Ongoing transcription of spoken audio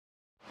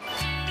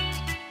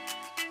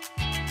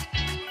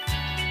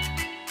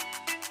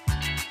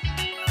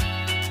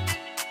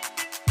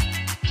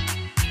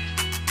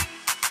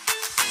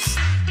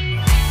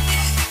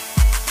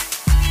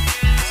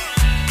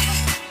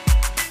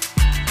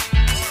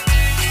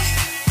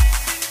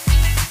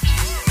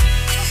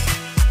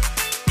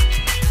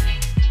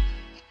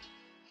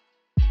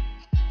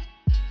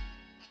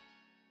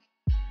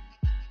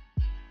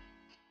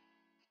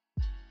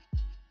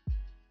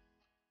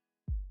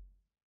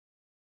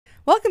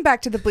Welcome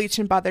back to the Bleach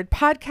and Bothered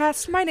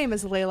podcast. My name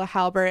is Layla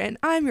Halbert, and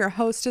I'm your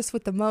hostess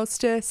with the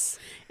mostest.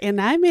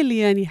 And I'm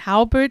Eliane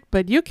Halbert,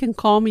 but you can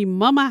call me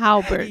Mama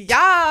Halbert.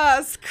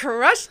 Yes,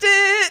 crushed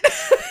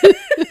it.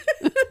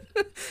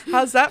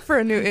 How's that for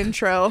a new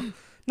intro?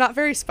 Not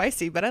very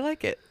spicy, but I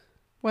like it.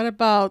 What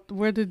about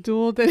we're the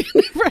duel that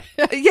you never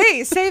had?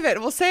 Yay, save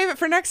it. We'll save it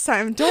for next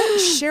time.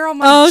 Don't share all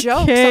my jokes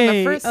on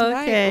the first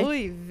night.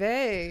 Oy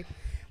vey.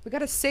 We got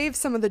to save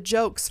some of the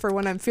jokes for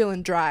when I'm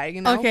feeling dry,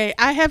 you know? Okay,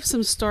 I have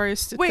some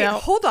stories to tell. Wait,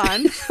 hold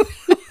on.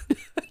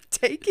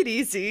 Take it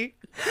easy.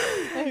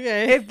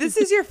 Okay. If this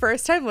is your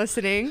first time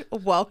listening,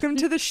 welcome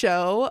to the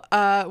show.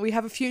 We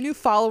have a few new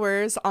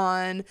followers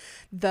on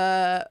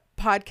the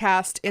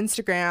podcast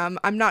Instagram.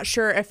 I'm not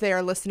sure if they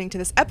are listening to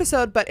this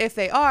episode, but if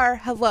they are,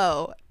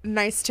 hello.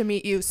 Nice to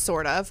meet you,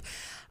 sort of.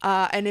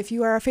 And if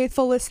you are a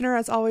faithful listener,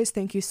 as always,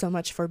 thank you so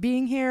much for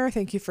being here.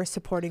 Thank you for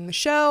supporting the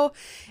show.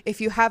 If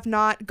you have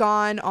not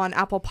gone on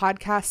Apple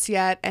Podcasts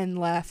yet and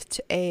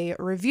left a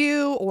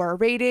review or a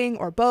rating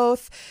or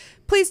both,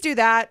 please do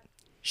that.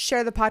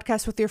 Share the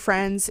podcast with your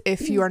friends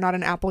if you are not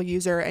an Apple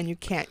user and you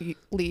can't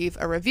leave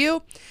a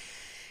review.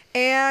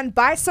 And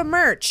buy some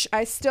merch.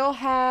 I still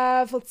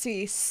have,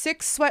 6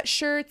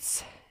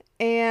 sweatshirts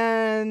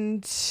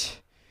and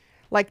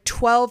like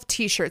 12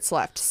 t-shirts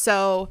left.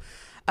 So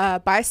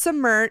buy some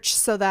merch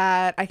so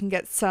that I can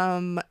get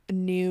some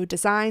new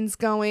designs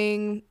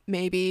going.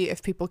 Maybe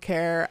if people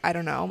care, I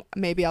don't know.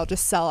 Maybe I'll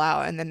just sell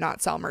out and then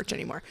not sell merch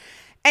anymore.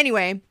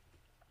 Anyway,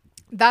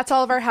 that's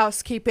all of our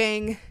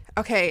housekeeping.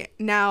 Okay,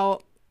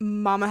 now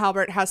Mama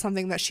Halbert has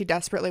something that she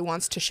desperately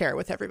wants to share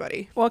with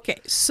everybody. Okay,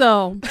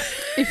 so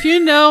if you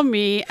know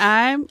me,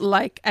 I'm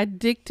like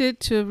addicted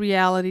to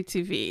reality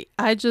TV.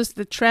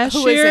 The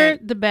trashier,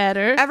 the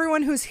better.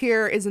 Everyone who's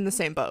here is in the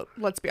same boat.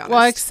 Let's be honest.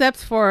 Well, except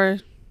for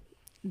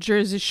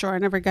Jersey Shore. I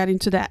never got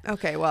into that.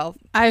 Okay, well,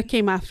 I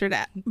came after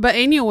that. But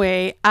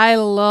anyway, I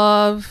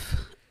love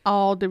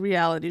all the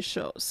reality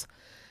shows.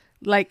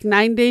 Like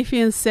 90 Day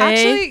Fiancé.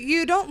 Actually,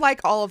 you don't like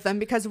all of them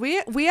because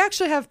we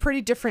actually have pretty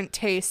different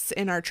tastes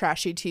in our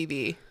trashy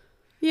TV.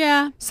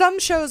 Yeah. Some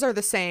shows are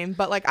the same,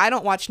 but like I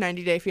don't watch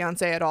 90 Day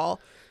Fiancé at all.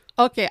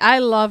 Okay, I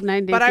love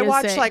 90 Day Fiancé. But I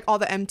watch like all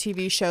the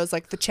MTV shows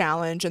like The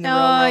Challenge and The Real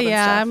World and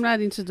yeah, stuff. I'm not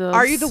into those.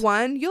 Are You the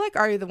One? You like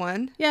Are You the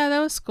One? Yeah, that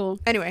was cool.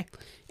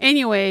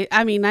 Anyway,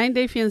 I mean, 90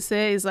 Day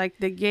Fiancé is like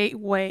the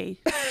gateway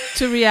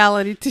to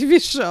reality TV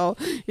show.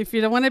 If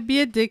you don't want to be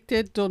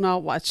addicted, do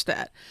not watch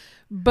that.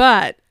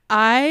 But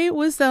I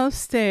was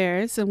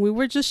downstairs and we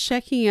were just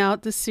checking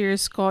out the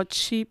series called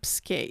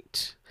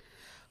Cheapskate.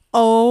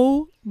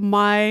 Oh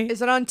my.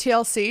 Is it on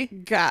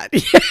TLC? God,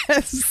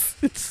 yes.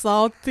 It's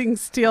all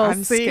things TLC.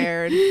 I'm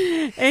scared.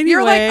 Anyway,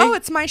 you're like, oh,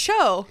 it's my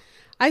show.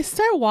 I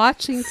start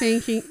watching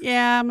thinking,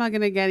 yeah, I'm not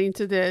going to get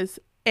into this.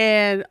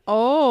 And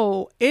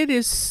it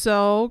is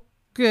so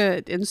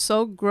good and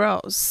so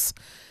gross.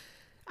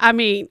 I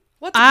mean,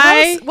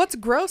 what's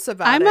gross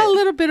about it? I'm a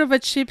little bit of a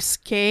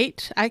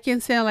cheapskate. I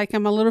can say like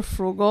I'm a little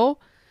frugal.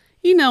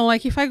 You know,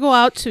 like if I go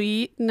out to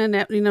eat in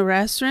a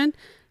restaurant,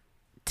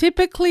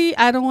 typically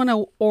I don't want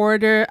to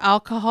order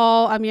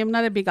alcohol. I mean, I'm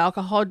not a big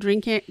alcohol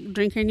drinker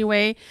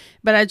anyway,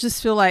 but I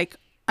just feel like,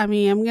 I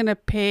mean, I'm going to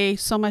pay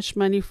so much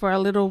money for a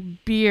little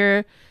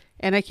beer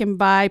and I can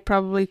buy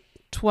probably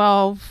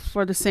 12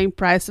 for the same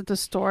price at the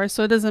store.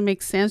 So it doesn't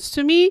make sense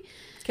to me.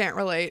 Can't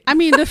relate. I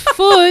mean, the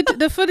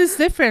food is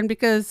different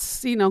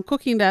because, you know,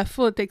 cooking that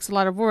food takes a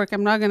lot of work.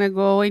 I'm not going to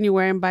go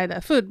anywhere and buy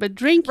that food, but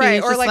drinking right,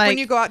 is or just like when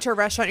you go out to a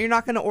restaurant, you're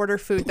not going to order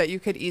food that you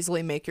could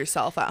easily make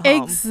yourself at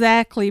home.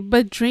 Exactly.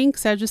 But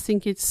drinks, I just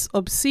think it's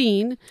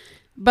obscene.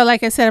 But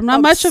like I said, I'm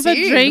not much of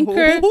a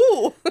drinker.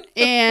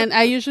 And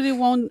I usually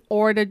won't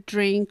order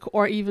drink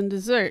or even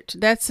dessert.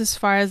 That's as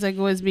far as I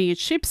go as being a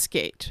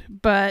cheapskate.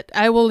 But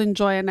I will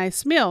enjoy a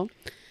nice meal.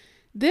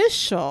 This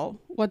show,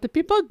 what the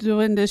people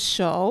do in this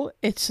show,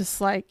 it's just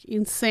like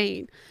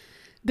insane.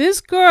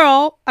 This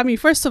girl, I mean,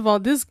 first of all,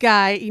 this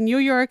guy in New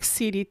York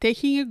City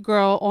taking a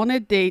girl on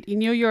a date in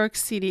New York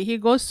City. He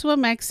goes to a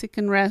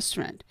Mexican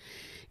restaurant.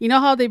 You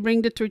know how they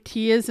bring the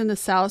tortillas and the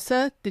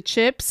salsa, the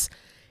chips?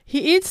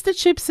 He eats the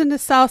chips and the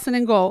salsa and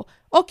then go,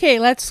 okay,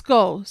 let's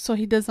go. So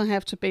he doesn't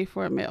have to pay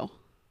for a meal.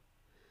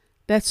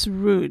 That's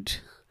rude.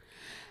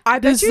 I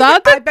bet you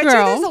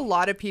there's a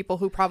lot of people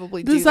who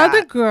probably do that. This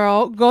other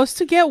girl goes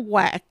to get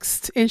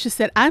waxed and she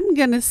said, I'm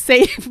going to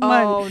save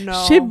money. Oh,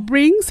 no. She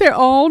brings her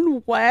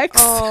own wax.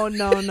 Oh,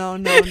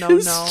 no.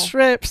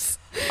 Strips.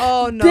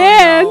 Oh,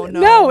 no,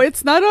 No,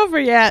 it's not over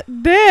yet.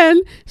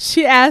 Then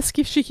she asks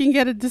if she can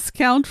get a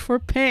discount for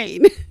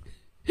pain.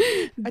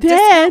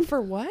 Discount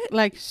for what?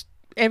 Like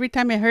every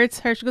time it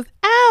hurts her, she goes,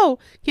 ow,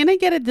 can I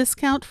get a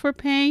discount for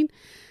pain?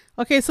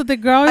 Okay, so the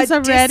girl is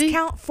already... A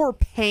discount for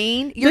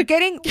pain? You're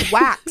getting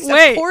waxed.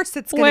 Of course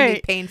it's going to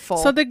be painful.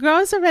 So the girl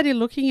is already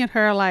looking at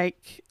her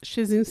like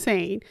she's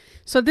insane.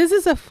 So this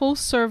is a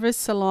full-service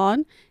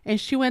salon,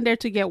 and she went there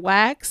to get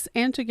waxed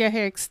and to get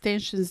her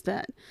extensions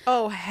done.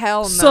 Oh,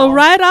 hell no. So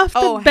right off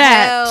the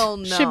bat, hell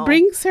no. she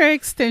brings her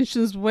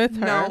extensions with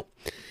her. No.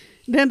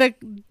 Then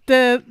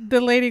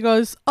the lady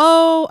goes,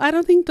 oh, I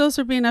don't think those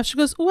are being enough. She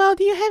goes, well,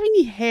 do you have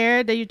any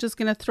hair that you're just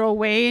going to throw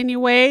away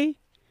anyway?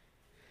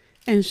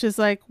 And she's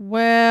like,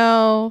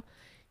 well,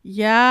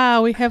 yeah,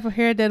 we have a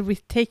hair that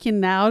we've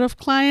taken out of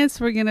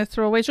clients. We're going to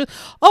throw away. She goes,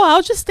 oh,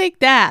 I'll just take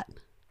that.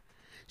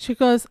 She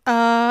goes,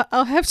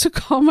 I'll have to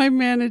call my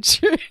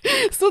manager.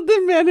 So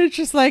the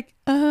manager's like,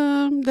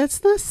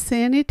 that's not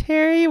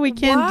sanitary. We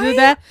can't do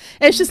that.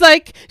 And she's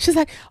like,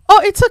 oh,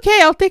 it's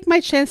okay. I'll take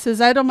my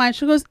chances. I don't mind.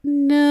 She goes,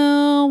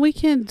 no, we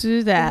can't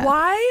do that.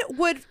 Why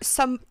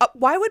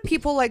would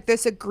people like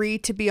this agree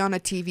to be on a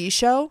TV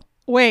show?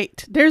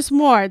 Wait, there's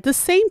more. The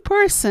same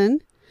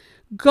person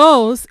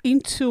goes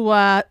into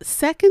a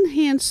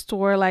secondhand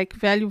store like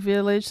Value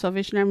Village,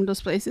 Salvation Army,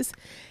 those places.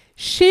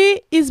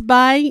 She is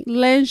buying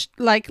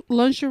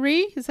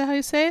lingerie. Is that how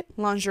you say it?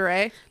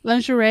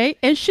 Lingerie.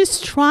 And she's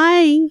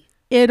trying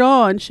it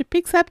on. She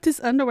picks up this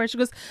underwear. She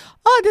goes,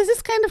 oh, this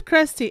is kind of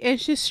crusty. And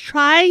she's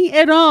trying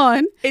it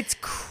on. It's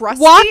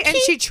crusty and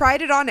she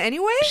tried it on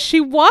anyway?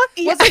 She walked.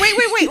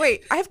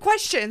 Wait. I have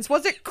questions.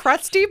 Was it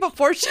crusty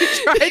before she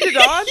tried it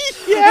on?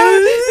 Yeah,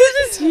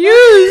 this is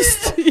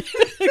used.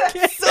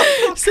 Okay.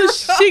 So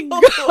she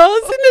goes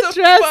in the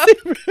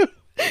dressing room.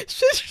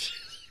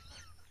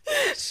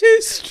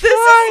 She's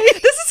trying.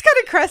 This is kind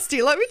of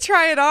crusty. Let me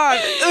try it on.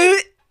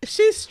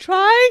 She's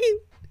trying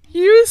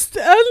used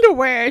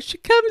underwear. She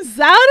comes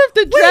out of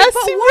the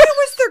dressing room. Why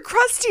was there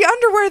crusty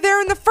underwear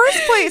there in the first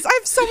place? I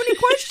have so many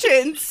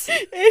questions.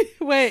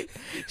 Anyway,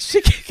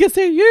 because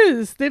they're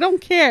used. They don't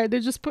care.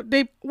 They just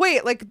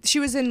Wait, like she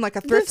was in like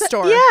a thrift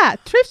store. Yeah,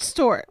 thrift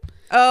store.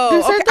 Oh,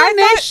 okay.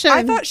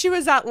 I thought she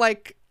was at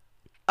like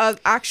an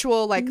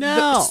actual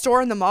the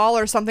store in the mall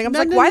or something. I'm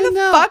why the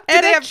fuck do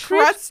they have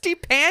crusty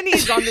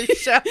panties on the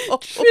shelf?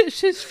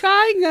 She's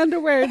trying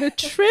underwear at a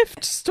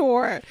thrift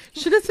store.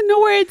 She doesn't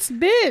know where it's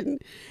been.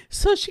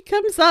 So she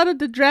comes out of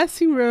the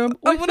dressing room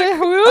I want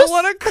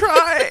to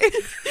cry.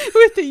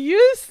 with the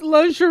used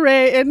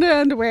lingerie and the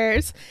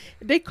underwears.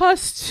 They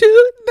cost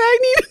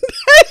 $2.99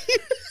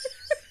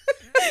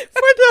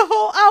 for the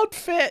whole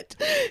outfit.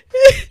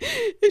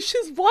 And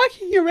she's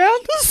walking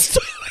around the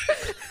store.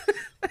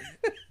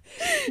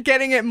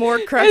 Getting it more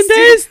crusty. And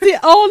there's the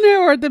owner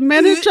or the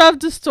manager of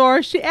the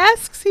store. She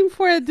asks him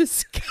for a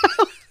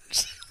discount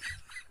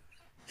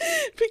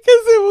because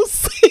it will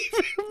save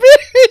her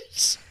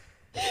marriage.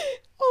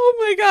 Oh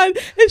my God.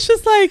 And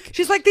she's like,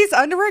 these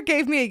underwear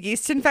gave me a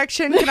yeast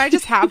infection. Can I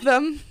just have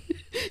them?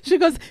 She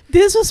goes,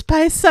 this will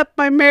spice up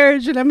my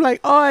marriage. And I'm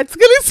like, oh, it's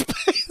going to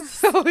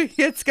spice. Oh,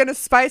 it's going to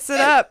spice it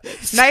up.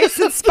 Nice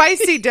and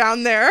spicy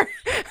down there.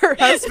 Her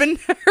husband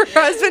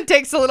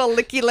takes a little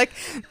licky lick.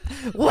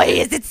 Why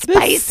is it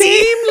spicy? The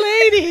same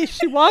lady.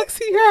 She walks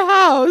in her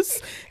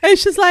house and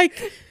she's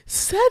like,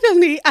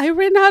 suddenly I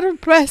ran out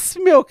of breast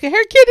milk. Her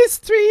kid is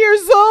 3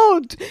 years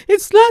old.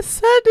 It's not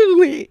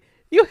suddenly.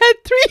 You had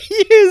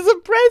 3 years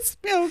of breast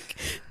milk.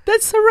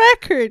 That's a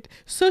record.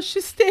 So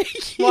she's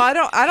taking. Well,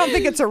 I don't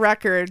think it's a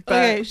record, but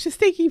okay, she's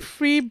taking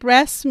free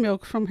breast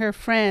milk from her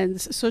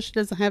friends, so she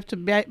doesn't have to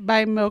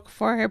buy milk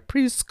for her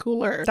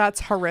preschooler.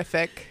 That's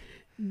horrific.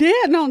 Yeah,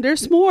 no,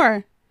 there's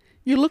more.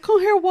 You look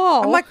on her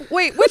wall. I'm like,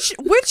 wait, which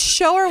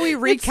show are we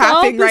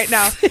recapping right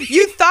now?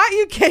 You thought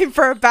you came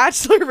for a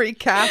Bachelor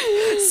recap.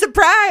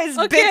 Surprise,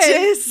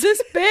 bitches.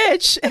 This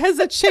bitch has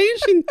a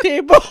changing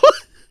table.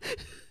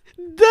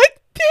 Duct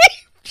tape.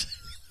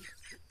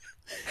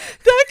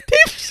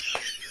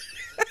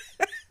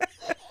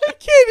 I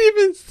can't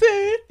even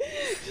say it.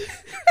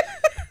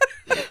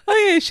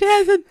 Okay, she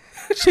has a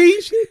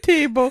changing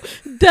table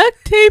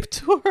duct taped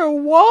to her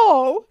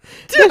wall.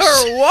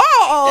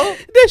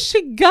 That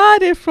she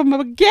got it from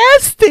a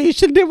gas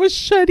station that was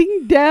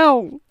shutting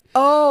down.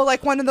 Oh,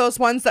 like one of those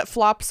ones that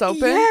flops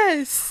open?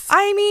 Yes.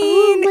 I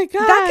mean, oh my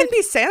God. That can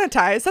be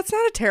sanitized. That's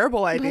not a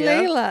terrible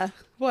idea. Layla.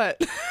 What?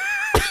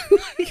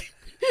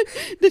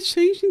 The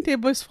changing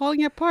table is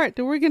falling apart.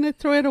 They were going to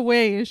throw it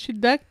away, and she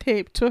duct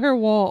taped to her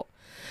wall.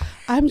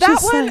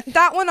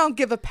 That one I'll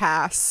give a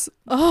pass.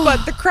 Oh.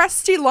 But the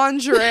crusty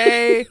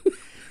lingerie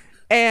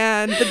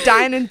and the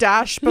dine and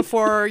dash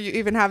before you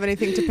even have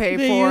anything to pay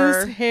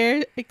for. Use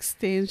hair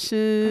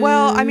extensions.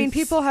 Well, I mean,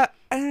 people have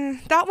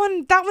that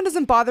one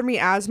doesn't bother me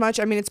as much.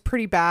 I mean, it's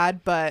pretty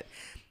bad, but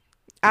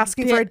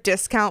asking for a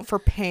discount for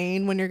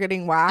pain when you're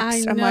getting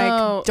waxed, I'm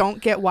like, don't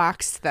get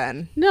waxed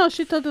then. No,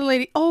 she told the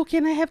lady, oh,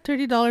 can I have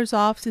 $30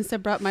 off since I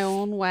brought my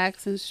own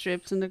wax and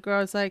strips? And the girl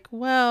was like,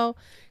 well,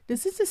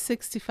 this is a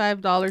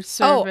 $65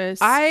 service.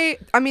 Oh, I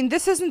mean,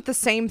 this isn't the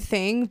same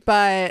thing,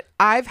 but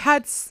I've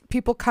had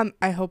people come.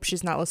 I hope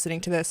she's not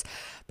listening to this,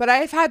 but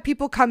I've had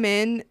people come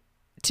in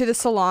to the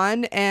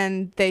salon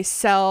and they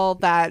sell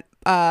that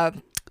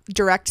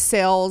direct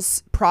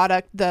sales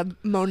product, the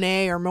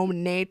Monet or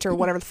Monate or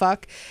whatever the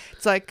fuck.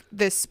 It's like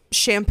this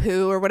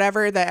shampoo or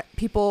whatever that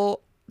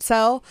people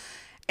sell,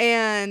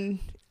 and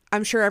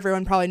I'm sure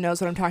everyone probably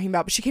knows what I'm talking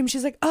about, but she came,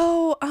 she's like,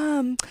 oh,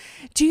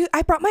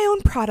 I brought my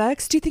own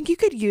products. Do you think you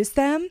could use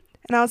them?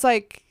 And I was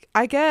like,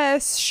 I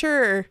guess,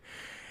 sure.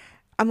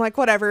 I'm like,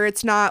 whatever,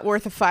 it's not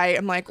worth a fight.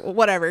 I'm like,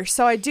 whatever.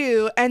 So I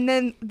do. And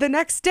then the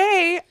next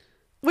day,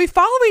 we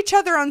follow each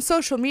other on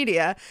social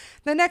media.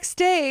 The next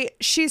day,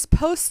 she's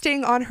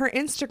posting on her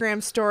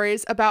Instagram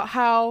stories about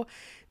how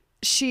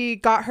she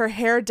got her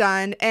hair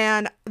done.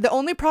 And the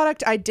only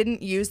product I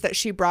didn't use that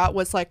she brought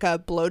was like a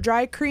blow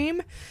dry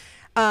cream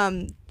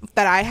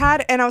that I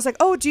had. And I was like,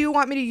 oh, do you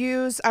want me to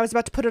use? I was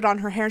about to put it on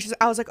her hair. And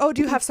I was like, oh,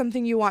 do you have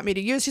something you want me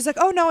to use? She's like,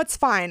 oh, no, it's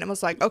fine. I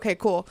was like, okay,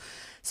 cool.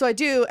 So I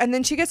do. And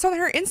then she gets on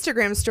her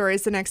Instagram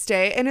stories the next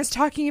day and is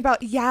talking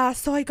about, yeah,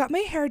 so I got my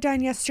hair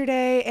done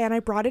yesterday and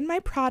I brought in my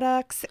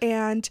products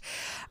and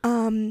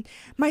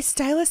my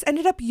stylist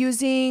ended up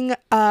using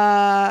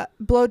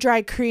blow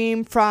dry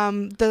cream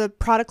from the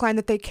product line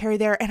that they carry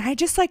there. And I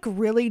just like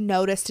really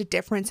noticed a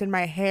difference in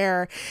my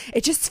hair.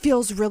 It just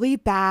feels really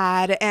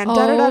bad and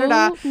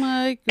Oh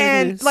my goodness.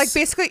 And like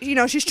basically, you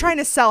know, she's trying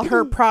to sell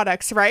her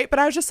products, right? But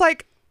I was just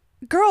like,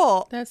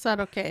 girl, that's not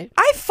okay.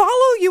 I follow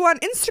you on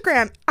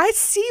Instagram. I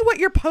see what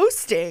you're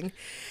posting.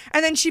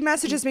 And then she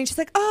messages me and she's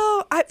like,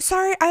 oh, I'm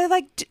sorry. I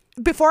like,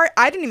 before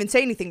I didn't even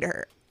say anything to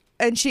her.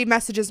 And she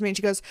messages me and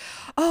she goes,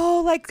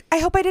 oh, like, I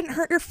hope I didn't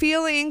hurt your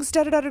feelings.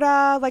 Da da da da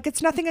da. Like,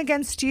 it's nothing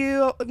against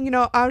you. You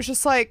know, I was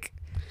just like.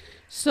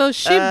 So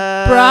she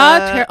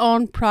brought her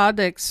own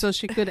products so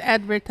she could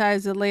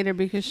advertise it later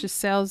because she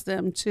sells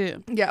them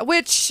too. Yeah,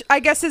 which I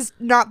guess is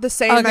not the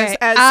same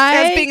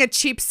as being a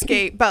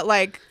cheapskate, but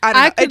like, I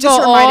don't know. It just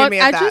reminded me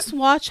of that. I just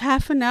watched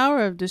half an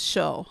hour of the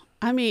show.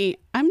 I mean,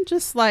 I'm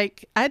just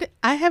like, I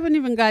haven't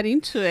even got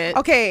into it.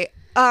 Okay.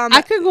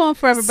 I could go on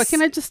forever, but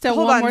can I just tell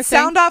one more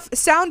thing?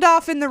 Sound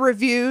off in the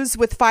reviews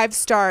with 5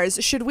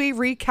 stars. Should we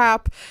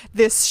recap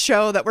this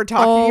show that we're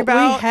talking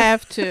about? We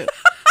have to.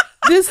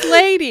 This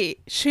lady,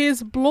 she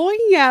is blowing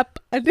up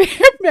an air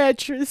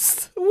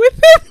mattress with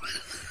her.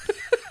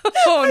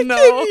 Oh no! I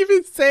can't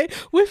even say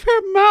with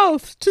her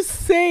mouth to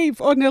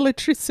save on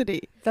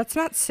electricity. That's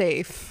not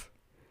safe.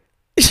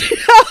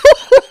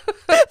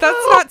 That's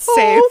not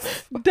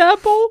safe.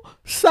 Double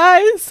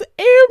size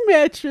air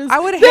mattress. I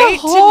would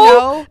hate to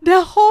know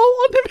the hole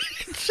on the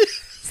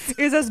mattress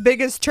is as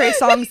big as Trey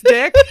Songz's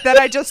dick that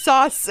I just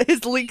saw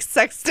his leaked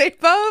sex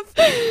tape of.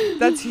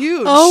 That's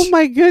huge. Oh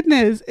my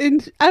goodness.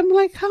 And I'm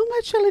like, how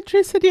much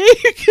electricity are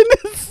you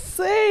gonna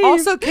save?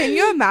 Also, can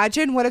you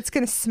imagine what it's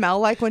gonna smell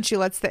like when she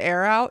lets the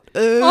air out?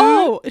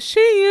 Oh,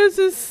 she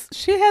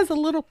has a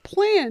little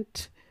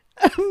plant,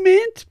 a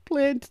mint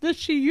plant that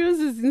she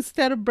uses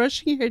instead of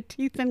brushing her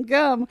teeth and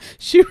gum.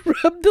 She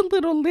rubbed a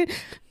little lid.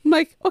 I'm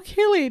like,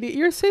 okay, lady,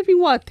 you're saving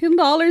what,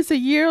 $10 a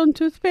year on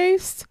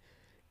toothpaste?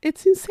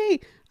 It's insane.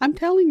 I'm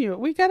telling you,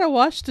 we gotta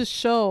watch the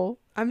show.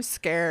 I'm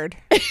scared.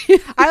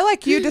 I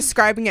like you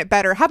describing it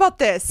better. How about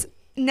this?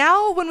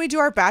 Now, when we do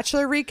our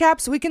Bachelor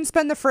recaps, we can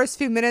spend the first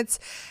few minutes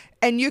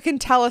and you can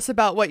tell us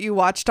about what you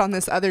watched on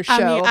this other show.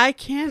 I mean, I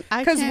can't.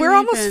 Because we're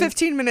almost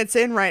 15 minutes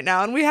in right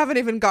now and we haven't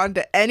even gotten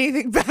to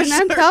anything Bachelor. And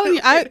I'm telling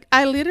you,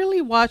 I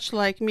literally watched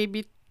like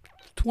maybe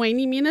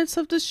 20 minutes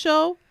of the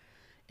show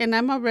and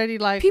I'm already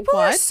like, people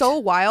what? are so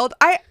wild.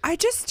 I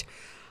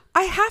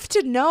have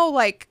to know,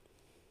 like,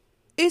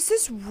 is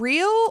this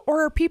real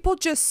or are people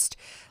just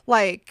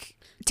like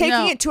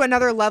taking it to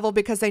another level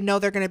because they know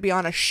they're going to be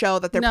on a show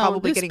that they're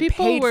probably getting paid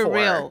for? These people were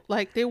real.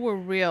 Like, they were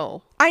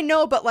real. I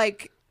know, but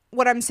like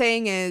what I'm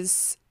saying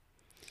is,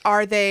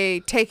 are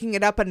they taking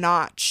it up a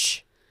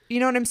notch? You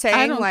know what I'm saying?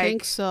 I don't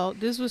think so.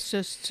 This was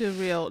just too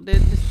real.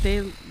 They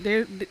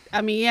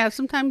I mean, yeah,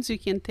 sometimes you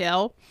can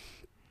tell,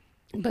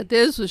 but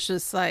this was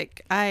just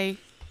like, I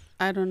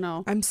don't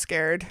know. I'm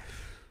scared.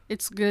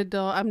 It's good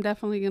though. I'm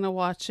definitely going to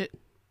watch it.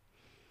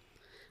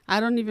 I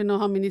don't even know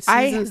how many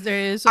seasons there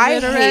is of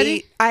it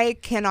already. I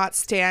cannot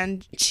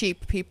stand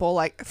cheap people.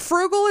 Like,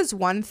 frugal is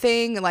one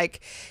thing.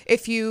 Like,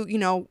 if you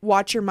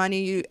watch your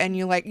money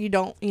you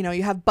don't,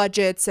 you have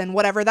budgets and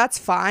whatever, that's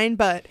fine.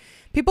 But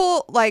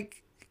people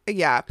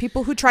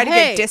people who try to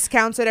get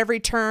discounts at every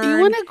turn.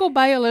 You want to go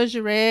buy a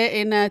lingerie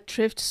in a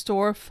thrift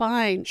store,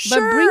 fine. Sure.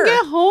 But bring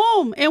it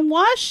home and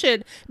wash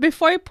it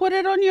before you put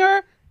it on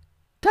your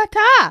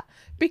tata.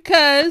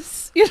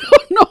 Because you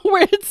don't know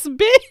where it's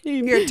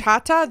been. Your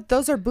tata,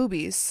 those are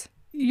boobies.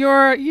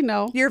 Your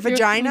vagina.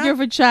 Your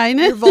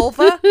vagina. Your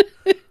vulva.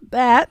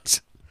 That.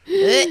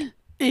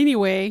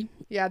 Anyway.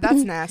 Yeah,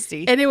 that's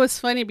nasty. And it was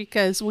funny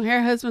because when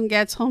her husband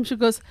gets home, she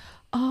goes,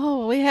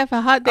 oh, we have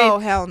a hot date. Oh,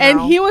 hell no. And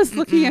he was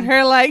looking at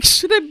her like,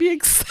 should I be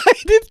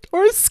excited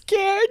or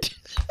scared?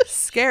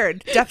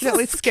 Scared.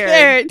 Definitely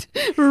scared.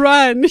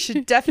 Run.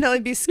 Should definitely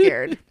be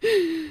scared.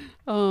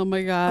 Oh,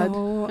 my God.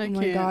 Oh,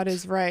 my God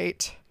is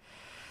right.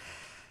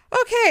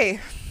 Okay,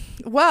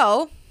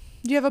 well,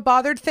 do you have a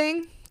bothered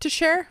thing to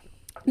share?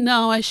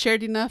 No, I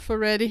shared enough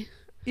already.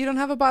 You don't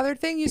have a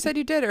bothered thing? You said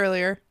you did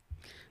earlier.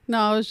 No,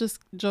 I was just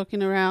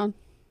joking around.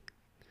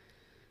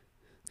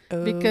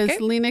 Okay. Because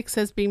Linux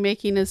has been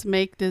making us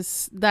make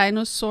this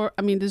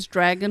this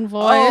dragon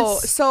voice. Oh,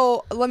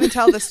 so let me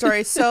tell the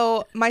story.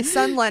 So my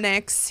son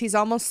Lennox, he's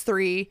almost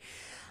 3.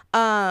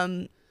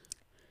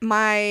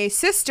 My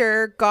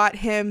sister got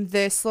him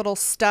this little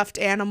stuffed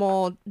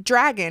animal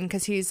dragon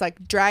because he's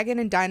like dragon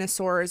and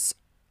dinosaurs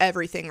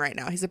everything right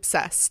now. He's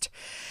obsessed.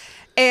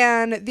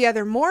 And the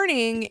other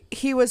morning,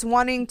 he was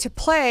wanting to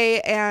play,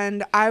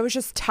 and I was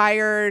just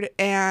tired,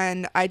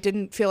 and I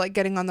didn't feel like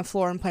getting on the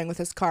floor and playing with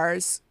his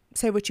cars.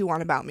 Say what you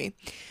want about me.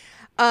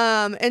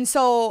 And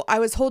so I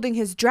was holding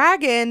his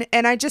dragon,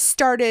 and I just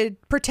started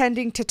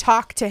pretending to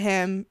talk to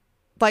him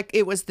like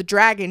it was the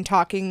dragon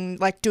talking,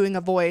 like doing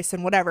a voice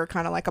and whatever,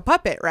 kind of like a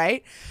puppet,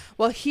 right?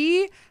 Well,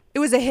 it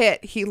was a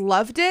hit. He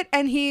loved it,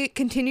 and he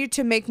continued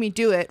to make me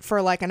do it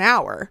for like an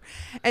hour.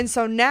 And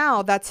so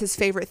now that's his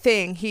favorite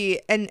thing.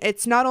 And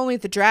it's not only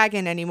the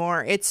dragon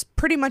anymore. It's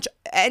pretty much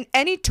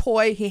any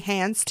toy he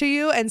hands to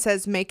you and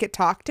says, make it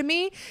talk to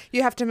me.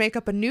 You have to make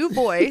up a new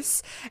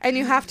voice and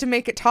you have to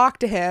make it talk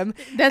to him.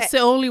 That's the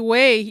only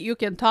way you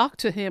can talk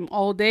to him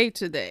all day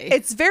today.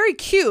 It's very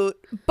cute,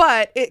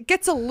 but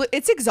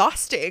it's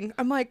exhausting.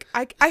 I'm like,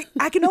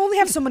 I can only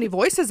have so many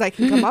voices I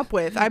can come up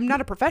with. I'm not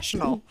a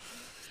professional.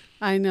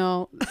 I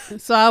know.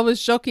 So I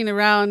was joking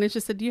around and she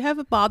said, do you have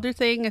a bother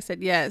thing? I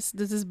said, yes,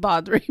 this is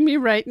bothering me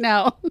right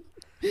now.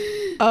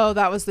 Oh,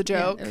 that was the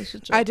joke. Yeah, was a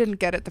joke. I didn't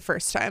get it the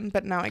first time,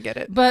 but now I get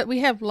it. But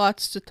we have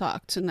lots to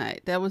talk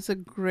tonight. That was a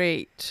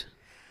great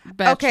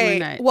bachelor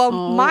night. Well,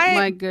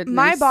 my goodness.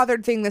 My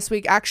bothered thing this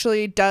week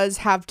actually does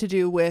have to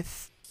do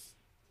with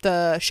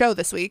the show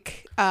this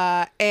week.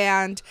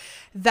 And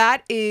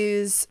that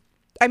is,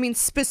 I mean,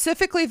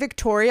 specifically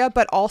Victoria,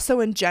 but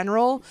also in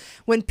general,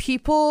 when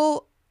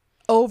people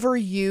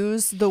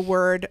overuse the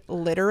word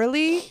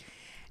literally.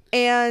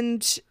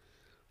 And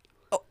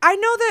I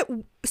know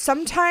that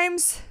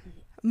sometimes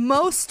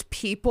most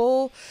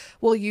people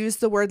will use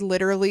the word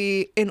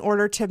literally in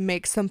order to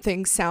make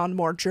something sound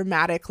more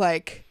dramatic,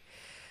 like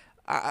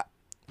I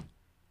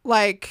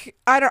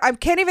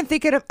can't even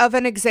think of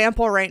an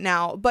example right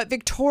now, but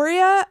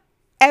Victoria,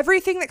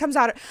 everything that comes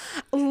out,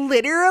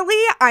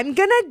 literally, I'm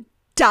gonna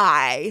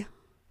die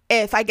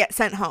if I get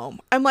sent home.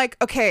 I'm like,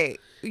 okay,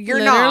 you're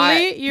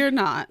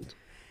not.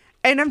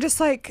 And I'm just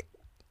like,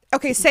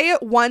 okay, say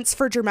it once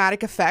for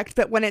dramatic effect,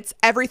 but when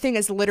everything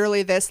is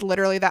literally this,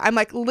 literally that, I'm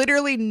like,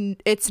 literally,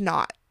 it's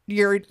not.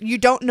 You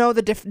don't know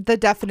the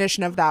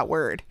definition of that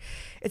word.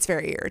 It's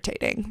very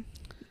irritating.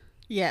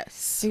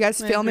 Yes. You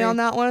guys feel me on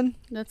that one?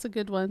 That's a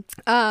good one.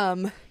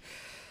 And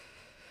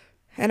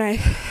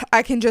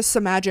I can just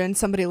imagine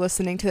somebody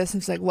listening to this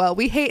and it's like, well,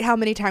 we hate how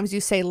many times you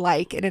say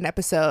like in an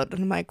episode.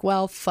 And I'm like,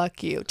 well,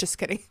 fuck you. Just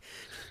kidding.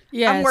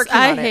 Yes,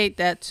 I hate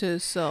that too.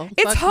 So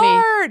it's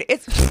hard.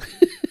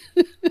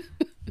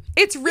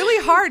 It's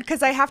really hard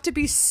because I have to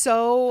be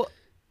so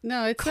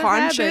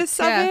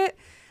conscious of it.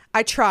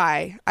 I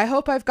try. I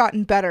hope I've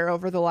gotten better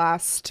over the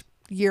last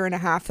year and a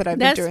half that I've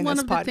been doing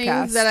this podcast. That's one of the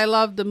things that I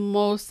love the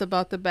most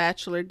about The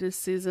Bachelor this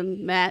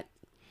season. Matt,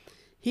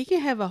 he can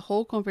have a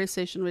whole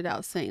conversation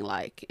without saying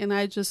like, and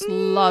I just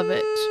love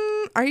it.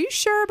 Are you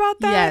sure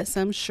about that? Yes,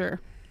 I'm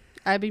sure.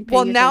 I've been paying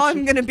attention. Now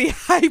I'm going to be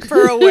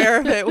hyper aware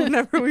of it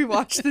whenever we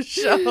watch the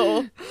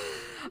show.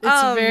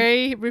 It's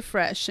very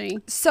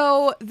refreshing.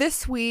 So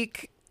this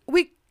week,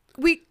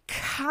 we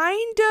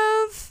kind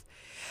of,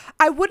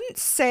 I wouldn't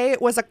say it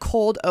was a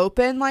cold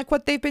open like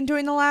what they've been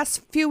doing the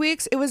last few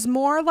weeks. It was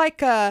more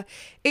like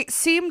it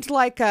seemed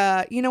like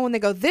when they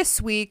go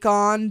this week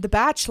on The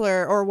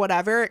Bachelor or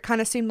whatever, it kind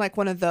of seemed like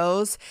one of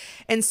those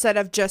instead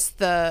of just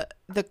the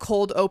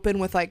cold open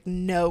with like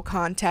no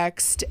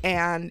context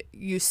and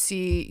you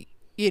see,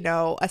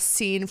 a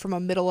scene from a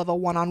middle of a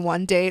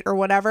one-on-one date or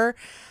whatever.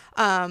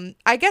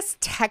 I guess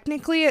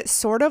technically it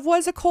sort of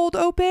was a cold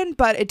open,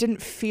 but it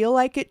didn't feel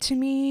like it to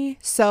me,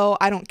 so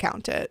I don't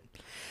count it.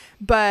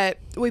 But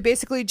we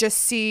basically just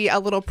see a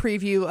little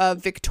preview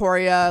of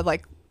Victoria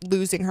like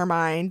losing her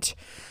mind,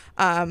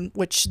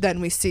 which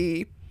then we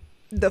see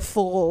the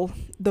full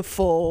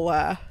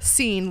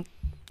scene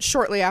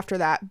shortly after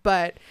that.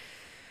 But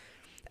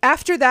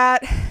after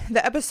that,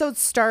 the episode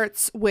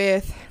starts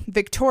with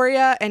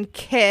Victoria and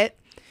Kit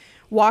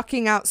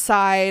walking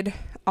outside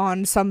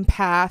on some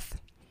path.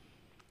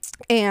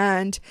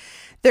 And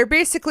they're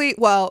basically,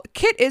 well,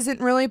 Kit isn't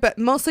really, but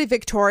mostly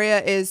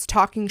Victoria is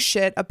talking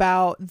shit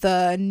about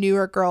the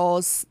newer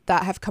girls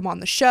that have come on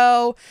the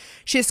show.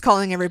 She's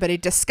calling everybody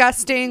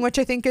disgusting, which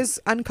I think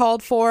is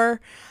uncalled for.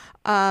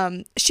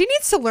 She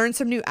needs to learn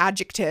some new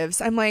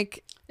adjectives. I'm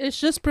like, it's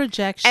just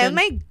projection. Oh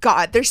my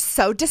God, they're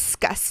so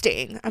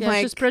disgusting. I'm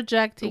like, just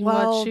projecting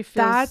what she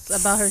feels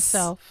about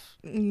herself.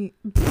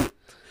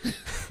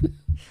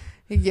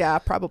 Yeah,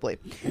 probably.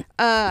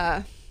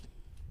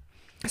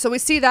 So we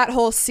see that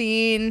whole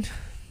scene.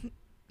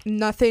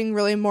 Nothing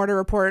really more to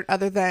report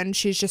other than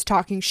she's just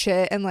talking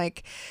shit. And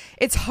like,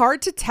 it's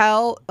hard to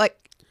tell. Like,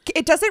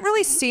 it doesn't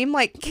really seem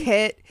like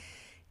Kit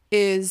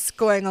is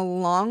going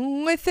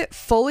along with it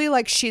fully.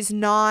 Like, she's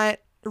not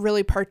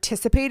really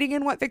participating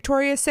in what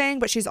Victoria is saying,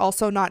 but she's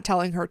also not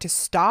telling her to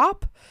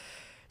stop.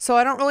 So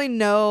I don't really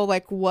know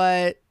like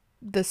what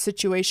the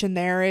situation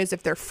there is,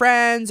 if they're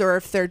friends or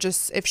if they're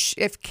just,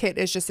 if Kit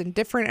is just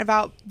indifferent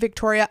about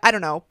Victoria. I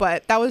don't know,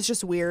 but that was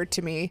just weird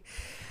to me.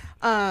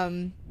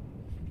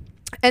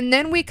 And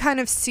then we kind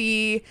of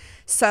see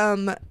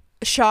some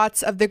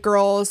shots of the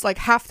girls, like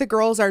half the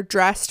girls are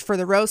dressed for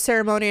the rose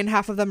ceremony and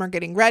half of them are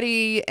getting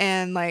ready,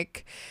 and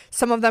like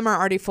some of them are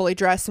already fully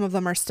dressed, some of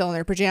them are still in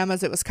their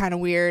pajamas. It was kind of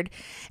weird.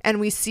 And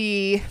we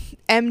see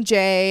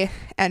MJ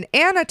and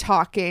Anna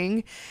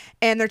talking,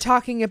 and they're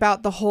talking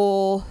about the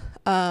whole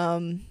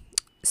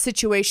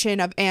situation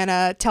of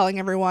Anna telling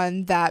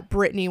everyone that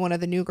Brittany, one of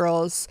the new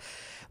girls,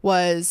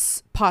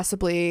 was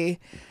possibly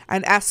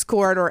an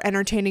escort or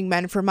entertaining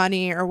men for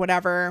money or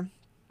whatever.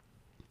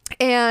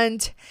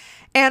 And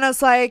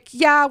Anna's like,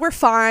 yeah, we're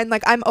fine.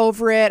 Like, I'm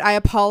over it. I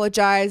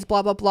apologize,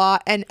 blah, blah, blah.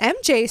 And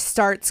MJ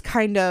starts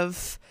kind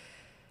of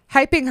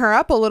hyping her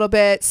up a little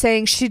bit,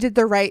 saying she did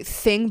the right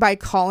thing by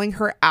calling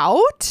her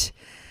out.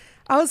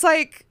 I was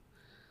like,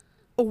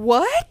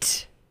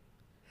 what?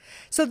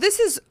 So this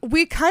is,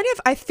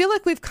 I feel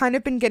like we've kind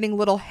of been getting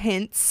little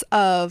hints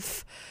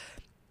of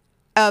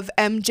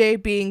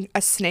MJ being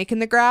a snake in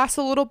the grass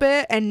a little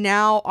bit, and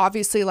now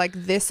obviously like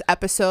this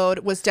episode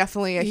was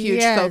definitely a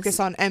huge focus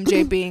on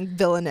MJ being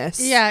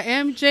villainous. Yeah,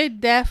 MJ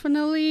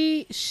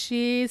definitely,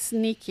 she's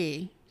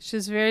sneaky.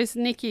 She's very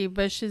sneaky,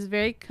 but she's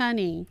very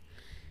cunning,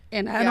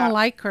 and I don't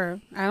like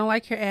her. I don't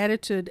like her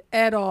attitude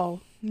at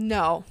all.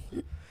 No.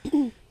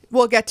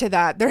 We'll get to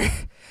that.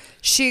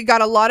 She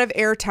got a lot of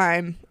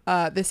airtime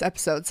this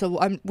episode,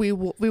 so we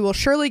will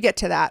surely get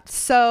to that.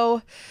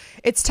 So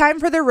it's time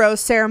for the rose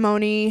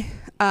ceremony.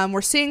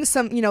 We're seeing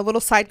some,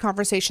 little side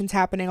conversations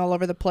happening all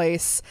over the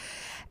place.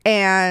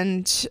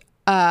 And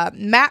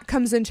Matt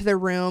comes into the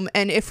room.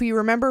 And if we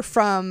remember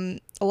from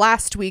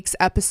last week's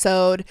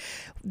episode,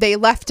 they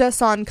left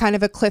us on kind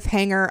of a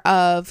cliffhanger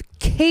of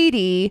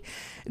Katie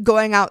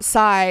going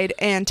outside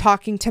and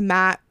talking to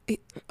Matt.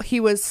 He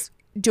was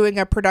doing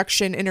a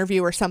production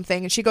interview or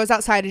something, and she goes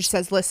outside and she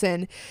says,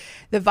 listen,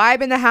 the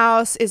vibe in the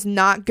house is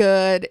not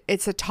good.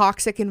 It's a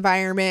toxic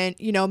environment.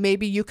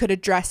 Maybe you could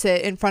address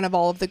it in front of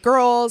all of the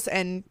girls.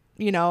 And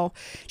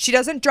she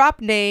doesn't drop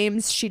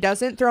names, she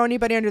doesn't throw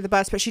anybody under the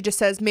bus, but she just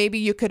says maybe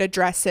you could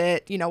address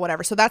it,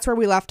 whatever. So that's where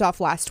we left off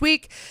last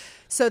week.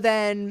 So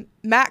then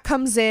Matt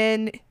comes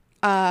in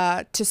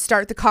to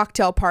start the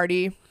cocktail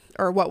party,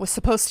 or what was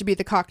supposed to be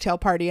the cocktail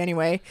party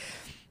anyway,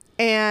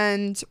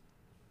 and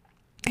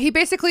he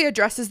basically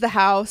addresses the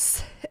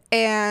house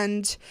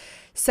and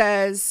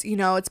says,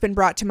 it's been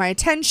brought to my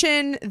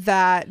attention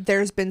that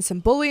there's been some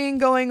bullying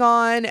going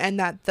on and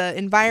that the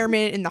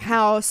environment in the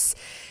house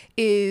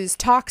is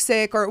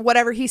toxic, or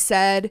whatever he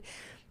said.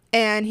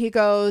 And he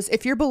goes,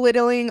 if you're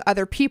belittling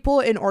other people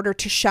in order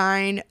to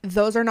shine,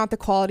 those are not the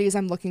qualities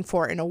I'm looking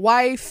for in a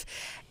wife.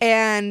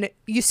 And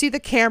you see the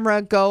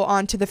camera go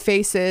onto the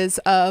faces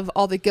of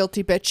all the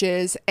guilty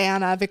bitches,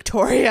 Anna,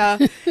 Victoria,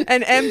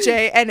 and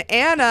MJ. And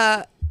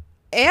Anna,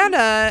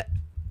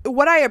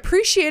 what I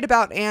appreciate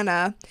about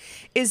Anna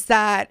is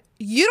that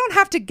you don't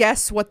have to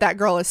guess what that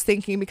girl is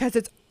thinking because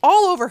it's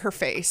all over her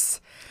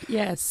face.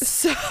 Yes.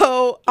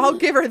 So I'll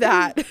give her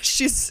that.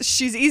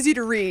 She's easy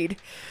to read.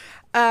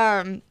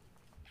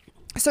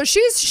 So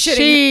she's shitting.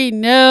 She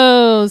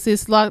knows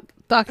he's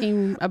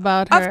talking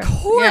about her. Of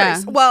course.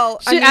 Yeah. Well,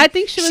 I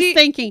think she was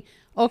thinking,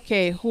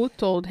 okay, who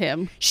told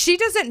him? She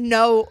doesn't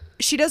know.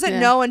 She doesn't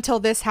know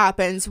until this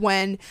happens,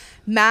 when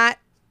Matt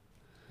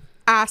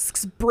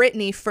asks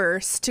Brittany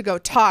first to go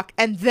talk,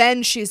 and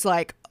then she's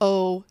like,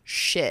 oh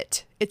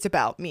shit, it's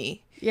about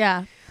me.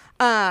 Yeah.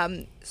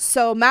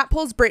 So Matt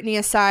pulls Brittany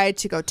aside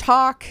to go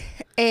talk,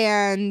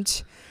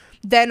 and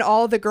then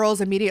all the girls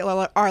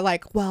immediately are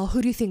like, well,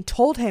 who do you think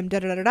told him? Da,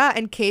 da, da, da.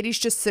 And Katie's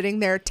just sitting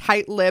there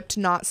tight-lipped,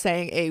 not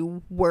saying a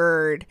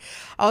word.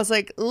 I was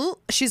like, ooh.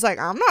 She's like,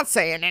 I'm not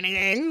saying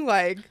anything.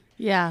 Like,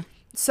 yeah.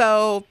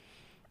 So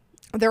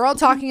they're all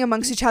talking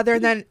amongst each other,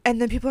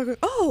 and then people are going,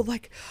 oh,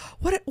 like,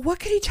 what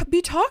could he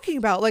be talking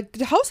about? Like,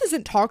 the house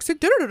isn't toxic,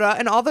 da, da, da, da.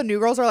 And all the new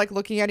girls are like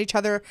looking at each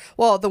other.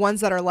 Well, the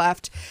ones that are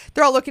left,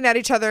 they're all looking at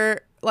each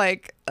other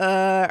like,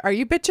 are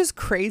you bitches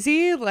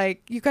crazy?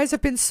 Like, you guys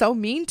have been so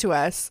mean to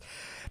us.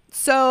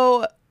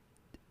 So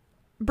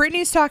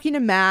Brittany's talking to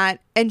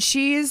Matt, and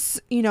she's,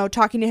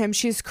 talking to him.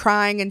 She's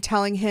crying and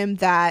telling him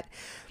that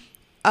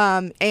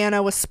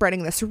Anna was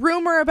spreading this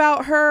rumor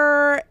about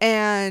her,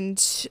 and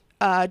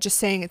just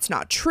saying it's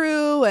not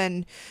true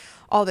and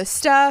all this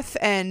stuff.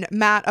 And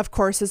Matt, of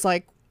course, is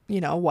like,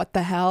 what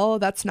the hell?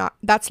 That's not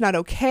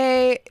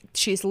okay.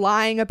 She's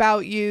lying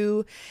about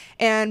you.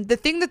 And the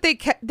thing that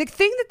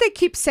they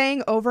keep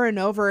saying over and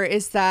over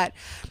is that,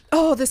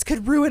 oh, this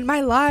could ruin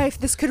my life.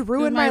 This could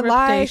ruin my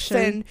life.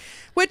 And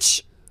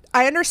which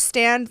I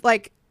understand,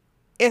 like,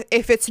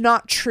 if it's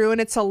not true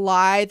and it's a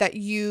lie, that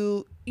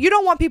you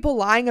don't want people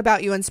lying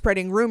about you and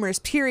spreading rumors,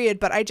 period.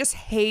 But I just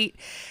hate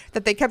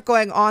that they kept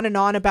going on and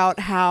on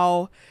about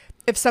how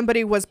if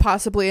somebody was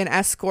possibly an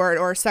escort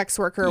or a sex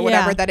worker or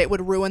whatever, that it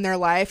would ruin their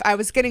life. I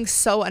was getting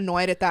so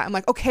annoyed at that. I'm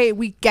like, okay,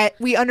 we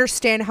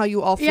understand how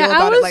you all feel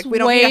about it. Like, we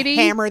don't need to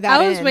hammer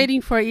that in. I was waiting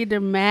for either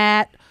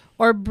Matt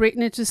or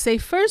Brittany to say,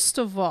 first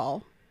of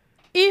all,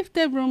 if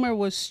the rumor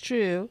was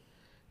true,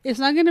 it's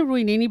not going to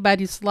ruin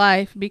anybody's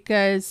life,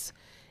 because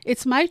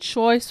it's my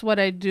choice what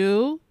I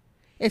do.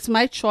 It's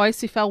my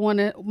choice if I want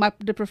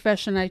the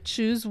profession I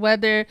choose,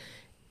 whether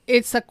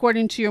it's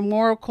according to your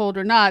moral code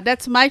or not.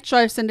 That's my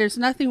choice, and there's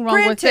nothing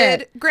wrong with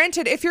it.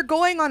 Granted, if you're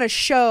going on a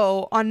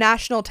show on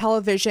national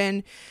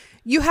television,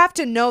 you have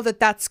to know that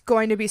that's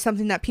going to be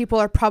something that people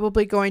are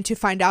probably going to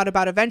find out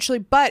about eventually,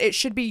 but it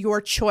should be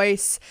your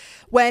choice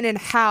when and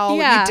how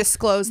you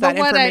disclose that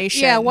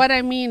information. What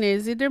I mean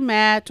is either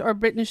Matt or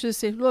Brittany should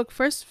say, look,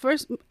 first,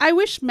 I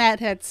wish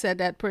Matt had said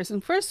that person.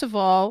 First of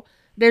all,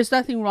 there's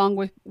nothing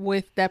wrong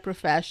with that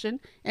profession.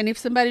 And if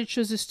somebody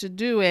chooses to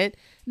do it,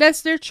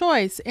 that's their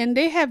choice. And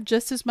they have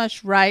just as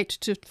much right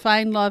to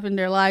find love in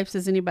their lives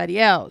as anybody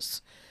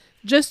else.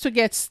 Just to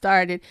get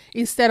started,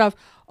 instead of,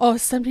 oh,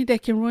 something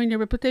that can ruin your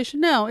reputation.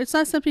 No, it's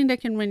not something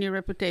that can ruin your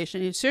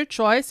reputation. It's your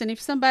choice. And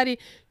if somebody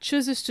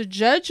chooses to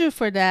judge you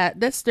for that,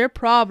 that's their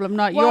problem,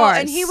 not yours.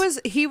 And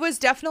he was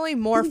definitely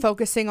more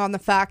focusing on the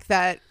fact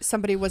that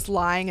somebody was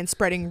lying and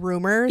spreading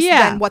rumors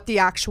than what the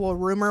actual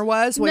rumor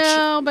was.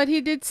 No, but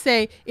he did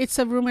say it's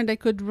a rumor that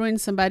could ruin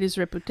somebody's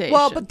reputation.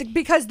 Well, but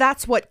because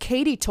that's what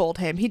Katie told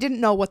him. He didn't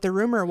know what the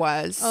rumor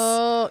was.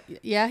 Oh,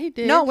 yeah, he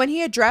did. No, when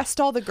he addressed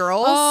all the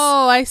girls.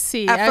 Oh, I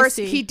see. At first,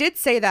 he did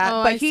say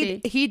that, but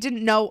he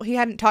didn't know. He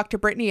hadn't talked to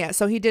Brittany yet,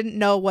 so he didn't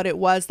know what it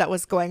was that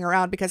was going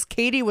around, because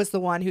Katie was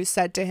the one who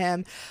said to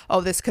him, oh,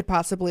 this could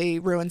possibly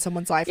ruin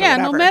someone's life. Yeah,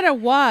 no matter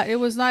what, it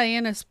was not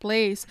Anna's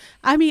place.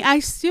 I mean, I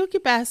still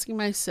keep asking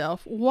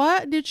myself,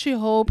 what did she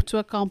hope to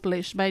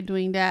accomplish by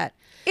doing that?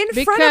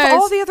 Front of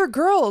all the other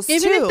girls,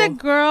 even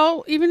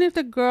if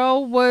the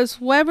girl was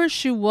whoever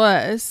she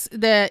was,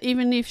 that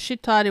even if she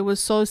thought it was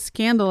so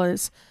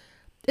scandalous,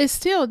 it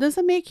still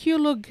doesn't make you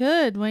look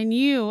good when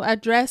you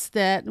address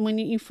that when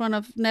you're in front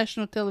of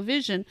national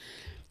television.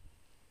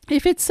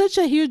 If it's such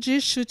a huge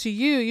issue to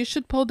you, you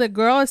should pull the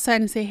girl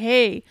aside and say,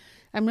 hey,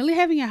 I'm really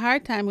having a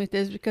hard time with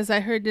this because I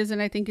heard this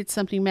and I think it's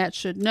something Matt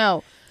should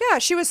know. Yeah,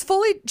 she was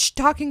fully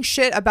talking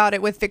shit about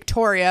it with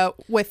Victoria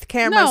with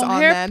cameras on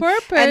them.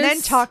 And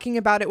then talking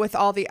about it with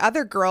all the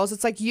other girls.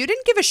 It's like, you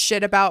didn't give a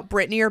shit about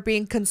Brittany or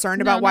being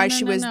concerned about why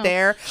she was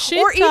there.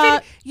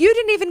 You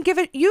didn't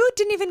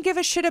even give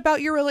a shit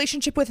about your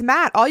relationship with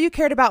Matt. All you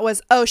cared about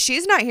was, oh,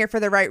 she's not here for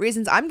the right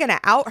reasons. I'm going to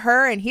out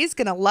her and he's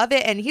going to love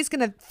it and he's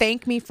going to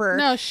thank me for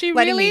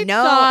letting me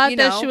know. Thought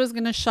that she was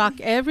going to shock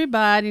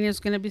everybody and it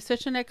was going to be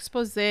such an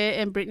expose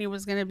and Brittany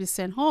was going to be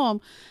sent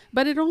home.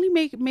 But it only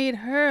made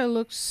her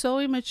look so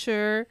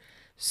immature,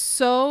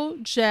 so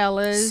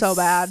jealous, so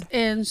bad,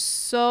 and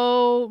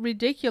so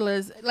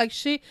ridiculous. Like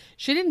she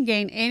didn't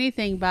gain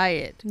anything by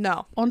it.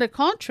 No. On the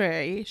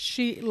contrary,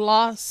 she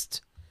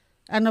lost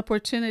an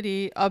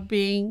opportunity of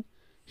being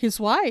his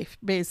wife,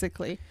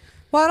 basically.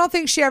 Well, I don't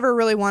think she ever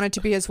really wanted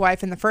to be his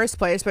wife in the first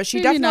place, but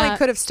she definitely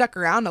could have stuck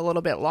around a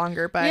little bit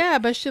longer. But yeah,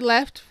 but she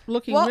left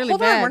looking really bad.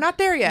 Hold on, we're not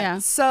there yet. Yeah.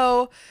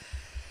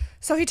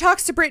 So he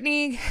talks to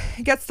Brittany,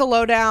 gets the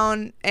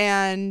lowdown,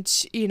 and,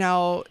 you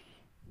know,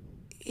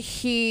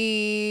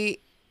 he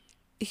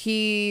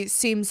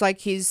seems like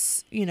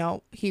he's, you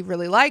know, he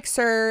really likes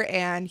her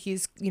and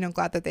he's, you know,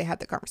 glad that they had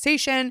the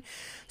conversation.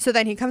 So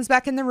then he comes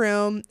back in the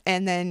room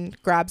and then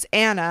grabs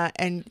Anna,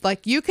 and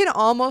like you can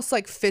almost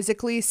like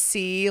physically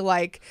see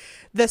like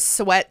the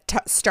sweat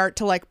start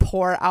to like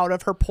pour out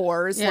of her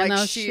pores. Yeah, like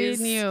no, she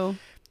knew.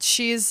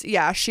 She's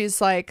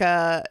like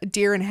a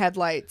deer in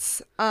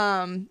headlights.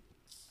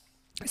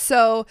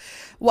 So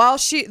while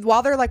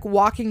they're like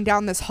walking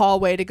down this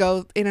hallway to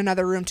go in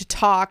another room to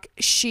talk,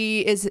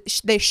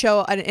 they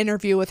show an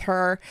interview with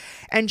her,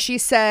 and she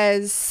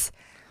says,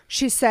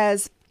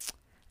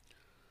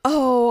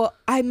 oh,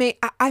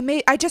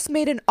 I just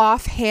made an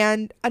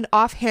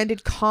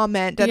offhanded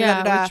comment.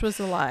 Which was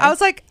a lie. I was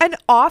like, an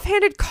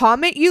offhanded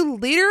comment? You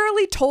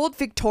literally told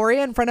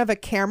Victoria in front of a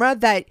camera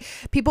that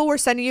people were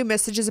sending you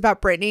messages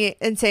about Brittany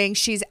and saying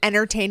she's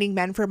entertaining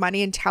men for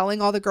money and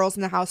telling all the girls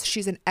in the house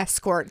she's an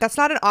escort. That's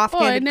not an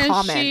offhanded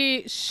comment. And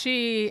then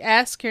she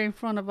asked her in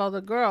front of all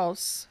the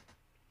girls,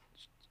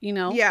 you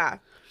know? Yeah.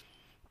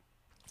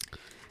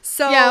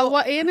 So yeah,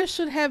 what Anna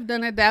should have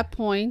done at that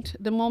point,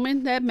 the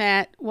moment that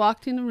Matt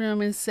walked in the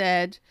room and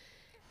said,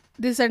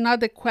 these are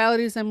not the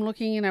qualities I'm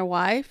looking in a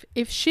wife,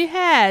 if she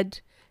had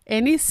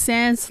any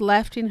sense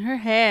left in her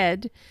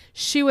head,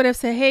 she would have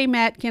said, hey,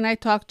 Matt, can I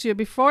talk to you?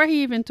 Before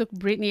he even took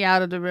Brittany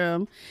out of the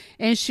room.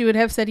 And she would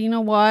have said, you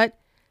know what?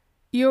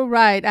 You're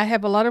right. I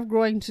have a lot of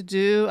growing to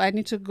do. I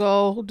need to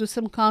go do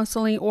some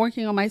counseling,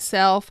 working on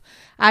myself.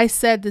 I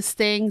said these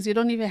things. You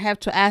don't even have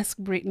to ask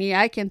Brittany.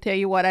 I can tell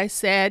you what I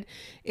said.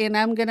 And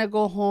I'm going to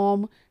go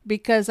home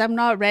because I'm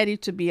not ready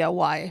to be a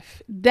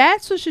wife.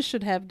 That's what she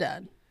should have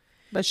done.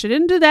 But she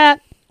didn't do that.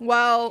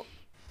 Well,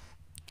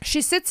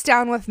 she sits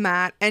down with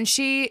Matt and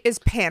she is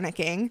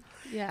panicking.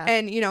 Yeah.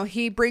 And, you know,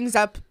 he brings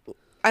up,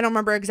 I don't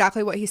remember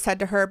exactly what he said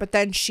to her, but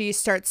then she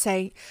starts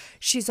saying,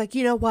 she's like,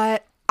 you know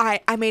what?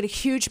 I made a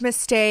huge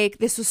mistake.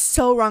 This was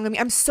so wrong of me.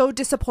 I'm so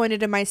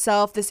disappointed in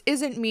myself. This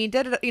isn't me.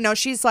 You know,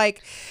 she's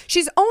like,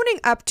 she's owning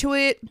up to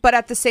it, but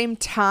at the same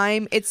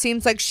time, it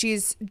seems like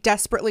she's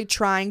desperately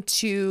trying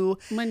to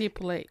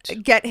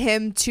manipulate, get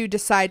him to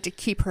decide to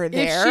keep her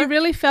there. If she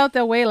really felt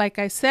that way, like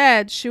I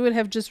said, she would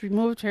have just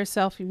removed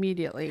herself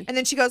immediately. And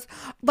then she goes,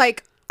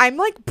 like, I'm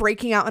like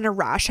breaking out in a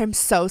rash. I'm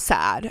so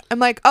sad. I'm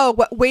like, oh,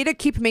 what way to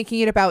keep making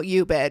it about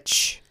you,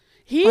 bitch.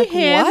 He like,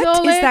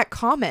 handled what is that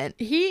comment?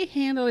 He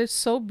handled it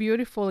so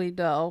beautifully,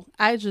 though.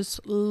 I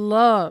just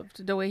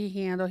loved the way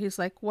he handled. He's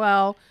like,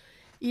 well,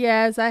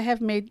 yes, I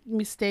have made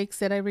mistakes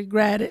that I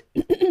regretted,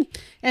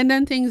 and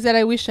then things that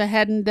I wish I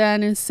hadn't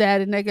done and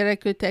said, and that I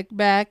could take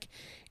back.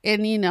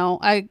 And you know,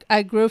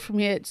 I grew from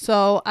it,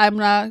 so I'm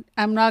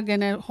not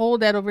gonna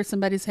hold that over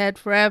somebody's head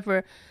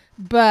forever.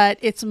 But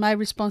it's my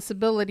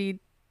responsibility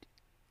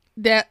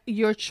that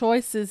your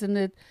choices and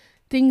the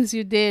things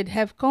you did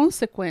have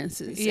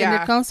consequences. Yeah.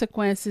 And the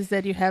consequences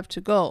that you have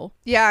to go.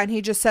 Yeah, and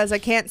he just says, I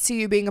can't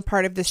see you being a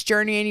part of this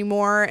journey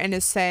anymore, and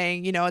is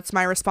saying, you know, it's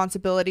my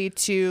responsibility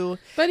to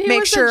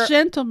make sure a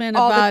gentleman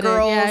all about the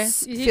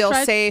girls it. Yeah. feel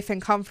safe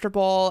and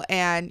comfortable,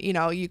 and, you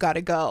know, you got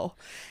to go.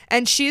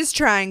 And she's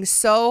trying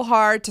so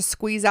hard to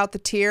squeeze out the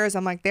tears.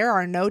 I'm like, there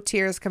are no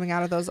tears coming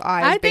out of those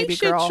eyes, baby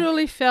girl. I think she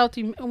truly felt,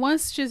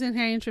 once she's in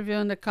her interview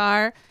in the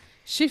car,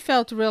 she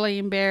felt really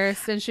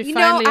embarrassed, and she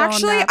finally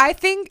actually, owned up. I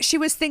think she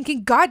was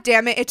thinking, God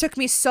damn it took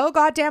me so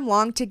goddamn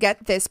long to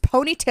get this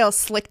ponytail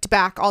slicked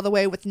back all the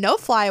way with no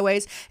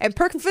flyaways and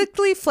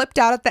perfectly flipped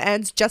out at the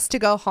ends just to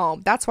go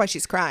home. That's why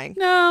she's crying.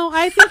 No,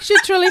 I think she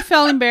truly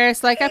felt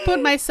embarrassed. Like, I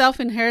put myself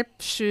in her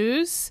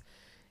shoes,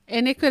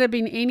 and it could have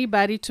been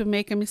anybody to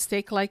make a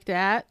mistake like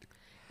that.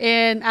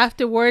 And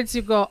afterwards,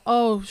 you go,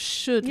 oh,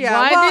 shoot,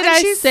 why did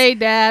I say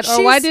that?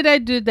 Or why did I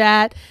do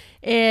that?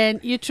 And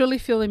you truly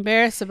feel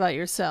embarrassed about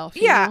yourself.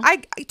 You know?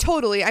 I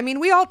totally. I mean,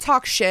 we all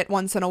talk shit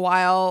once in a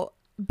while,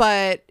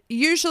 but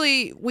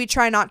usually we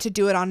try not to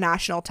do it on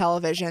national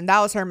television. That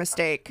was her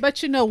mistake.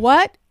 But you know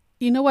what?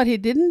 You know what he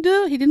didn't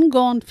do? He didn't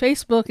go on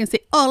Facebook and say,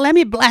 oh, let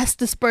me blast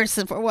this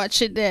person for what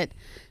she did.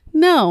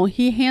 No,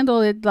 he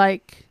handled it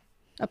like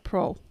a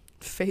pro.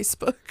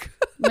 Facebook.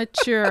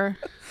 Mature.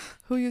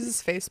 Who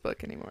uses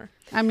Facebook anymore?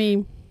 I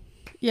mean...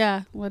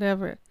 yeah,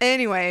 whatever.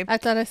 Anyway. I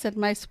thought I said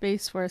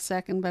MySpace for a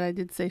second, but I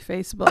did say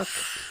Facebook.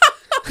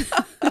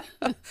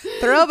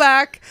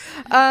 Throwback.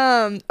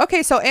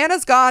 Okay, so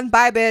Anna's gone.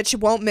 Bye, bitch.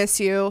 Won't miss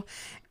you.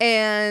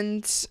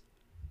 And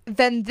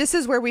then this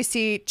is where we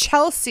see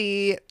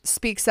Chelsea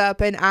speaks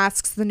up and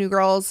asks the new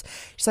girls.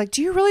 She's like,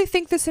 do you really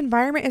think this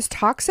environment is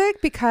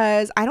toxic?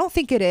 Because I don't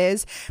think it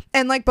is.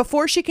 And like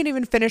before she can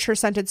even finish her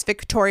sentence,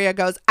 Victoria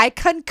goes, I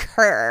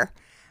concur.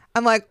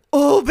 I'm like,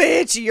 oh,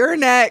 bitch, you're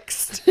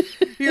next.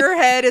 Your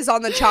head is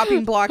on the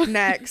chopping block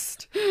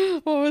next.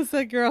 What was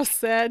that girl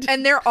said?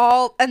 And they're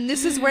all, and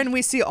this is when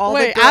we see all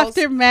the girls.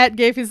 After Matt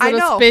gave his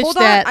little speech hold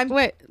that, on,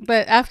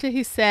 but after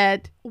he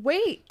said,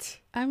 wait.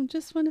 I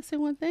just want to say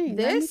one thing.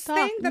 This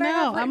thing that I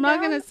have I'm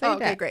not going to say that.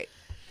 Okay, great.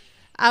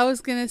 I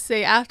was going to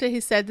say, after he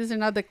said, these are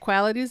not the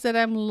qualities that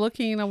I'm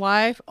looking in a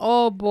wife.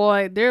 Oh,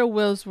 boy, their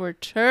wheels were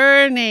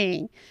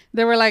turning.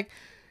 They were like,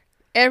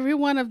 every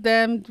one of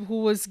them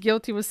who was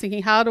guilty was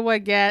thinking, how do I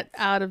get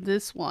out of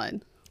this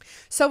one?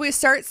 So we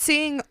start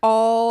seeing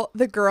all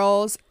the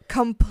girls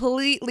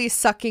completely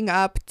sucking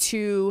up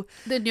to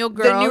the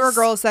newer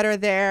girls that are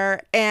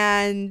there,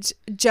 and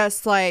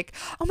just like,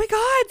 oh my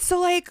God,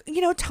 so like, you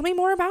know, tell me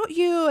more about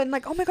you, and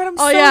like, oh my God, I'm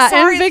so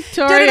sorry. And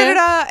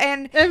Victoria,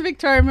 and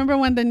Victoria, remember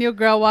when the new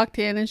girl walked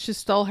in and she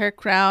stole her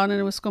crown and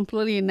it was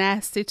completely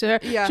nasty to her?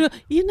 Yeah. She goes,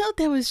 you know,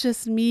 that was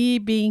just me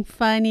being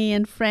funny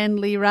and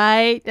friendly,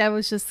 right? I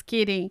was just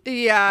kidding.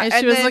 Yeah. And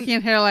she was looking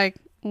at her like,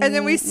 and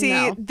then we see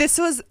no. this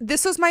was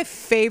my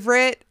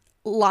favorite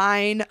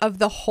line of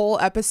the whole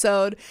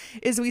episode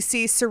is we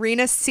see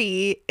Serena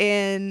C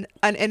in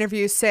an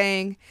interview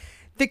saying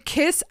the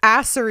kiss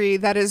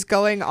assery that is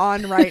going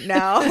on right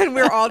now. And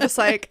we're all just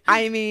like,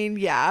 I mean,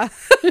 yeah.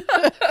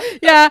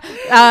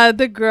 Yeah.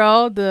 The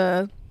girl,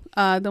 the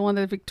one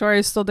that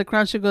Victoria stole the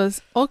crown, she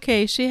goes,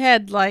 okay, she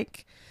had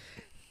like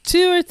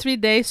 2 or 3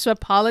 days to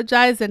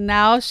apologize, and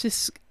now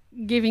she's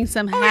giving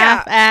some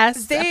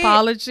half-assed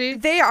apology.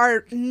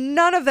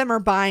 None of them are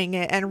buying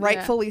it, and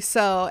rightfully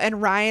so.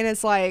 And Ryan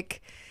is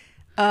like,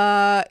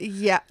 I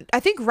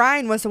think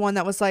Ryan was the one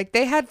that was like,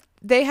 they had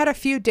a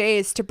few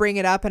days to bring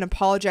it up and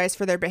apologize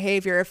for their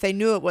behavior if they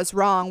knew it was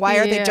wrong. Why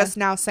are they just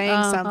now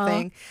saying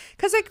something?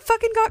 Because they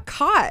fucking got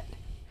caught.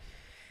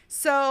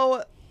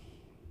 So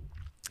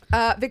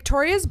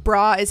Victoria's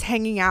bra is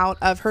hanging out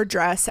of her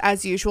dress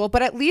as usual,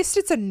 but at least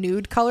it's a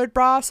nude colored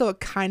bra, so it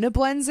kind of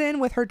blends in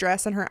with her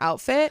dress and her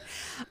outfit,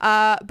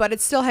 but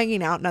it's still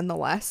hanging out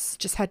nonetheless.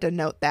 Just had to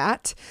note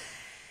that.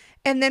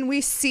 And then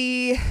we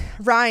see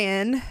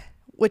Ryan,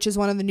 which is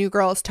one of the new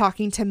girls,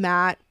 talking to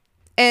Matt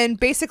and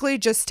basically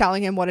just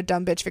telling him what a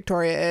dumb bitch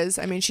Victoria is.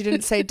 I mean, she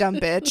didn't say dumb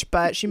bitch,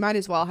 but she might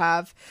as well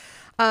have.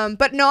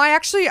 But no,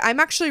 I'm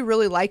actually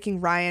really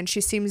liking Ryan.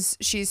 She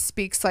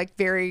speaks like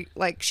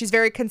she's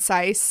very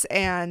concise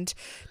and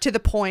to the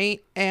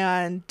point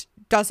and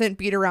doesn't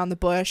beat around the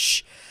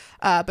bush.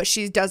 But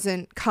she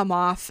doesn't come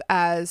off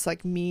as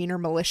like mean or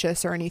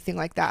malicious or anything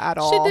like that at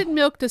all. She did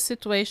milk the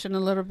situation a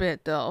little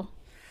bit though.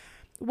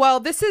 Well,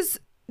 this is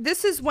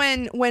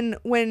when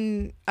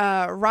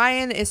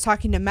Ryan is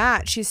talking to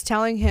Matt, she's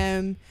telling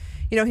him,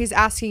 you know, he's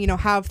asking, you know,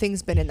 how have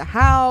things been in the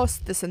house,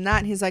 this and that.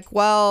 And he's like,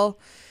 well,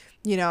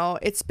 you know,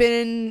 it's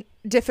been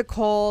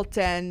difficult,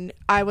 and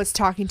I was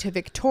talking to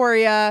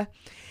Victoria,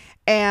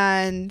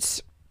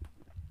 and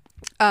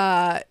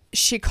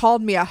she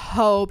called me a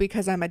hoe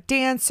because I'm a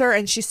dancer,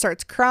 and she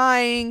starts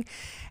crying,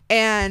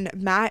 and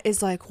Matt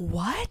is like,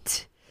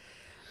 what?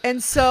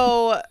 And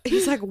so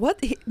he's like,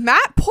 what?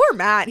 Matt, poor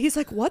Matt. He's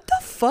like, what the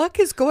fuck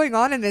is going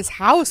on in this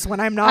house when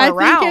I'm not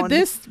around? I think at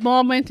this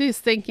moment he's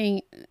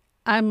thinking,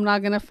 I'm not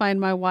going to find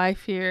my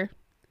wife here.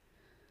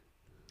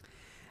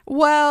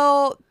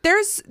 Well,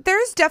 there's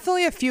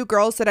definitely a few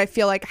girls that I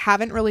feel like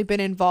haven't really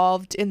been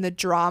involved in the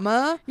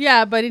drama.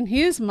 Yeah, but in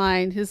his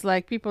mind, he's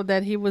like people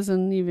that he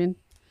wasn't even,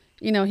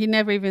 you know, he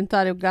never even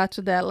thought it got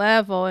to that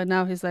level. And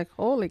now he's like,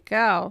 holy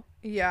cow.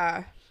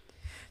 Yeah.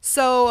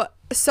 So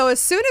as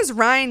soon as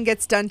Ryan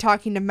gets done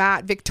talking to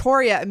Matt,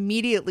 Victoria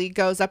immediately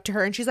goes up to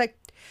her and she's like,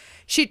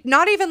 she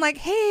not even like,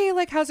 hey,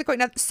 like, how's it going?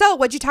 So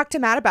what'd you talk to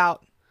Matt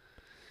about?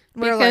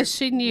 Because like,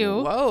 she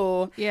knew.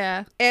 Whoa.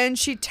 Yeah. And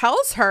she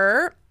tells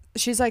her,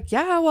 she's like,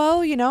 yeah,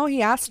 well, you know,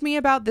 he asked me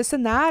about this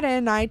and that,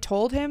 and I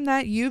told him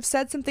that you've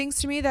said some things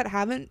to me that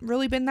haven't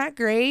really been that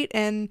great.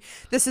 And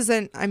this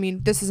isn't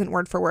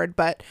word for word,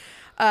 but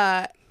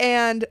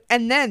and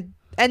then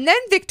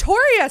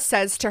Victoria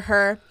says to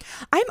her,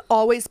 I'm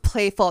always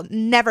playful,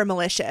 never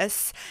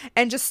malicious,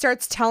 and just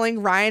starts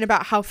telling Ryan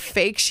about how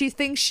fake she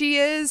thinks she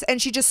is,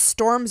 and she just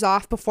storms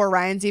off before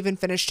Ryan's even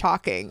finished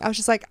talking. I was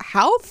just like,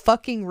 how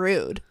fucking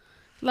rude.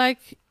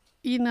 Like,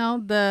 you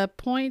know, the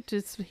point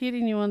is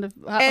hitting you on the...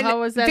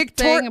 How was that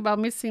thing about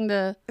missing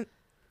the...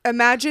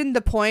 Imagine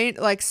the point,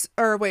 like,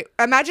 or wait,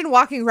 imagine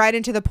walking right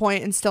into the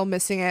point and still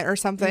missing it or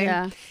something.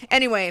 Yeah.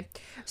 Anyway,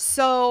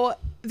 so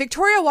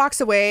Victoria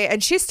walks away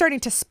and she's starting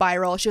to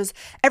spiral. She goes,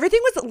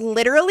 everything was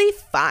literally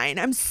fine.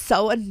 I'm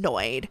so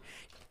annoyed.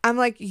 I'm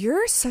like,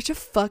 you're such a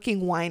fucking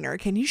whiner.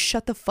 Can you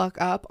shut the fuck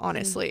up,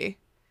 honestly?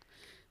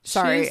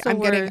 Sorry,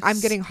 I'm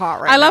getting hot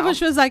right now. I love when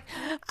she was like,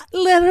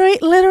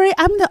 literally,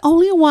 I'm the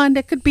only one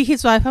that could be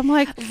his wife. I'm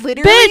like,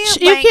 literally,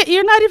 bitch, like,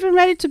 you're not even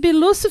ready to be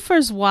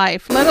Lucifer's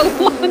wife, let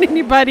alone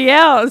anybody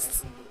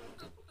else.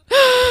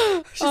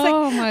 She's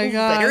oh like, my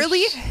god!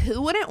 Literally,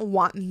 who wouldn't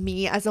want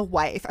me as a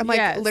wife? I'm like,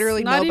 yes,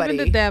 literally not nobody.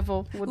 Even the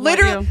devil would want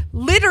you.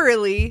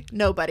 Literally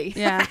nobody.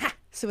 Yeah.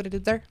 See what I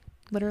did there?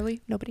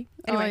 Literally nobody.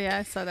 Anyway. Oh yeah,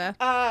 I saw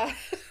that.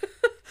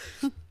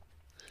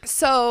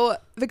 So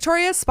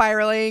Victoria's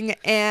spiraling,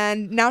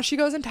 and now she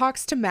goes and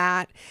talks to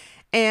Matt,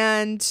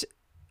 and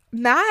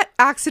Matt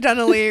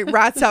accidentally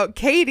rats out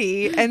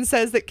Katie and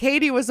says that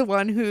Katie was the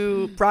one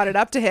who brought it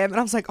up to him. And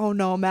I was like, oh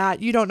no,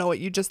 Matt, you don't know what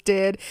you just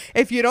did.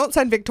 If you don't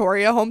send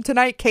Victoria home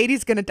tonight,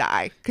 Katie's gonna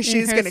die because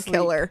she's gonna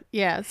kill her.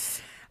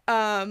 Yes.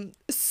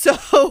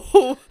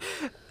 So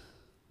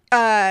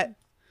and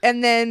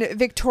then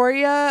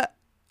Victoria,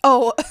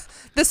 oh,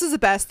 this is the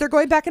best. They're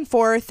going back and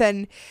forth,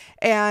 and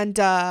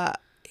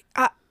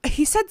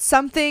he said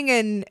something,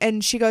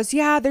 and she goes,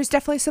 yeah, there's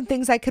definitely some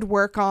things I could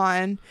work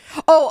on.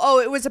 Oh,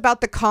 it was about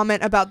the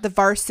comment about the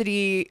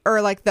varsity,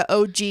 or like the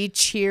OG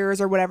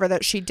cheers or whatever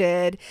that she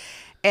did.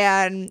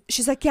 And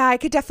she's like, yeah, I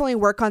could definitely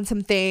work on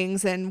some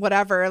things and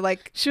whatever.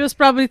 Like, she was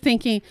probably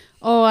thinking,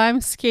 oh, I'm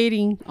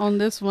skating on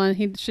this one.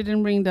 She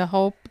didn't bring the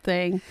hope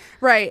thing.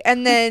 Right.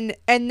 And then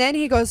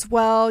he goes,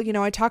 well, you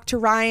know, I talked to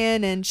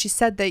Ryan and she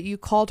said that you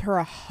called her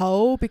a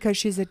hoe because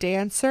she's a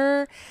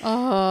dancer.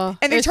 Oh.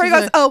 And Victoria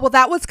goes, oh, well,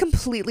 that was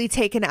completely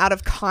taken out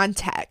of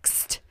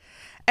context.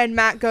 And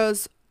Matt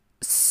goes,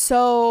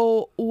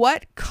 so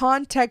what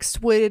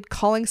context would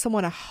calling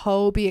someone a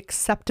hoe be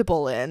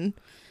acceptable in?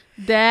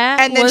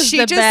 That was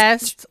the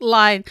best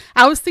line.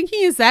 I was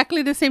thinking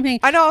exactly the same thing.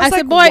 I know. I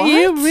said, boy, what?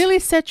 You really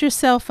set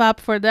yourself up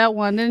for that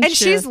one, didn't you? And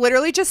she's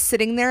literally just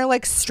sitting there,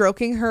 like,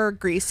 stroking her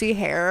greasy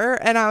hair.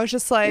 And I was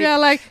just like, yeah,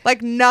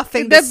 like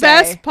nothing to say. The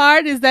best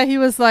part is that he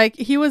was like,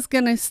 he was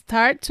going to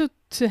start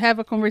to have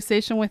a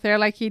conversation with her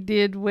like he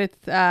did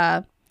with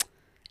Anna.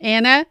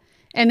 And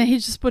then he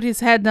just put his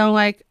head down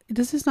like,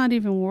 this is not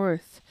even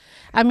worth.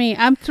 I mean,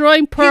 I'm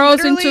throwing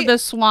pearls into the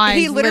swine.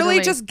 He literally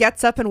just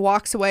gets up and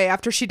walks away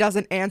after she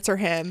doesn't answer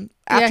him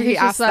after he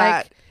asks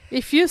that.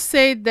 If you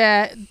say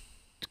that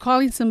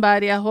calling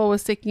somebody a hoe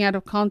was taken out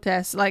of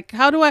context, like,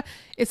 how do I...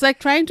 It's like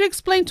trying to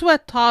explain to a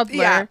toddler.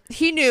 Yeah,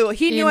 he knew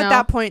at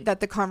that point that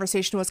the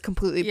conversation was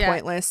completely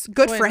pointless.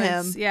 Good for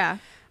him. Yeah.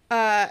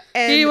 And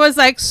he was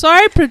like,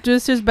 sorry,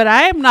 producers, but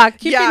I am not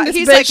keeping this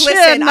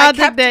bitch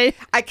another day.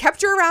 I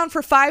kept you around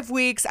for 5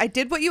 weeks. I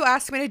did what you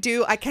asked me to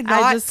do. I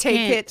cannot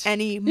take it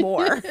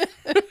anymore.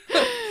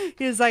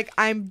 He was like,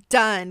 I'm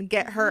done.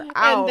 Get her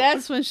out. And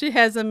that's when she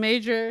has a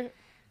major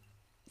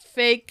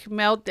fake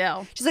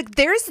meltdown. She's like,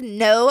 there's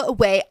no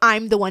way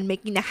I'm the one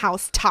making the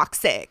house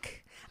toxic.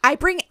 I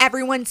bring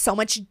everyone so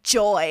much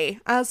joy.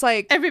 I was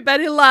like,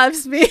 everybody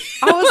loves me.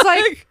 I was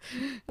like,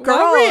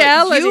 girl,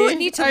 reality you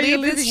need to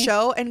leave this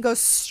show and go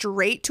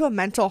straight to a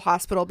mental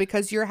hospital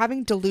because you're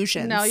having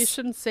delusions. No, you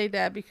shouldn't say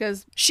that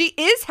because she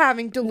is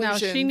having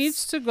delusions. No, she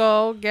needs to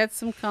go get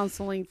some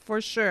counseling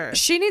for sure.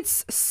 She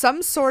needs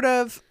some sort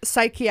of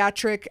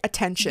psychiatric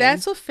attention.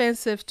 That's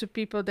offensive to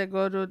people that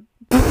go to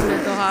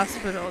mental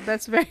hospital.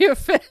 That's very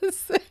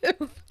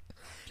offensive.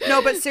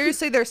 No, but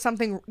seriously, there's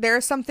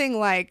something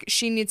like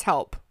she needs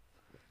help.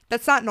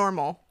 That's not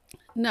normal.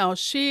 No,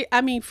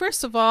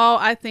 first of all,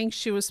 I think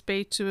she was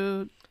paid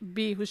to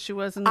be who she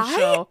was in the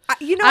show.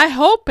 I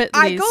hope at least.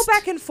 I go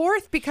back and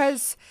forth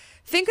because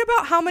think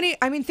about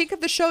think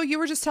of the show you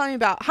were just telling me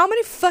about. How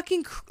many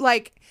fucking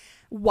like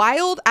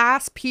wild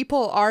ass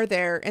people are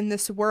there in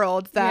this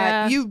world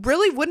that you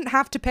really wouldn't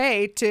have to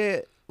pay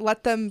to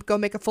let them go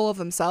make a fool of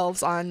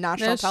themselves on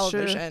national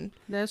television.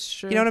 That's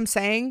true. You know what I'm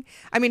saying?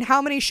 I mean,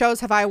 how many shows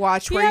have I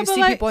watched where you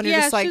see people and you're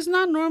just like... she's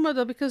not normal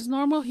though, because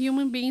normal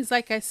human beings,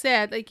 like I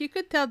said, like you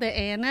could tell that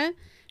Anna,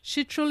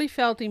 she truly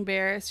felt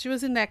embarrassed. She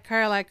was in that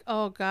car like,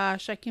 oh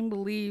gosh, I can't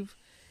believe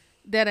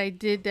that I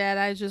did that.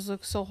 I just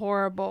look so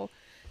horrible.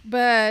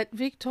 But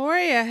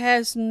Victoria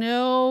has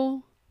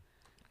no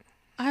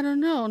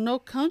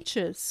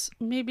conscience.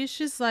 Maybe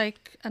she's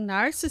like a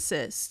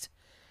narcissist.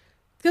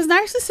 Because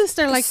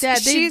narcissists are like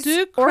that. They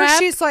do crap. Or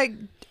she's like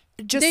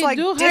just like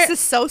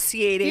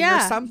disassociating or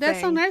something.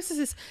 That's how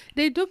narcissists.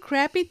 They do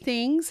crappy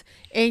things,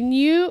 and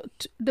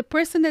the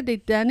person that they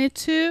done it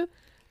to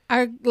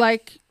are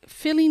like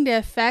feeling the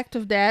effect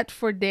of that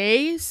for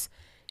days.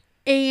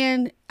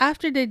 And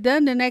after they're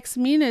done, the next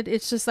minute,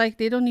 it's just like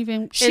they don't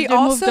even.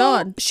 Moved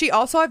on. She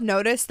also, I've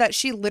noticed that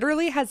she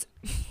literally has.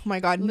 Oh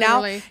my god!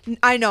 Literally. Now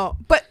I know,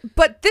 but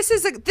this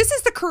is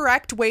the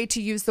correct way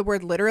to use the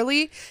word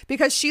literally,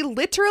 because she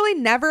literally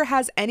never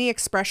has any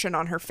expression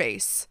on her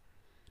face.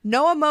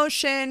 No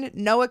emotion,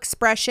 no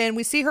expression.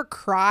 We see her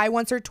cry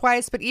once or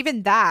twice, but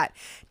even that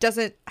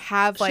doesn't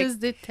have like... She's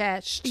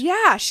detached.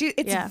 Yeah,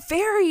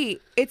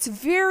 it's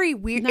very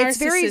weird.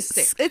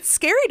 It's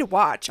scary to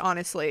watch,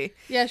 honestly.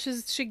 Yeah,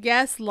 she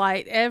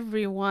gaslight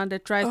everyone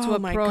that tried to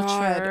approach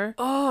her.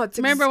 Oh,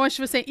 remember when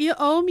she was saying, "You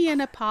owe me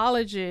an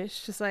apology."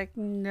 She's like,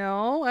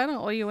 "No, I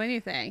don't owe you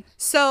anything."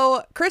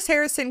 So Chris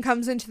Harrison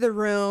comes into the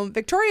room.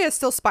 Victoria is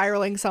still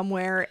spiraling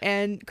somewhere,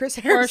 and Chris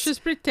Harrison... Or she's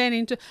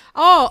pretending to...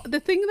 Oh, the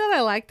thing that I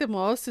like the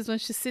most is when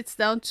she sits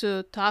down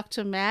to talk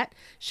to Matt.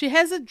 She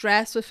has a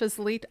dress with a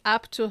slit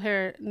up to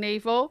her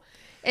navel,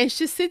 and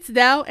she sits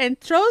down and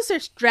throws her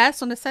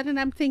dress on the side, and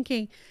I'm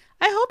thinking,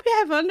 I hope you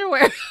have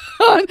underwear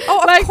on.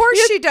 Oh, of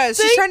course she does.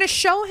 She's trying to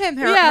show him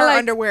her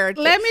underwear.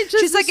 Let me just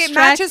She's like, it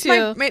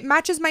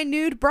matches my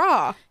nude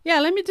bra. Yeah,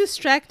 let me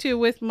distract you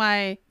with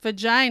my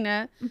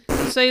vagina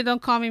so you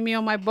don't call me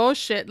on my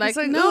bullshit. Like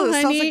no,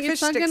 honey,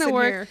 it's not gonna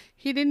work. Here.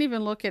 He didn't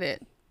even look at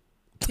it.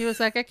 He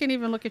was like, I can't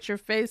even look at your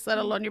face, let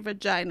alone your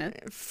vagina.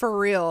 For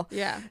real.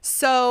 Yeah.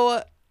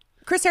 So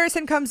Chris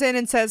Harrison comes in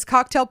and says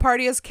cocktail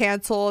party is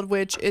canceled,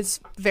 which is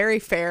very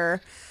fair.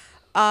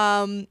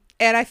 And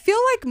I feel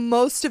like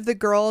most of the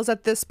girls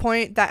at this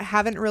point that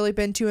haven't really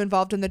been too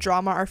involved in the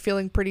drama are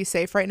feeling pretty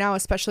safe right now,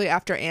 especially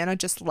after Anna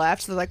just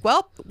left. So they're like,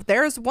 well,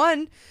 there's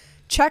one.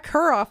 Check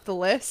her off the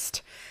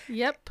list.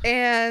 Yep.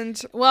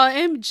 And well,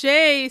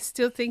 MJ is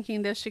still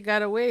thinking that she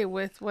got away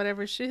with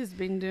whatever she has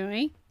been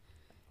doing.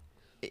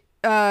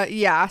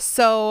 Yeah.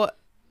 So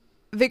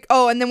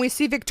and then we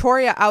see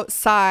Victoria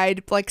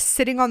outside, like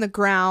sitting on the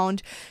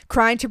ground,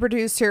 crying to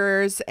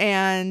producers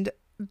and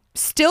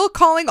still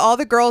calling all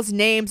the girls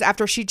names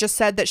after she just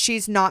said that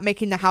she's not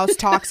making the house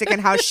toxic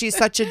and how she's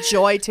such a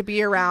joy to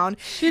be around.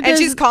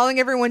 She's calling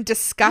everyone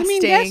disgusting. I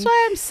mean, that's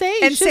what I'm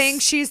saying. And saying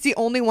she's the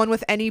only one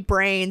with any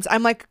brains.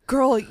 I'm like,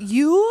 girl,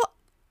 you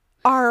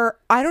are...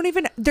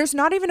 there's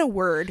not even a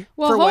word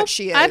for what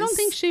she is. I don't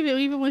think she will,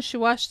 even when she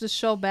watched the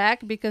show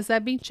back, because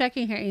I've been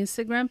checking her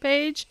Instagram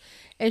page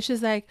and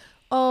she's like,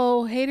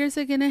 oh, haters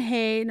are gonna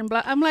hate and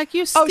blah. I'm like,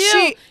 you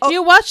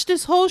watched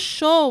this whole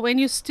show and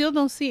you still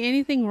don't see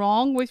anything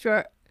wrong with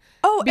your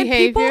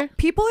behavior. And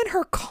people in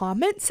her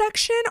comment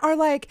section are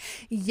like,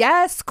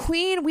 yes,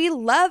 queen, we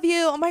love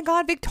you. Oh my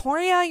god,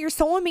 Victoria, you're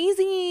so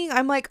amazing.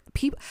 I'm like,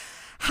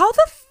 how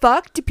the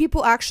fuck do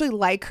people actually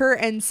like her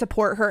and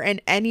support her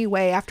in any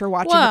way after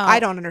watching her? I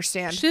don't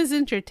understand. She's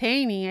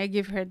entertaining. I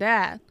give her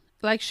that.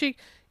 Like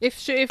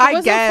if it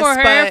wasn't for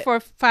her for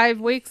 5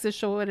 weeks, the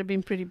show would have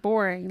been pretty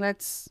boring.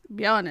 Let's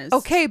be honest.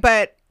 Okay,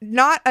 but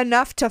not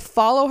enough to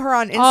follow her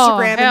on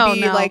Instagram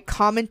and be like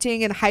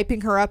commenting and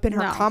hyping her up in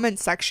her comment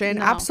section.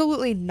 No.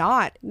 Absolutely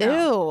not.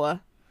 No. Ew.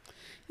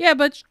 Yeah,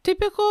 but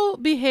typical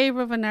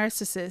behavior of a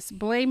narcissist: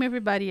 blame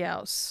everybody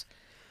else.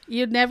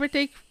 You never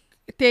take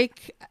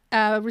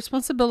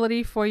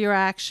responsibility for your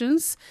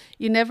actions.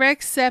 You never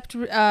accept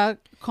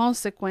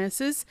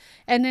consequences,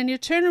 and then you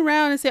turn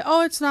around and say,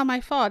 oh, it's not my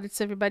fault, it's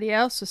everybody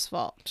else's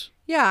fault.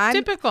 Yeah,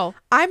 typical.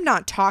 I'm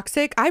not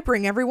toxic. I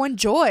bring everyone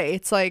joy.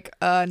 It's like,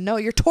 no,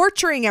 you're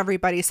torturing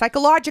everybody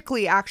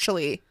psychologically,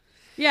 actually.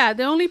 Yeah,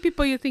 the only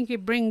people you think you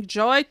bring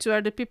joy to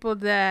are the people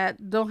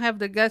that don't have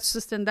the guts to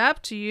stand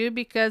up to you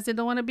because they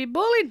don't want to be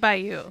bullied by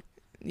you.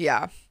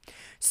 Yeah.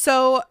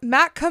 So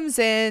Matt comes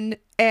in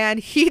and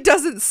he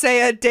doesn't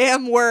say a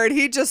damn word.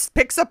 He just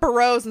picks up a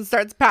rose and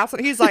starts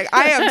passing. He's like,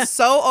 I am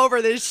so over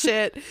this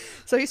shit.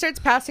 So he starts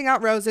passing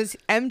out roses.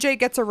 MJ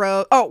gets a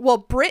rose. Oh, well,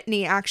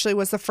 Brittany actually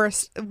was the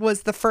first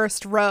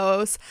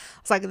rose. I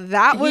was like,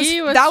 that was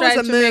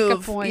a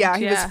move. Yeah,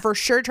 he was for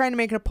sure trying to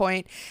make it a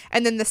point.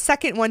 And then the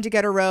second one to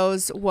get a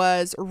rose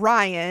was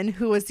Ryan,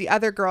 who was the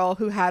other girl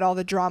who had all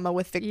the drama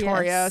with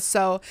Victoria. Yes.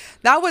 So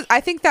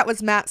I think that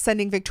was Matt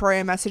sending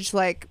Victoria a message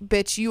like,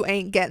 bitch, you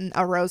ain't getting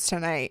a rose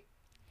tonight.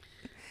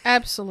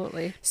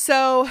 Absolutely.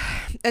 So,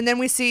 and then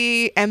we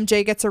see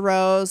MJ gets a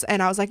rose,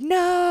 and I was like,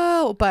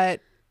 no, but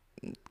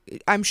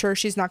I'm sure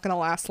she's not going to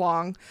last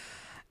long.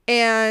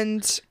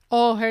 And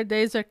her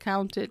days are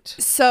counted.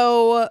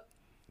 So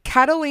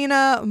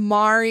Catalina,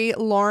 Mari,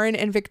 Lauren,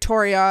 and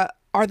Victoria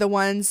are the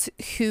ones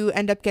who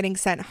end up getting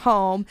sent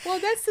home. Well,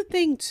 that's the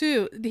thing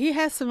too. He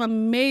has some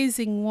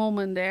amazing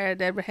women there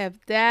that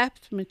have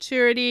depth,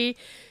 maturity,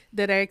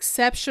 that are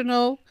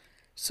exceptional.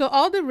 So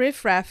all the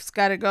riffraff's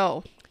got to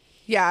go.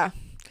 Yeah.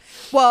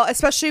 Well,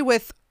 especially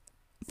with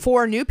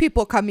 4 new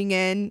people coming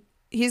in,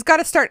 he's got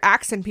to start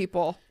axing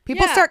people.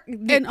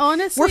 And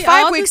honestly, we're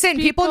 5 weeks in.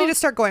 People need to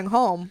start going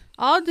home.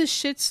 All the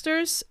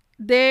shitsters,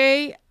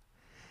 they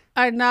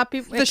are not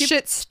people. The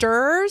shit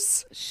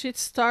stirrers, shit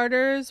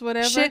starters,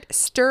 whatever. Shit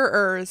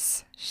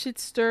stirrers.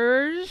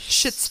 Shitsters.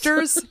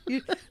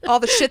 All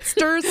the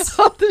shitsters.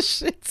 All the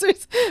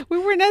shitsters. We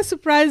were not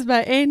surprised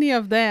by any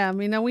of them.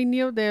 We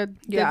knew that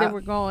they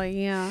were going.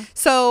 Yeah.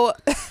 So,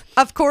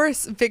 of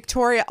course,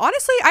 Victoria.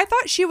 Honestly, I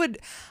thought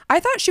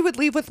she would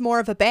leave with more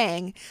of a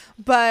bang,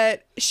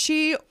 but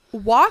she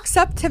walks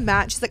up to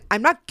Matt. She's like,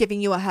 "I'm not giving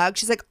you a hug."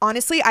 She's like,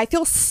 "Honestly, I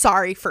feel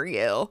sorry for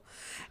you."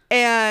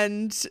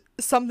 And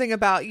something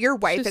about your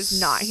wife is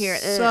not here.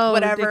 So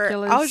whatever.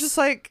 Ridiculous. I was just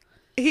like.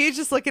 He's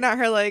just looking at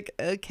her like,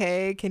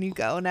 okay, can you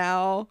go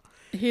now?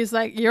 He's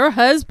like, your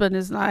husband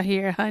is not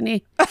here,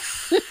 honey.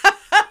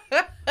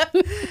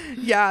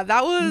 Yeah,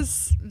 that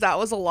was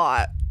a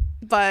lot.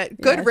 But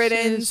good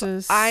riddance.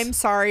 I'm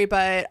sorry,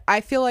 but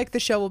I feel like the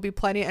show will be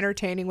plenty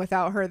entertaining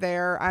without her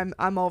there.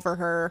 I'm over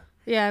her.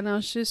 Yeah,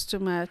 no, she's too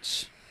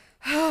much.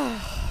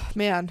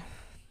 Man,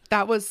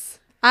 that was...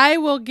 I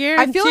will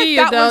guarantee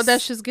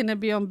that she's going to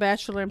be on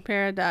Bachelor in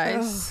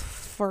Paradise.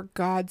 For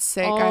God's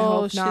sake, I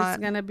hope not.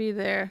 She's gonna be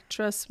there.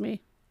 Trust me.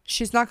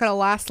 She's not gonna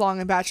last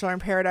long in Bachelor in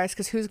Paradise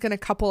because who's gonna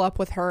couple up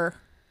with her?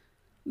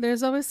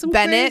 There's always some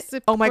Bennett.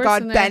 Oh my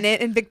God,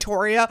 Bennett and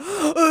Victoria.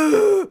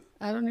 I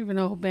don't even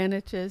know who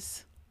Bennett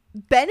is.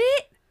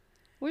 Bennett?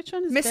 Which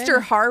one is Mr.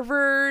 Bennett?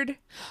 Harvard?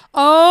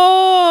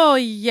 Oh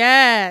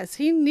yes,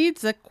 he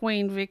needs a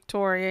Queen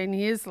Victoria in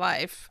his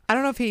life. I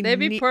don't know if they'd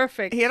be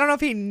perfect. I don't know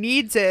if he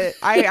needs it.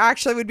 I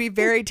actually would be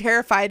very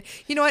terrified.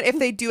 You know what? If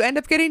they do end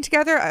up getting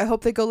together, I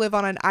hope they go live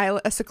on an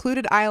island, a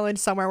secluded island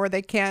somewhere where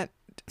they can't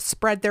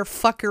spread their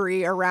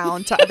fuckery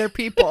around to other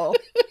people.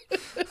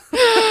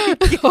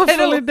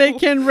 Hopefully they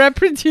can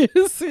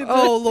reproduce it.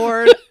 Oh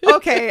Lord.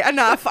 Okay,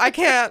 enough. I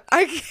cannot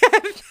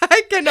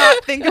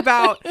think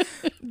about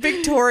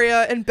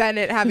Victoria and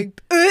Bennett having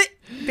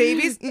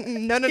babies.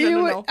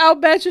 No. I'll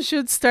bet you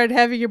should start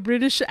having a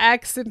British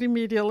accent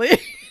immediately.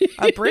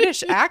 A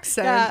British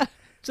accent? Yeah,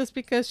 just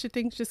because she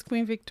thinks she's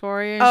Queen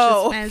Victoria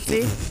and she's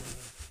fancy.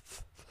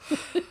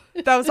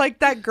 That was like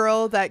that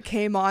girl that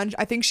came on.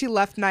 I think she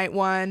left night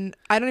 1.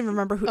 I don't even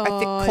remember who. I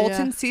think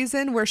Colton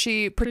season where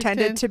she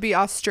pretended to be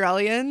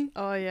Australian.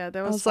 Oh yeah,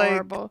 that was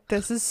horrible. Like,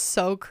 this is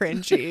so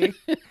cringy.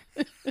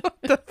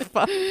 What the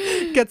fuck?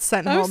 Gets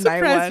sent home night 1. I'm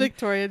surprised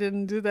Victoria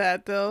didn't do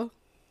that though.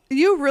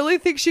 You really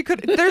think she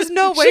could? There's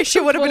no way she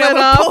would have been able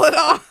to pull it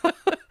off.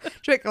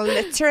 She's like,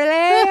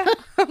 literally.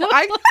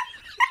 I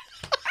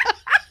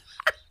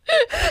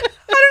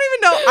don't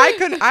even know.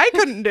 I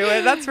couldn't do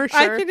it. That's for sure.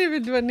 I couldn't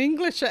even do an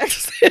English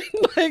accent,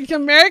 like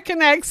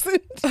American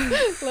accent,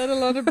 let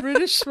alone a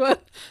British one.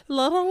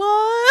 La la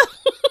la.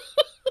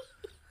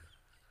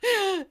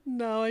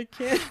 No, I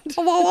can't.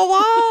 Whoa,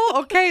 whoa, whoa.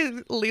 Okay,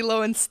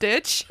 Lilo and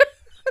Stitch.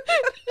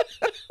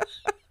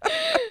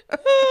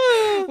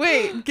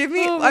 Wait, give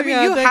me. I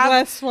mean, you have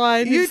glass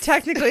wine. You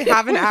technically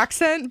have an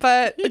accent,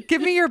 but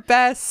give me your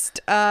best.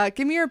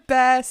 Give me your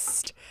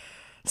best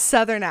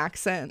Southern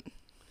accent.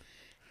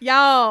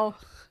 Y'all,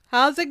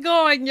 how's it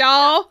going,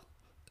 y'all?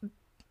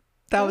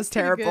 That was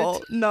terrible.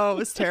 Good. No, it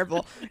was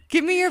terrible.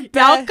 Give me your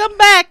best. Y'all come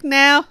back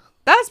now.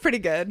 That was pretty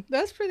good.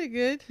 That's pretty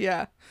good.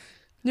 Yeah.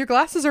 Your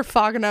glasses are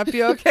fogging up.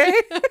 You okay?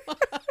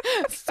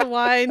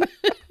 Swine.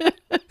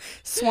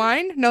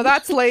 Swine? No,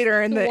 that's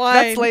later in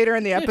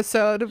the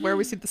episode where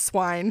we see the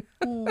swine.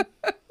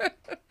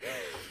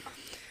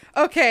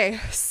 Okay,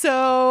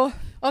 so.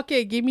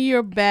 Okay, give me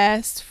your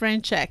best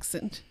French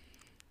accent.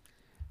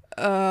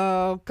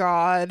 Oh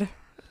God.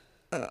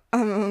 Ho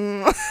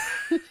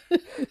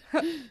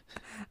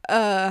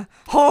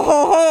ho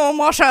ho,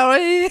 ma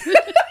chérie.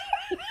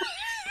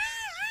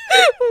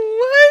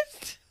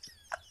 What?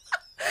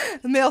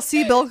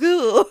 Merci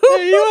beaucoup.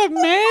 Are you a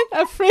man?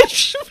 A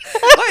French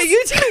man? What,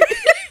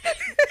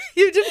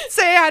 you didn't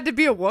say I had to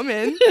be a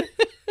woman.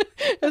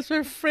 That's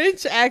for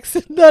French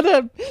accent, not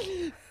a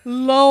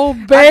Low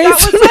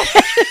bass.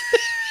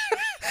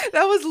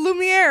 That was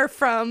Lumiere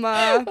from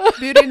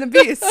Beauty and the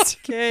Beast.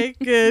 Okay,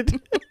 good.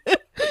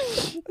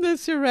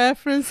 That's your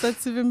reference.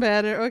 That's even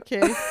better.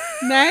 Okay,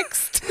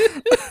 next.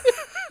 Why'd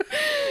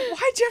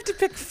you have to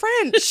pick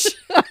French?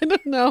 I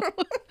don't know.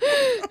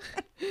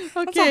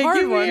 Okay,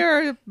 give me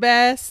your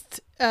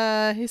best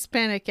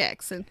Hispanic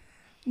accent.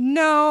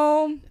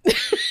 No. Okay.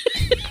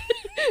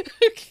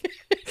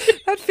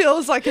 That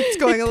feels like it's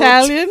going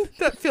Italian?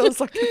 That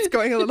feels like it's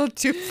going a little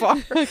too far.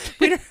 Okay.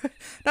 We're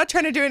not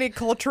trying to do any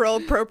cultural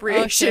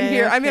appropriation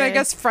here. I mean, I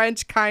guess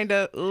French kind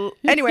of.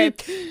 Anyway,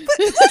 but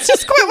let's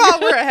just go while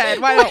we're ahead.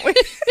 Why don't we?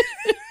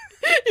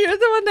 You're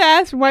the one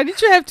that asked, why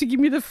did you have to give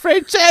me the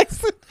French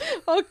accent?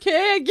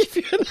 Okay, I give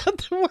you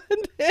another one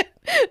then.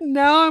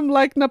 Now I'm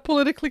like not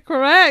politically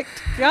correct.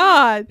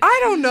 God. I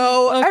don't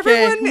know.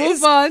 Okay, Everyone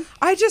move on.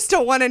 I just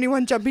don't want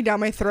anyone jumping down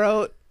my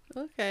throat.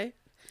 Okay.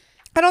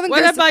 I don't think.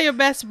 What about your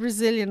best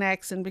Brazilian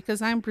accent?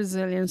 Because I'm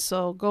Brazilian,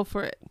 so go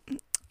for it.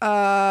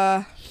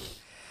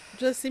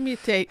 Just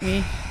imitate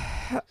me.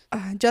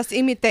 Just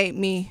imitate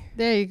me.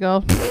 There you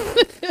go.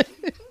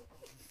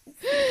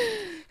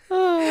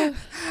 Oh.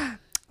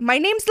 My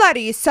name's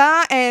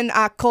Larissa, and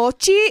a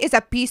Kochi is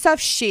a piece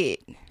of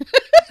shit.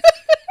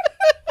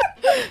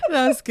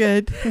 That was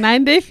good.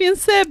 9 Day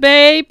Fiancé,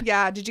 babe.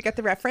 Yeah, did you get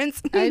the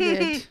reference? I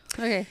did.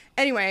 Okay.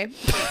 Anyway.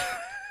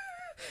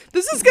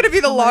 This is going to be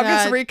the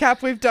longest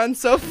recap we've done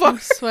so far. I'm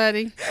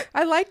sweating.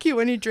 I like you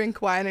when you drink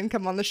wine and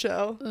come on the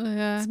show.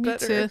 Yeah, it's me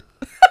better.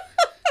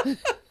 too.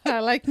 I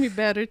like me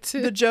better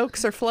too. The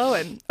jokes are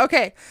flowing.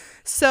 Okay,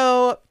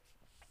 so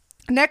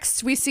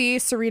next we see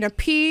Serena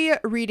P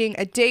reading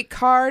a date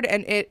card,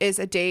 and it is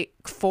a date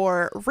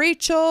for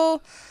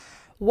Rachel.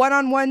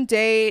 One-on-one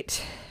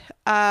date.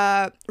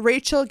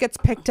 Rachel gets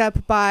picked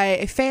up by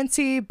a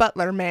fancy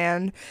butler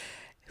man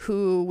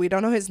who we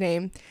don't know his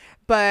name.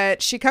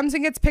 But she comes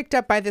and gets picked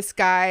up by this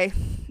guy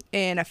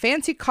in a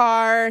fancy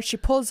car. She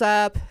pulls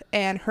up,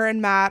 and her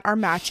and Matt are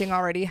matching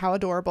already. How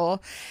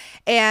adorable.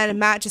 And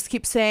Matt just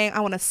keeps saying,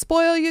 I want to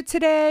spoil you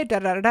today. Da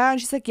da da da.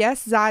 And she's like,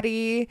 yes,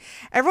 Zaddy.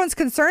 Everyone's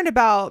concerned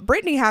about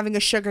Brittany having a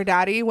sugar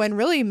daddy when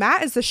really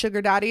Matt is the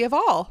sugar daddy of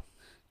all.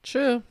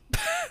 True.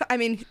 I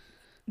mean,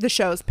 the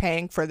show's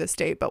paying for this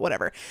date, but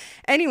whatever.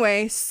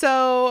 Anyway,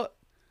 so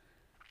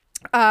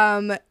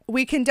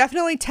we can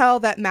definitely tell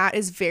that Matt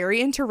is very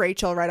into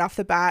Rachel right off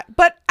the bat,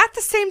 but at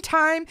the same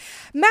time,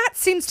 Matt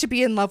seems to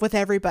be in love with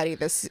everybody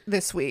this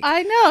week.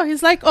 I know.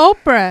 He's like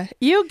Oprah.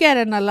 You get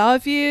an I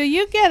love you,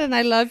 you get an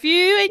I love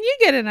you, and you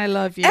get an I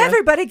love you.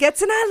 Everybody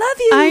gets an I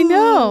love you. I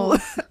know.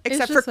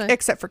 except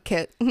for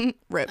Kit.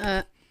 Rip.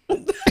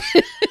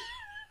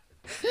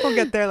 We'll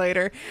get there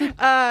later.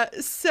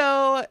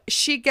 So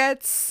she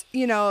gets,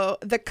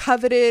 the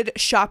coveted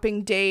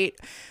shopping date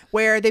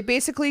where they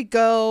basically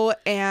go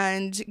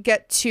and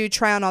get to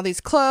try on all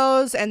these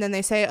clothes, and then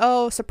they say,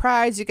 oh,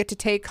 surprise, you get to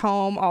take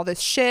home all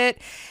this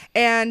shit.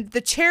 And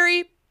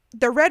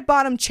the red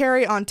bottom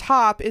cherry on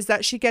top is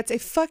that she gets a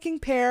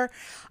fucking pair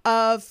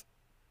of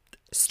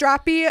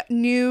strappy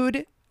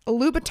nude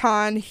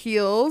Louboutin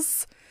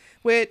heels,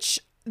 which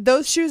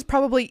those shoes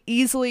probably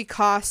easily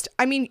cost,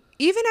 I mean,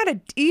 even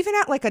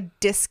at like a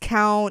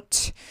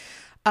discount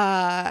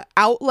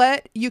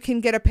outlet, you can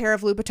get a pair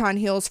of Louboutin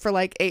heels for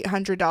like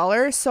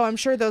 $800. So I'm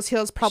sure those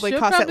heels probably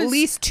cost at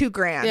least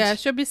 $2,000. Yeah,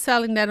 she'll be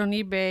selling that on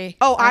eBay.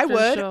 Oh, I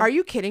would. Are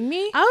you kidding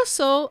me?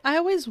 Also, I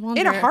always wonder,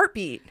 in a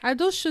heartbeat, are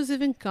those shoes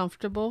even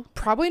comfortable?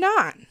 Probably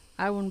not.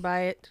 I wouldn't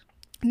buy it.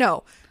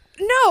 No.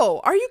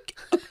 Are you?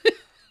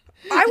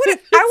 I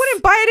wouldn't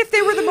buy it if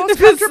they were the most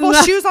comfortable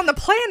shoes on the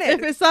planet.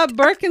 If it's not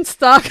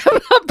Birkenstock,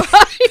 I'm not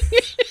buying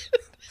it.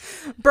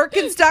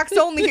 Birkenstocks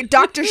only,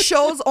 Dr.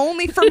 Scholl's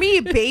only for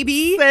me,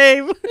 baby.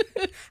 Same.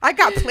 I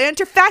got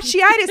plantar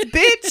fasciitis,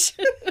 bitch.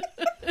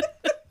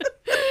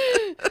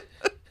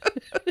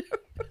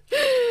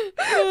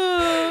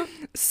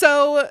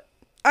 So,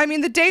 I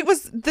mean, oh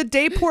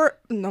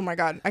my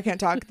God, I can't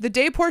talk. The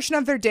day portion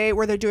of their date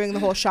where they're doing the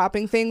whole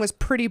shopping thing was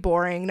pretty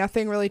boring.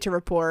 Nothing really to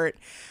report.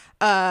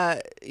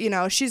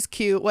 She's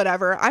cute,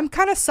 whatever. I'm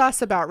kind of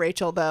sus about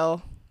Rachel,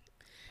 though.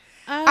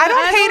 I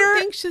don't hate her. I don't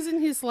think she's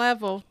in his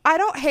level. I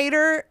don't hate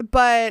her,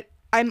 but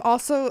I'm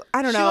also,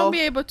 I don't know. She won't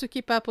be able to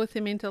keep up with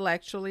him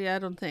intellectually, I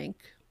don't think.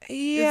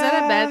 Yeah. Is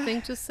that a bad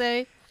thing to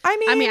say? I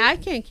mean, I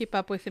can't keep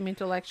up with him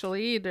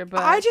intellectually either,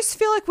 but I just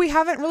feel like we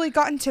haven't really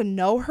gotten to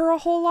know her a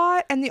whole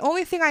lot, and the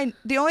only thing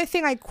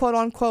I quote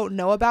unquote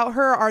know about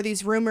her are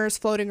these rumors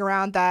floating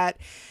around that,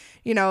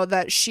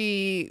 that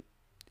she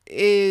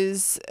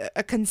is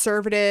a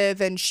conservative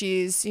and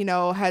she's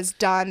has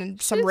done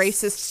some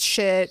racist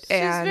shit,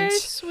 and she's very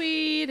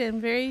sweet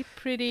and very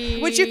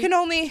pretty, which you can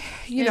only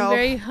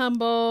very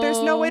humble.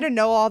 There's no way to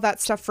know all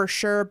that stuff for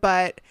sure,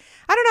 but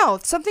I don't know,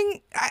 something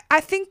I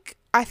think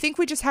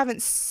we just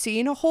haven't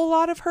seen a whole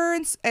lot of her,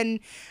 and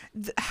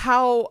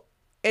how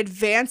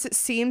advanced it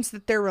seems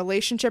that their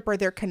relationship or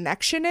their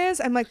connection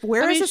is. I'm like,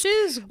 where is this?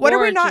 She's gorgeous. What are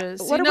we not?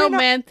 What are we not?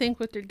 Men think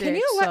with their dicks. Can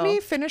you let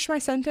me finish my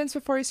sentence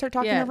before you start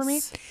talking over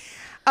me?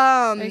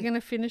 Are you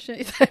gonna finish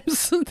anytime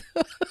soon?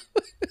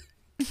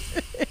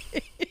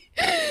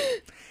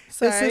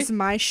 Sorry. This is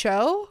my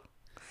show.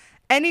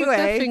 Anyway. Put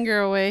that finger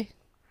away.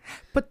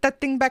 Put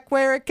that thing back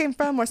where it came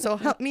from, or so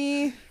help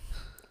me.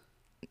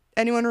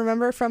 Anyone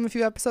remember from a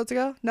few episodes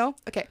ago? No?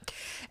 Okay.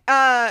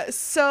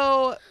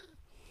 So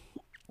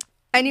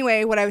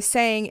anyway, what I was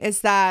saying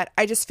is that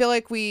I just feel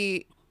like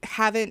we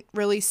haven't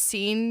really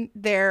seen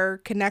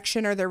their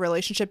connection or their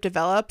relationship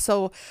develop.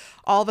 So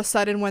all of a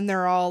sudden when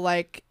they're all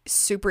like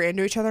super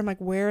into each other, I'm like,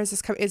 where is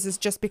this coming? Is this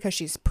just because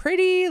she's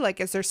pretty? Like,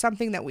 is there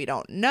something that we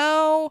don't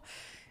know?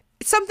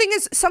 Something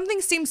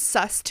seems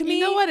sus to me.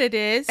 You know what it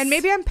is? And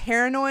maybe I'm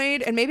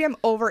paranoid and maybe I'm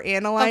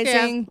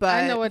overanalyzing,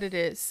 but I know what it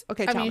is.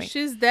 Okay, tell me.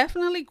 She's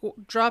definitely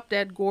drop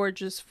dead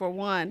gorgeous for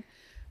one.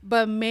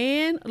 But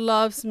man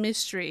loves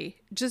mystery.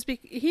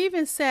 He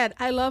even said,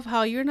 I love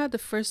how you're not the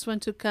first one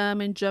to come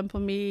and jump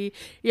on me.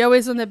 You're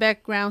always on the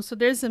background. So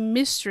there's a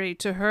mystery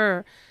to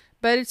her.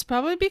 But it's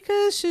probably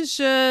because she's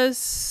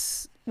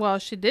just, well,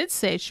 she did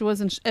say she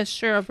wasn't as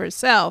sure of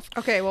herself.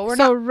 Okay,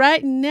 well,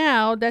 right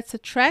now, that's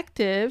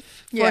attractive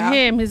for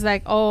him. He's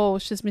like, oh,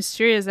 she's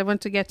mysterious. I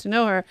want to get to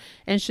know her.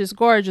 And she's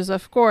gorgeous,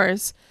 of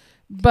course.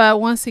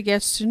 But once he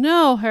gets to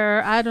know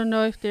her, I don't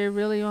know if they're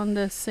really on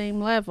the same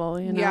level,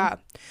 you know? Yeah.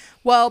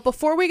 Well,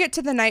 before we get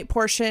to the night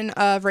portion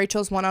of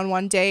Rachel's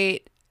one-on-one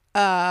date,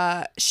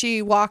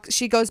 she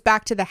goes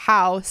back to the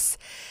house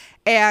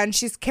and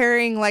she's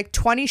carrying like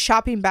 20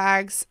 shopping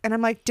bags. And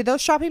I'm like, do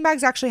those shopping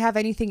bags actually have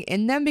anything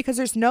in them? Because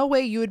there's no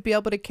way you would be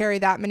able to carry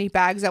that many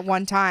bags at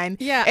one time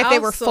if they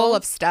were full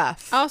of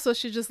stuff. Also,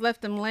 she just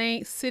left them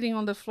sitting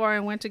on the floor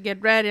and went to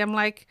get ready. I'm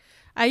like,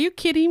 are you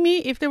kidding me?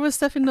 If there was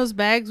stuff in those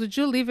bags, would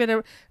you leave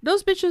it?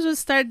 Those bitches would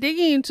start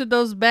digging into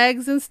those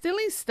bags and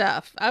stealing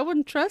stuff. I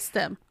wouldn't trust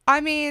them.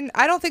 I mean,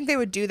 I don't think they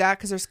would do that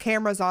because there's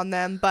cameras on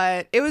them,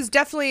 but it was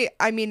definitely,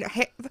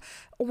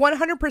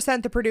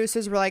 100% the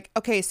producers were like,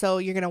 okay, so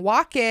you're going to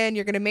walk in,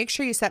 you're going to make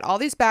sure you set all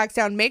these bags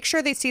down, make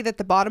sure they see that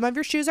the bottom of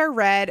your shoes are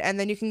red, and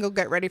then you can go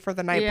get ready for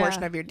the night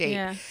portion of your date.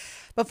 Yeah.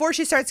 Before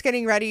she starts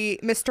getting ready,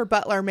 Mr.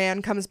 Butler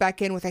man comes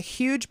back in with a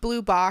huge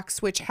blue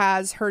box, which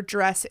has her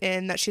dress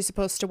in that she's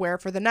supposed to wear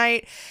for the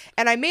night.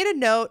 And I made a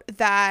note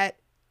that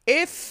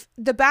if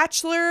the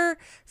Bachelor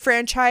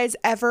franchise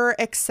ever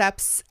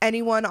accepts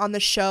anyone on the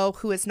show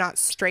who is not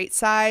straight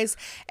size,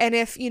 and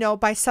if,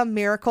 by some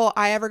miracle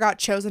I ever got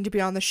chosen to be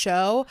on the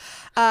show,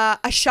 a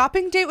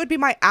shopping date would be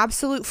my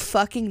absolute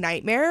fucking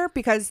nightmare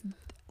because...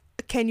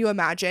 Can you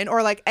imagine?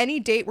 Or like any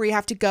date where you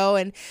have to go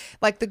and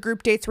like the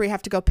group dates where you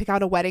have to go pick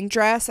out a wedding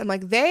dress. I'm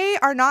like, they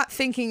are not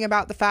thinking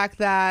about the fact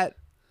that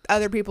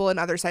other people in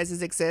other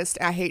sizes exist.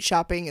 I hate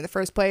shopping in the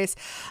first place.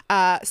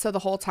 So the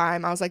whole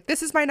time I was like,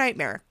 this is my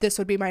nightmare. This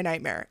would be my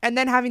nightmare. And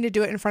then having to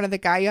do it in front of the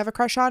guy you have a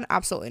crush on.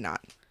 Absolutely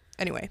not.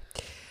 Anyway,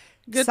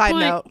 good side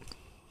point.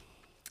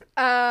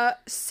 Note.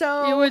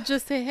 So you would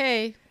just say,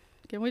 hey,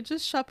 can we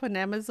just shop on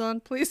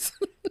Amazon, please?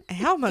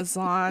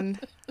 Amazon?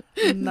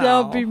 No.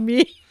 That'll be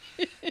me.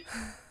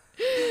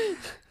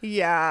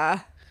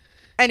 Yeah.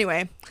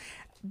 Anyway,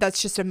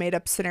 that's just a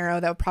made-up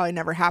scenario that would probably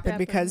never happen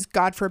because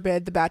God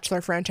forbid the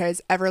Bachelor franchise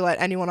ever let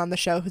anyone on the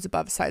show who's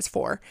above size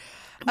 4.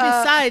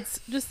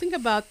 Besides, just think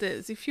about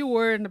this. If you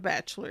were in The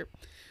Bachelor,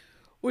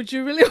 would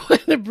you really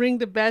want to bring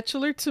The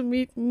Bachelor to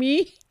meet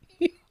me?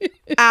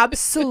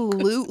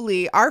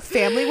 Absolutely. Our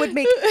family would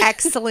make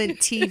excellent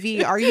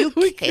TV. Are you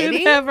kidding? We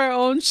could have our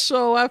own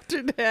show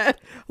after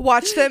that.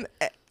 Watch them.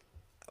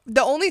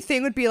 The only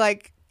thing would be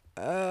like,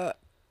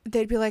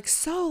 they'd be like,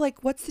 so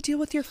like, what's the deal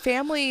with your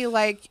family?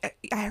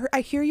 Like, I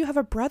hear you have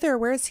a brother.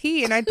 Where's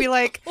he? And I'd be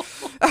like,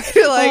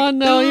 oh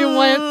no, you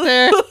went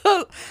there.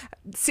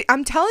 See,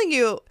 I'm telling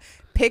you,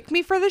 pick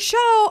me for the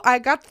show. I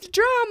got the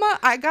drama.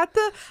 I got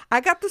the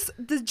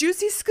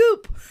juicy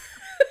scoop.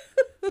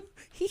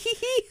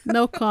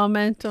 No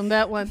comment on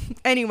that one.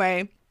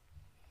 Anyway,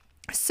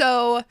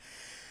 so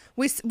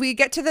we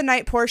get to the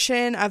night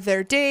portion of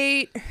their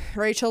date.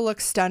 Rachel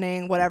looks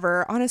stunning,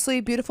 whatever.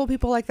 Honestly, beautiful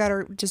people like that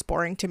are just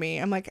boring to me.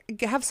 I'm like,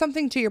 have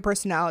something to your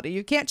personality.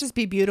 You can't just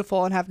be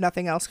beautiful and have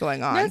nothing else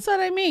going on. That's what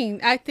I mean.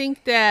 I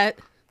think that,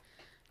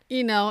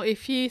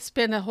 if he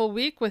spent a whole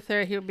week with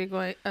her, he'll be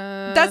going,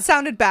 That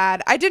sounded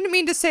bad. I didn't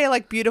mean to say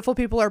like beautiful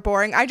people are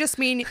boring. I just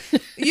mean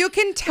you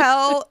can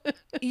tell.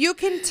 Beauty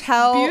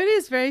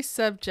is very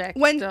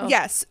subjective.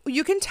 Yes,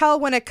 you can tell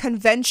when a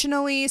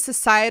conventionally,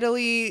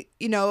 societally,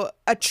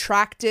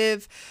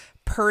 attractive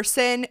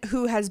person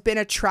who has been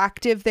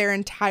attractive their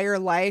entire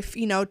life,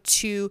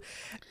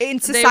 in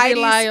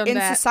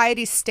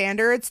society's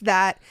standards,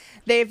 that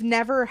they've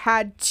never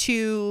had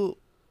to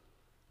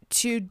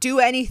do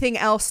anything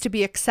else to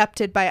be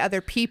accepted by other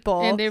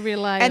people, and they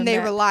rely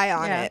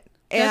on it.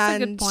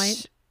 That's a good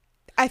point.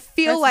 I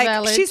feel like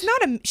valid.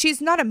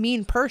 she's not a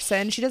mean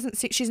person.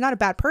 She's not a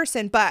bad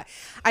person, but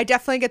I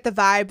definitely get the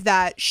vibe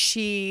that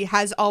she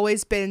has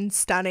always been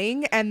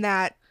stunning and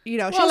that she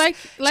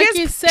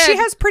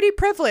has pretty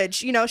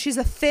privilege. She's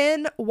a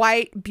thin,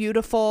 white,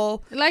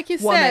 beautiful Like you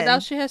woman. said, all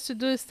she has to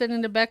do is stand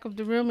in the back of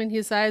the room and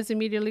his eyes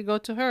immediately go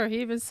to her. He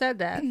even said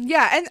that.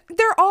 Yeah, and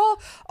they're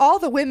all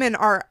the women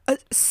are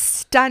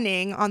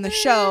stunning on the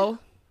show.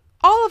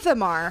 All of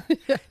them are,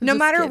 no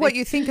matter kidding. what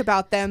you think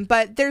about them.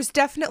 But there's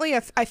definitely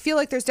I feel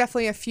like there's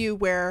definitely a few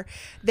where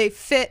they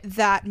fit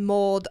that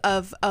mold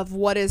of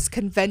what is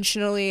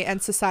conventionally and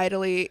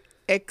societally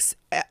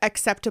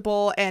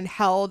acceptable and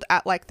held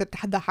at like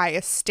the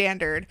highest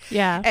standard.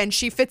 Yeah. And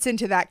she fits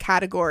into that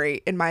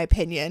category, in my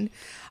opinion.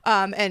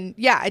 And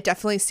yeah, it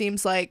definitely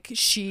seems like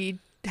she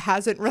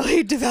hasn't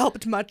really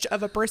developed much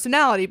of a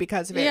personality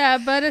because of it. Yeah,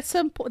 but at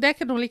some point that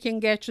can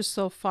get you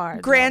so far.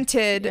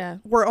 Granted, Yeah.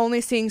 we're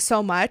only seeing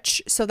so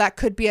much, so that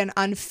could be an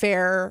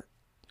unfair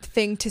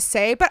thing to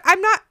say, but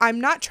I'm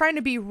not trying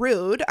to be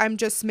rude. I'm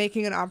just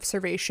making an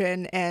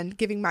observation and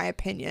giving my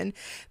opinion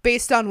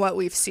based on what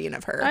we've seen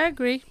of her. I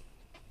agree.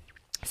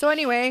 So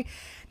anyway,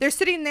 they're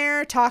sitting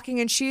there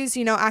talking, and she's,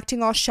 you know,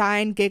 acting all shy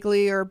and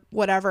giggly or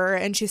whatever,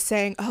 and she's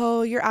saying,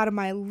 "Oh, you're out of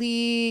my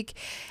league,"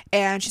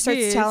 and she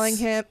starts telling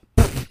him.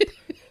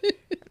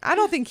 I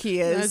don't think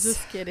he is. No,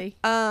 just kidding.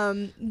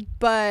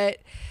 But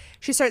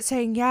she starts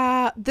saying,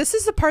 "Yeah, this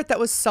is the part that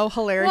was so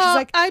hilarious." Well, She's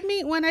like, I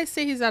mean, when I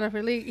say he's out of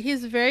her league,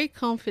 he's very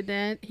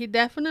confident. He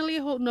definitely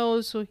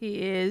knows who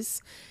he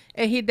is,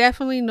 and he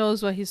definitely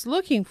knows what he's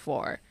looking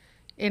for.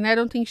 And I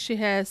don't think she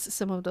has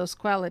some of those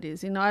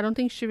qualities. You know, I don't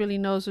think she really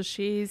knows who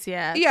she is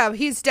yet. yeah,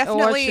 he's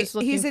definitely she's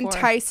looking he's for.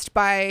 enticed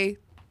by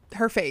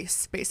her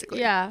face, basically.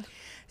 Yeah.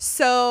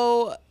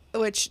 So,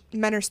 which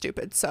men are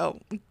stupid,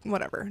 so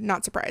whatever.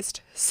 Not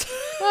surprised.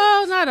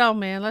 Well, not all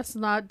men. Let's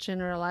not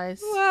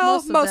generalize.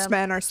 Well, most them.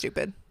 men are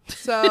stupid.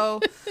 So,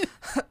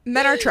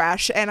 men are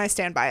trash, and I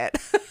stand by it.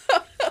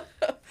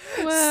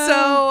 Well,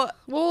 So,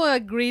 we'll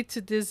agree to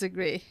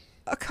disagree.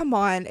 come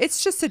on.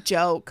 It's just a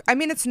joke. I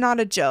mean, it's not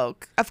a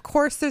joke. Of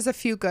course, there's a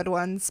few good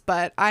ones,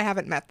 but I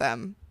haven't met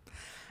them.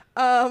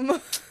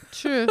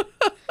 True.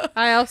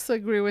 I also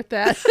agree with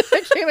that.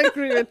 I can't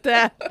agree with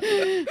that.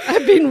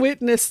 I've been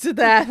witness to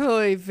that.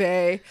 Oy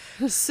vey.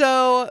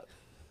 So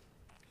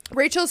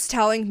Rachel's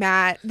telling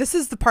Matt, this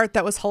is the part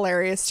that was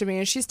hilarious to me,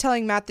 and she's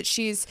telling Matt that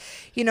she's,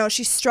 you know,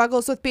 she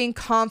struggles with being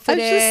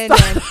confident. I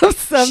just thought of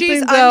something,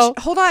 she's though.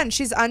 hold on,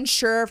 she's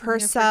unsure of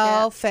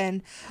herself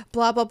and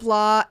blah blah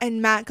blah.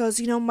 And Matt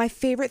goes, you know, my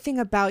favorite thing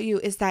about you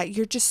is that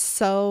you're just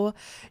so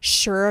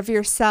sure of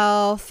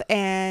yourself,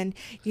 and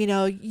you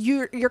know,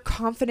 you're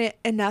confident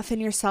enough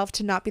in yourself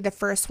to not be the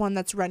first one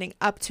that's running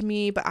up to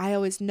me, but I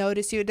always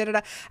notice you. Da, da,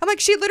 da. I'm like,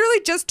 she literally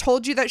just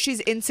told you that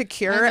she's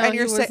insecure, I know, and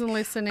you're he wasn't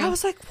listening. I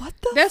was like, what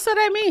the? That's what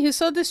I mean. He's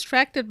so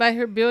distracted by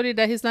her beauty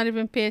that he's not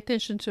even paying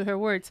attention to her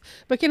words.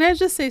 But can I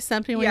just say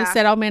something when Yeah. he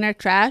said all men are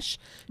trash?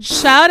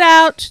 Shout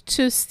out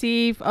to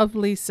Steve of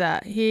Lisa.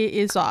 He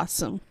is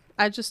awesome.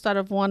 I just thought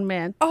of one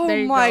man. Oh There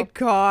you my go.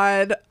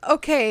 God.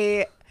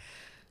 Okay.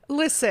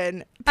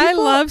 Listen. I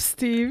people- love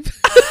Steve.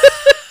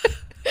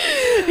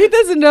 He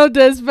doesn't know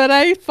this, but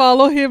I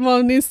follow him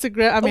on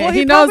Instagram. I mean, Well,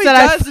 he knows probably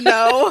that does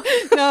know.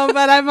 No,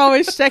 but I'm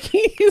always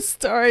checking his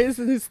stories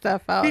and his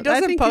stuff out. He I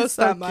doesn't think he's post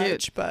so that cute.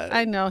 much, but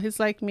I know he's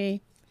like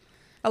me,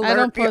 a I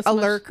don't post a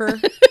much. lurker.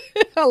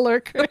 a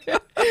lurker.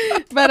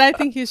 But I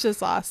think he's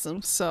just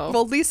awesome. So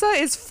Well, Lisa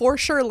is for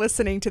sure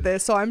listening to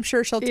this, so I'm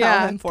sure she'll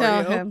tell him for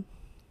tell you. him.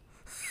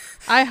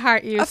 I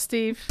heart you,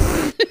 Steve.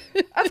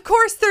 Of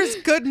course, there's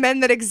good men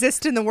that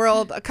exist in the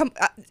world.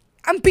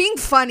 I'm being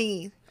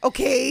funny,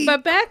 okay?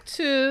 But back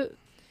to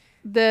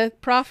the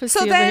prophecy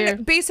so over then, here.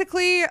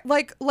 basically,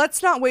 like,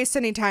 let's not waste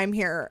any time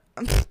here.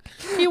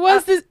 He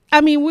was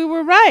I mean, we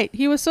were right.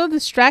 He was so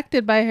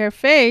distracted by her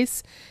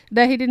face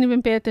that he didn't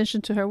even pay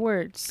attention to her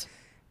words.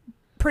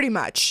 Pretty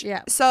much.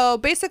 Yeah. So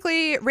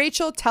basically,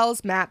 Rachel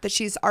tells Matt that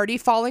she's already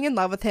falling in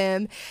love with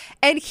him,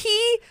 and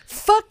he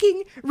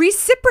fucking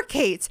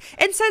reciprocates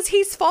and says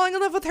he's falling in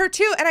love with her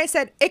too. And I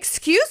said,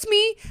 "Excuse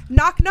me,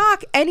 knock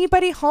knock.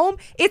 Anybody home?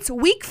 It's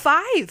week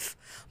 5.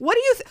 What do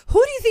you?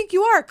 Who do you think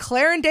you are,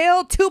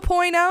 Clarendale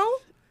 2.0?"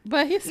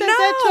 But he said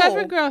that to No.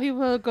 every girl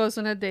he goes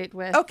on a date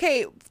with.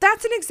 Okay,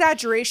 that's an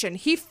exaggeration.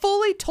 He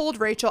fully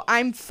told Rachel,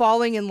 "I'm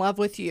falling in love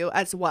with you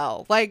as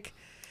well." Like,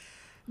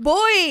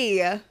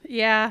 boy.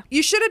 Yeah.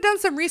 You should have done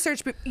some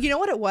research. But you know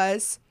what it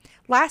was?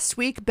 Last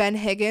week, Ben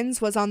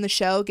Higgins was on the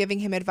show giving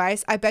him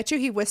advice. I bet you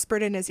he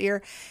whispered in his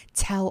ear,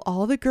 "Tell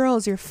all the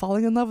girls you're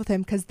falling in love with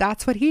him," because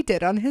that's what he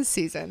did on his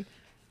season.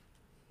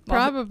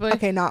 Probably.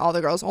 Okay, not all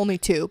the girls, only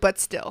 2, but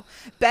still.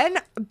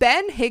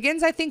 Ben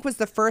Higgins, I think, was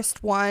the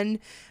first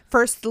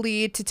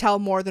lead to tell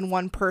more than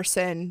one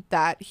person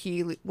that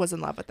he was in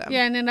love with them.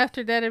 Yeah, and then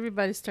after that,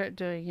 everybody started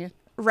doing it.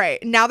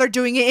 Right. Now they're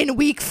doing it in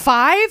week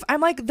 5.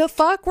 I'm like, the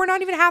fuck? We're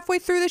not even halfway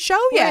through the show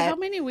Wait, yet. how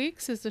many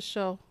weeks is the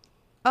show?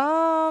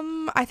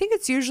 I think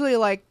it's usually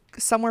like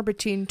somewhere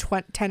between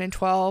 10 and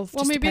 12.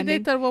 Well, just maybe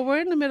depending. they thought, well, we're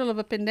in the middle of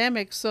a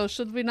pandemic, so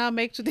should we not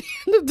make to the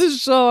end of the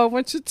show? I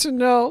want you to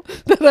know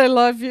that I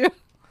love you.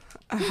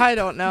 I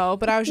don't know,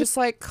 but I was just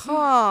like,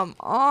 come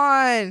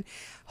on.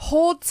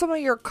 Hold some of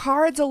your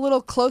cards a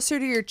little closer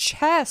to your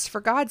chest, for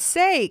God's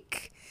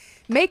sake.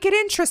 Make it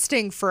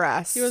interesting for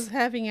us. He was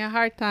having a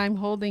hard time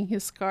holding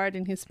his card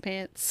in his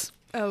pants.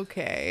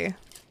 Okay.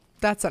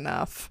 That's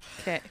enough.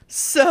 Okay.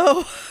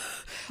 So,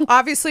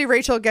 obviously,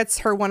 Rachel gets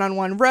her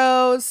one-on-one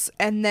rose,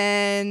 and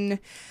then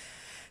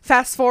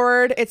Fast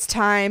forward, it's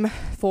time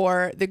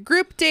for the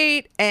group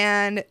date,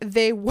 and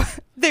they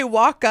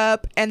walk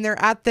up and they're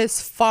at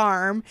this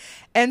farm,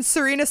 and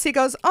Serena C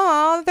goes,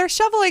 "Oh, they're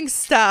shoveling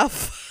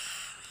stuff."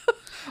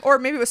 Or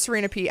maybe it was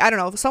Serena P. I don't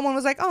know. Someone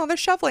was like, "Oh, they're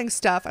shoveling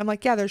stuff." I'm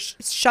like, "Yeah, they're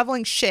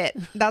shoveling shit.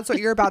 That's what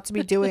you're about to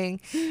be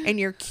doing in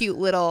your cute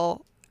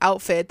little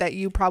outfit that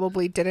you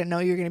probably didn't know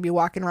you're going to be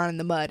walking around in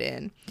the mud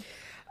in."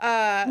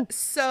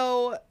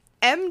 So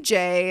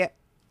MJ,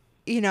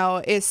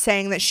 is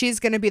saying that she's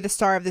going to be the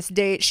star of this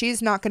date.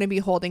 She's not going to be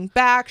holding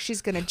back.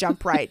 She's going to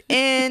jump right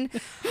in,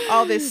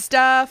 all this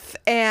stuff.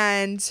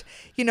 And,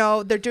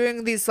 they're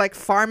doing these like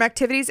farm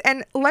activities.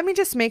 And let me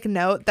just make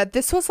note that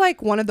this was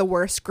like one of the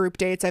worst group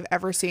dates I've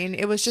ever seen.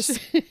 It was just,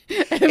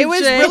 it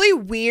was really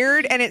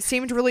weird and it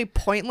seemed really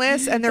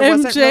pointless. And there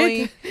wasn't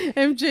really.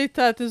 MJ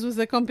thought this was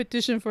a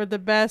competition for the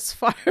best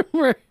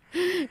farmer.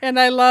 And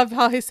I love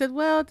how he said,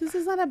 "Well, this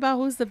is not about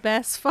who's the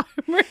best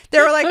farmer." They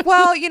were like,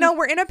 "Well,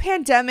 we're in a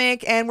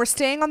pandemic and we're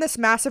staying on this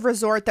massive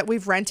resort that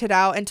we've rented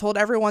out and told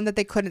everyone that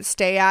they couldn't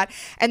stay at.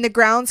 And the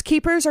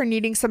groundskeepers are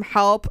needing some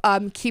help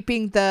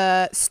keeping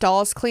the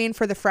stalls clean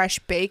for the fresh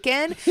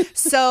bacon.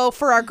 So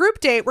for our group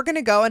date, we're going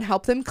to go and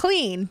help them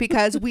clean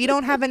because we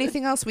don't have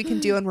anything else we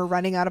can do and we're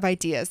running out of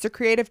ideas. The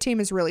creative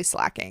team is really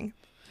slacking."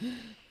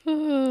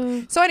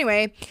 So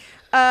anyway,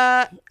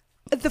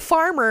 the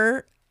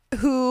farmer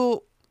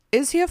who...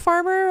 Is he a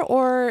farmer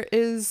or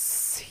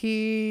is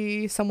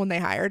he someone they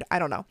hired? I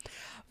don't know.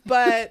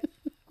 But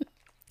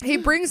he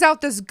brings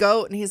out this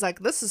goat and he's like,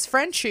 "This is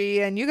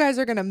Frenchie and you guys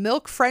are going to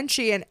milk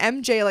Frenchie." And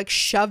MJ like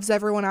shoves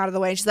everyone out of the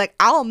way. And she's like,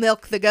 "I'll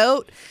milk the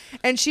goat."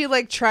 And she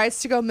like tries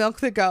to go milk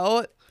the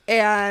goat.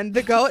 And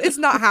the goat is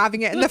not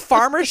having it. And the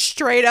farmer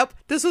straight up,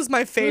 this was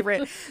my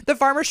favorite. The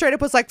farmer straight up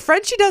was like,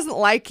 "Frenchie doesn't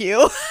like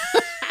you."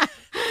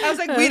 I was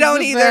like, "We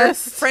don't either."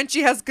 Best.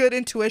 Frenchie has good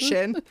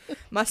intuition.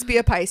 Must be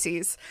a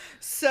Pisces.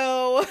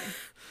 So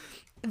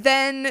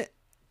then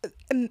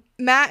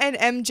Matt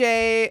and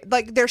MJ,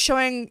 like they're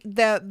showing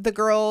the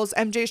girls,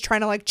 MJ's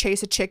trying to like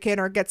chase a chicken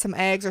or get some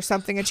eggs or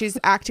something. And she's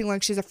acting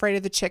like she's afraid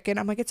of the chicken.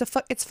 I'm like,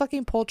 it's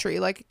fucking poultry.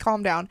 Like,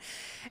 calm down.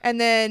 And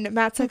then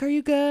Matt's like, "Are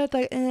you good?"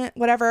 Like,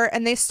 whatever.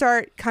 And they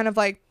start kind of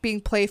like being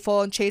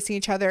playful and chasing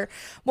each other.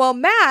 Well,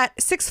 Matt,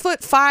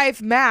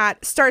 6'5"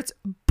 Matt, starts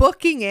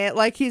booking it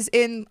like he's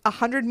in a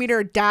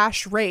 100-meter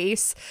dash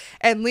race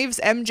and leaves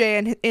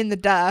MJ in the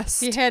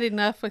dust. He had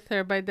enough with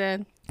her by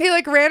then. He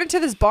like ran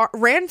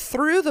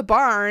through the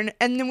barn,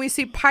 and then we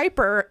see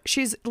Piper.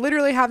 She's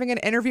literally having an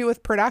interview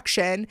with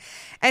production,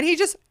 and he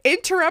just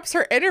interrupts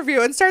her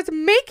interview and starts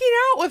making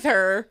out with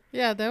her.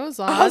 Yeah, that was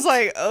odd. I was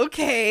like,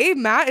 okay,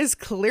 Matt is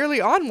clearly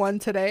on one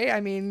today.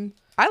 I mean,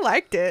 I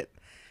liked it.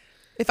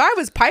 If I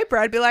was Piper,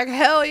 I'd be like,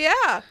 hell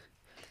yeah.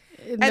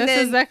 And that's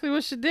then, exactly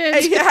what she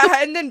did.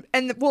 Yeah, and then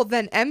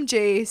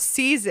MJ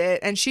sees it,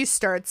 and she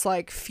starts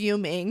like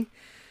fuming.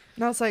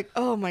 And I was like,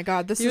 "Oh my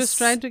God, he was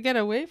trying to get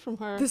away from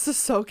her. This is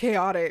so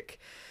chaotic."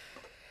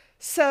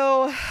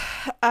 So,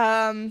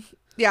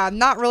 yeah,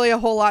 not really a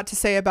whole lot to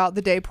say about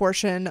the day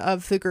portion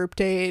of the group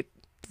date.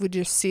 We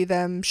just see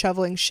them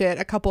shoveling shit.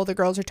 A couple of the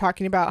girls are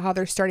talking about how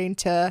they're starting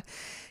to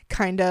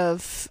kind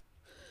of,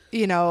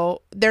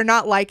 they're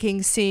not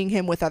liking seeing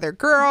him with other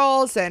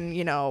girls, and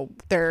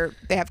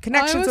they have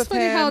connections with him.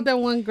 It was funny how that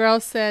one girl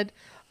said,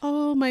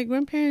 "Oh, my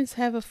grandparents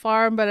have a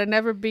farm, but I've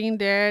never been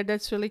there.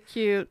 That's really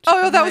cute."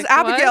 Oh, that was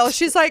Abigail. What?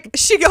 She's like,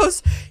 she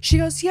goes,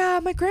 "Yeah,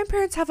 my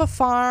grandparents have a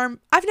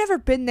farm. I've never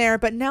been there,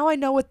 but now I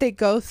know what they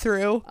go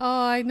through."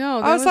 Oh, I know.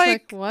 I was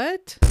like,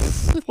 what?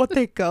 What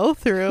they go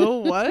through?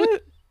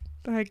 What?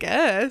 I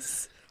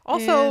guess.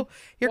 Also,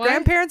 your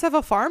grandparents have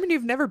a farm and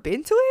you've never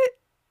been to it?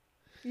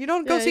 You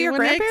don't go see your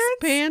grandparents?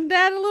 Expand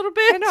that a little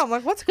bit. I know. I'm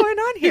like, what's going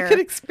on here? You could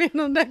expand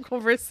on that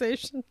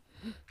conversation.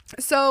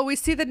 So we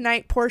see the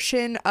night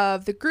portion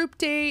of the group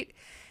date,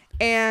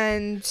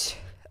 and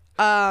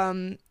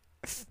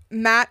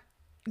Matt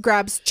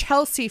grabs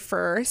Chelsea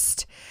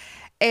first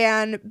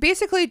and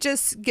basically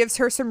just gives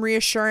her some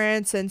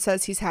reassurance and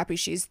says he's happy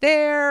she's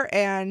there.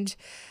 And,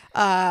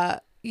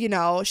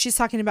 she's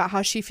talking about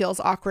how she feels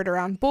awkward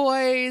around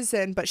boys,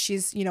 but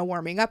she's,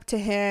 warming up to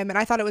him. And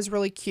I thought it was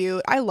really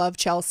cute. I love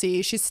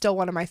Chelsea. She's still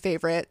one of my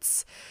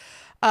favorites.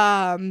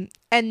 And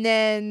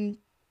then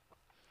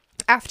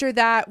after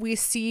that, we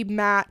see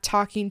Matt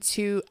talking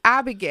to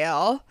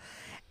Abigail,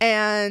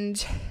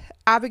 and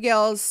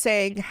Abigail's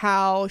saying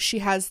how she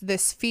has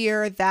this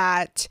fear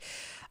that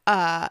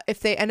if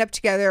they end up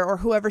together, or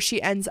whoever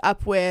she ends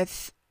up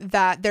with,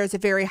 that there's a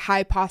very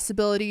high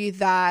possibility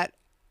that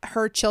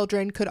her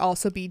children could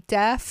also be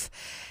deaf,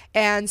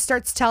 and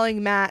starts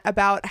telling Matt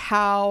about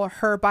how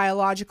her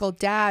biological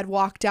dad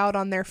walked out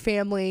on their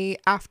family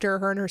after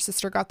her and her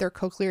sister got their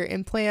cochlear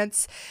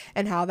implants,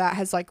 and how that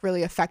has like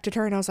really affected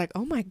her. And I was like,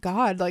 oh my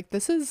God, like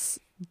this is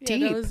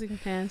deep. Yeah, that was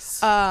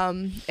intense.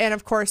 And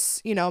of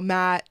course,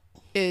 Matt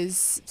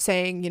is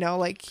saying,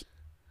 like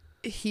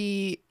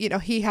he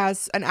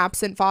has an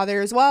absent father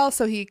as well,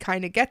 so he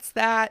kind of gets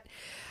that.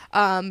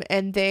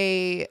 And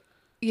they,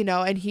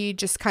 and he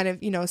just kind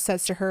of,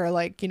 says to her,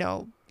 like,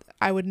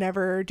 would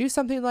never do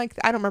something like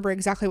that. I don't remember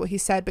exactly what he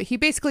said, but he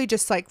basically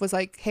just like was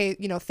like, hey,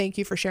 you know, thank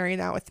you for sharing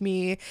that with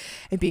me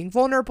and being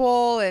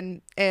vulnerable.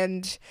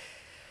 And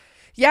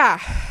yeah,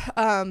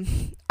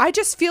 I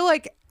just feel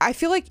like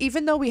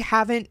even though we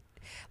haven't,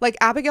 like,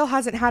 Abigail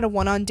hasn't had a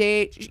one-on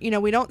date, you know,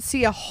 we don't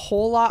see a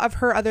whole lot of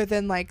her other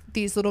than like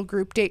these little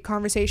group date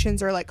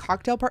conversations or like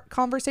cocktail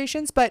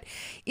conversations. But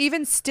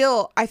even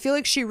still, I feel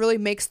like she really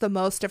makes the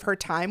most of her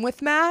time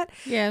with Matt.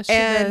 Yeah, she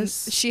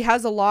does. She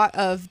has a lot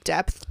of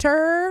depth to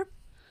her.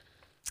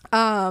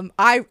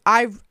 I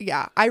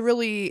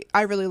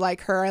really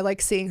like her. I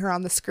like seeing her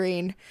on the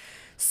screen.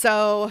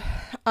 So,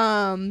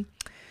 then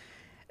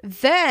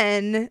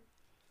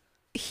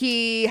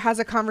he has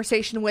a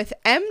conversation with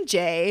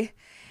MJ.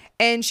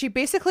 And she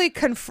basically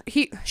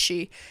he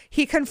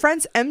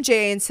confronts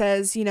MJ and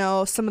says, you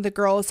know, some of the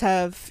girls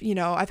have, you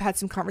know, I've had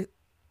some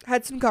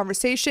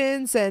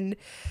conversations, and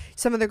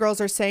some of the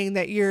girls are saying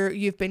that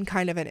you've been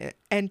kind of an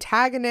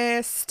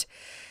antagonist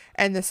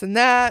and this and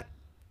that.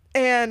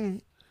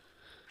 And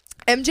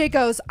MJ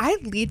goes, I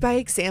lead by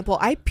example.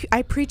 I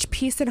preach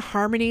peace and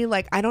harmony.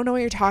 Like, I don't know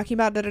what you're talking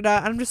about. Da, da, da.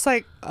 I'm just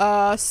like,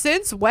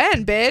 since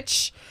when,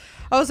 bitch?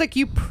 I was like,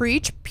 you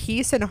preach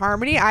peace and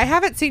harmony? I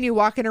haven't seen you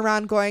walking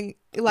around going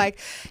like,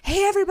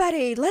 hey,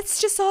 everybody,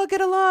 let's just all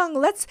get along.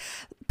 Let's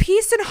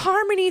peace and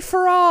harmony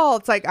for all.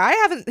 It's like, I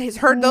haven't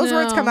heard those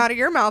words come out of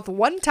your mouth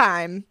one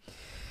time.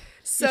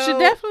 So she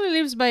definitely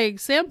lives by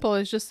example.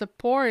 It's just a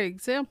poor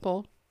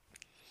example.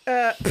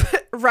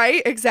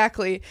 Right,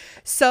 exactly.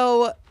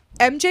 So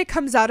MJ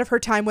comes out of her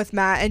time with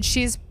Matt and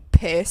she's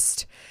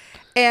pissed,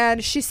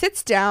 and she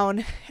sits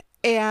down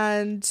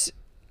and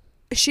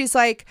she's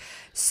like,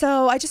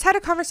 so I just had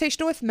a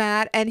conversation with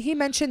Matt, and he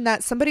mentioned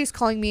that somebody's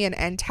calling me an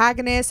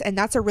antagonist, and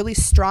that's a really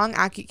strong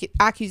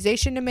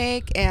accusation to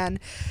make. And,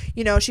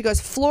 you know, she goes,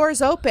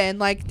 floor's open.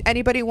 Like,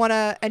 anybody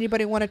wanna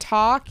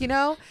talk, you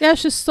know? Yeah,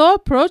 she's so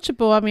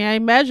approachable. I mean, I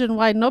imagine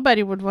why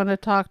nobody would want to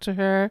talk to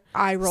her.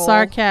 Eye roll.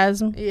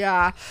 Sarcasm.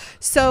 Yeah.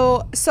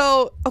 So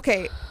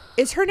okay,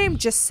 is her name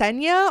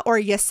Jasenia or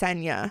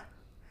Yesenia?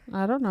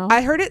 I don't know.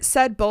 I heard it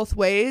said both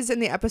ways in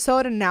the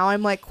episode, and now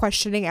I'm like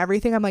questioning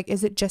everything. I'm like,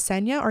 is it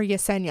Jasenia or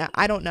Yesenia?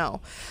 I don't know.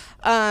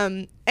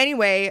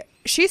 Anyway,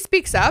 she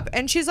speaks up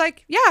and she's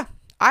like, yeah,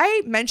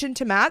 I mentioned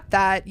to Matt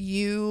that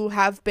you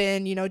have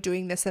been, you know,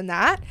 doing this and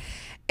that.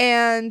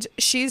 And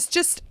she's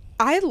just,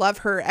 I love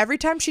her. Every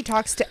time she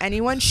talks to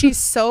anyone, she's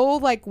so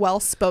like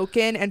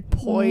well-spoken and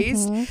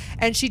poised.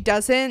 And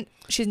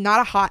she's not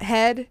a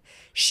hothead.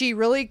 She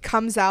really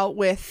comes out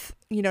with,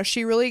 you know,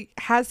 she really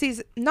has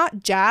these,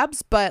 not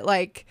jabs, but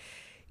like,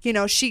 you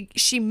know, she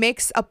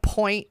makes a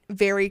point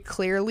very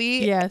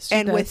clearly. Yes,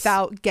 and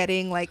without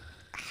getting like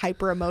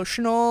hyper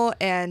emotional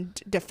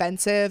and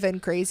defensive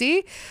and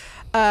crazy.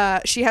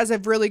 She has a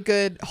really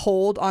good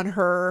hold on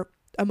her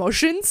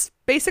emotions,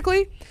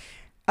 basically.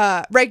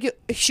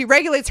 She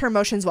regulates her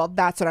emotions well.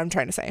 That's what I'm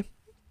trying to say.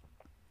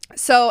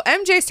 So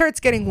MJ starts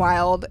getting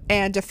wild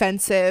and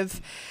defensive,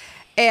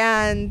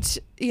 and,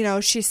 you know,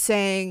 she's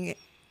being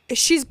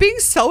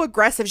so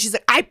aggressive. She's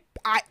like,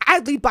 I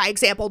lead by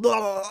example.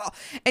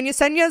 And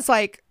Yesenia's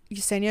like,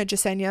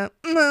 Jasenia,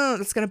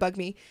 that's gonna bug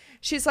me.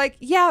 She's like,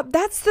 yeah,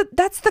 that's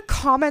the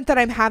comment that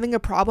I'm having a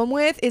problem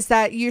with, is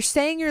that you're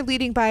saying you're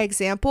leading by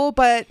example,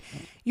 but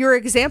your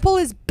example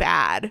is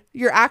bad.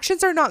 Your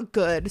actions are not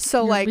good.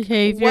 So your like,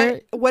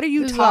 behavior what are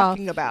you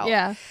talking about?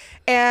 Yeah.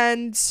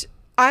 And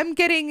I'm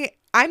getting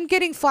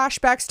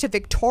flashbacks to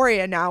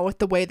Victoria now with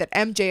the way that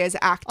MJ is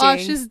acting. Oh,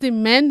 she's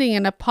demanding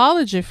an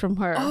apology from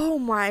her. Oh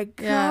my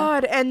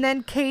God. Yeah. And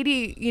then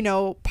Katie, you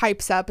know,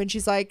 pipes up and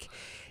she's like,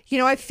 you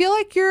know, I feel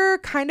like you're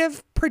kind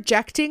of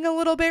projecting a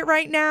little bit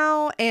right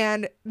now.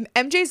 And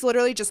MJ's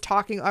literally just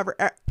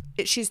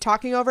she's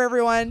talking over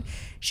everyone.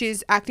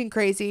 She's acting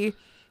crazy.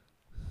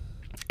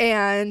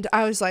 And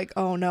I was like,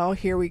 oh no,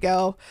 here we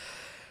go.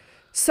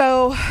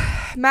 So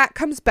Matt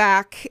comes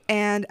back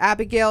and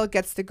Abigail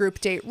gets the group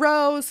date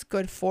rose.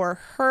 Good for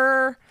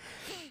her.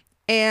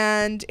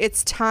 And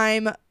it's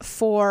time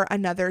for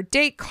another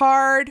date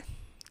card.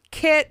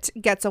 Kit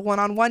gets a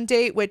one-on-one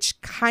date,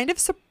 which kind of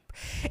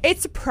it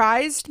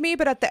surprised me,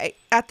 but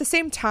at the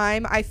same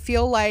time, I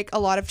feel like a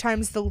lot of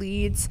times the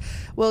leads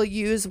will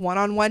use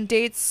one-on-one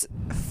dates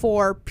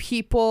for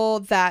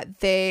people that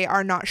they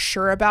are not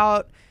sure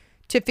about,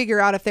 to figure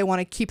out if they want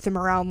to keep them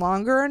around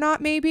longer or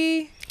not,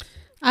 maybe.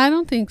 I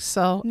don't think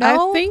so.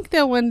 No? I think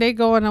that when they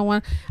go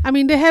on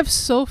they have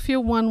so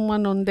few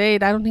one-on-one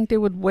date. I don't think they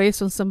would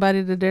waste on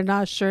somebody that they're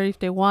not sure if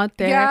they want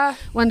there. Yeah.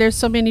 When there's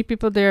so many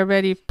people they're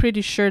already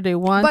pretty sure they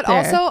want but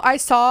there. But also, I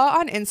saw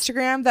on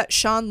Instagram that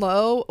Sean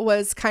Lowe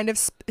was kind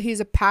of, he's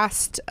a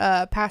past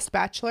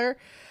bachelor,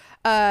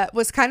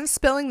 was kind of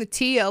spilling the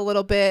tea a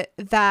little bit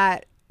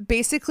that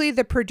basically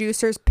the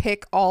producers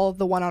pick all of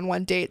the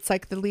one-on-one dates.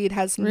 Like, the lead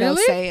has no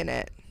say in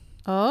it.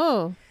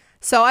 Oh.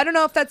 So I don't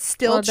know if that's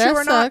still true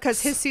or not,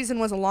 because his season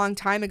was a long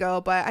time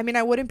ago. But I mean,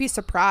 I wouldn't be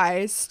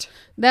surprised.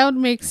 That would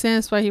make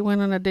sense why he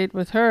went on a date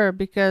with her,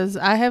 because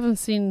I haven't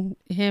seen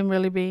him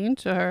really be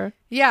into her.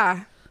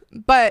 Yeah.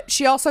 But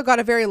she also got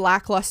a very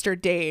lackluster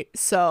date.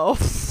 So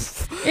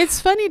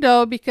It's funny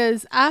though,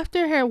 because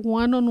after her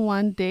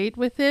one-on-one date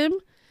with him,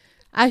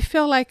 I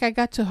feel like I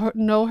got to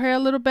know her a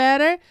little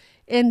better.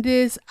 And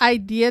this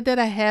idea that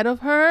I had of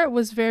her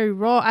was very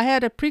wrong. I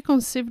had a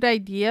preconceived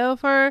idea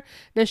of her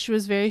that she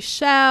was very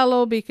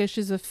shallow because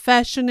she's a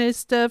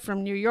fashionista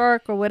from New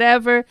York or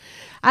whatever.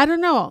 I don't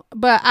know.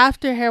 But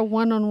after her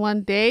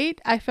one-on-one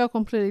date, I felt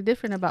completely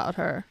different about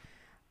her.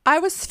 I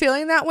was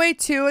feeling that way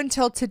too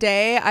until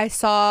today. I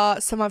saw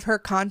some of her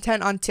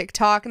content on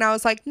TikTok and I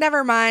was like,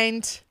 never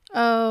mind.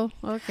 Oh,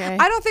 okay.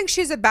 I don't think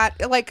she's a bad,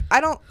 like,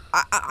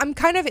 I'm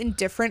kind of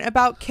indifferent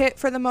about Kit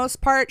for the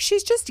most part.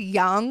 She's just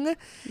young.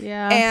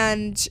 Yeah.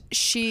 And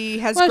she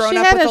has Well, grown she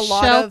up had with a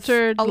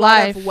sheltered lot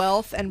life. of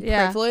wealth and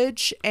Yeah.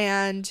 privilege.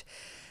 And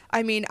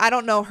I mean, I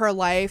don't know her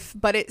life,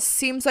 but it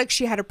seems like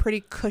she had a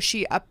pretty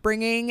cushy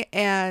upbringing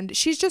and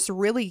she's just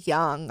really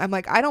young. I'm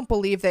like, I don't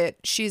believe that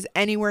she's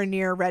anywhere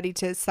near ready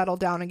to settle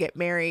down and get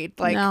married.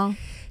 Like, No.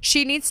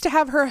 she needs to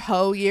have her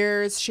hoe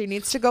years. She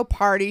needs to go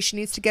party. She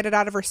needs to get it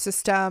out of her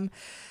system.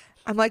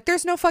 I'm like,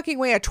 there's no fucking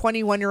way a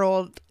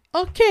 21-year-old.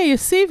 Okay, you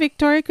see,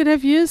 Victoria could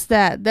have used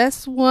that.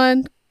 That's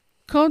one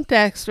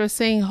context for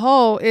saying,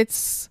 oh,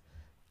 it's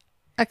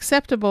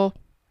acceptable.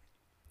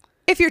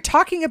 If you're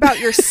talking about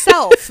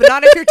yourself,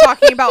 not if you're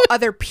talking about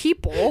other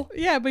people.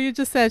 Yeah, but you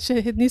just said she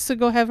needs to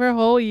go have her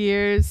whole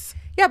years.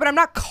 Yeah, but I'm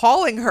not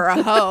calling her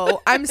a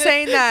hoe. I'm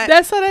saying that.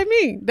 That's what I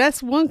mean.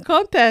 That's one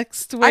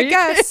context. I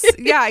guess.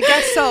 Yeah, I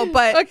guess so.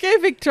 But okay,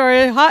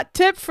 Victoria, hot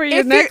tip for you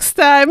if next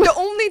time. the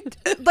only,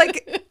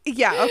 like,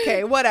 yeah,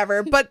 okay,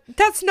 whatever. But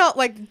that's not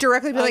like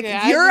directly be like,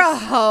 Okay, you're a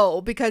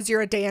hoe because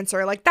you're a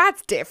dancer. Like,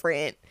 that's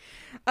different.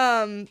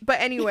 But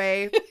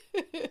anyway,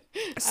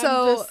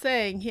 so I'm just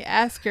saying, he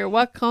asked her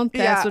what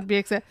context Yeah. would be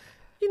accepted.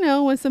 You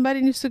know, when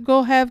somebody needs to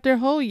go have their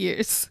whole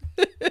years.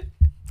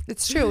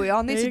 it's true. We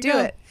all need There to you do go.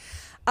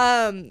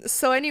 it.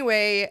 So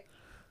anyway,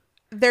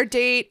 their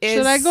date is.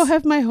 Should I go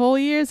have my whole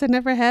years? I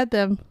never had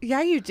them.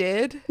 Yeah, you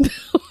did. No,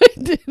 I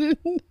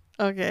didn't.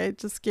 Okay,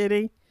 just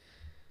kidding.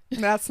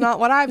 That's not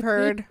what I've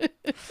heard.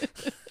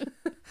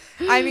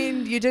 I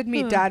mean, you did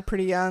meet Dad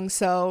pretty young,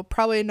 so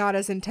probably not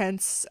as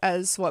intense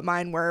as what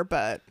mine were,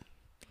 but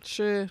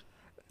Sure.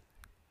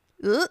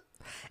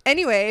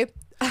 anyway,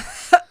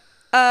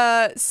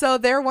 so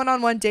their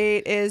one-on-one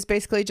date is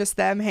basically just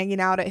them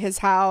hanging out at his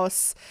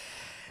house.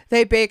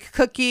 They bake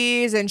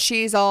cookies and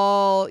she's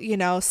all, you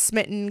know,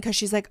 smitten because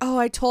she's like, oh,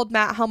 I told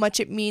Matt how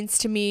much it means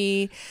to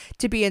me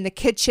to be in the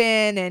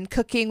kitchen, and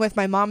cooking with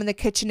my mom in the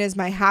kitchen is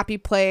my happy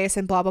place,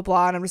 and blah, blah,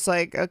 blah. And I'm just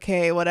like,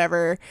 okay,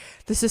 whatever.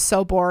 This is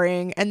so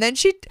boring. And then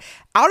she,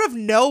 out of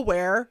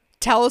nowhere,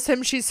 tells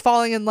him she's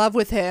falling in love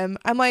with him.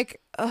 I'm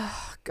like,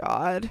 oh,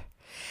 God.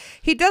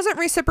 He doesn't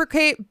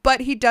reciprocate,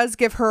 but he does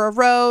give her a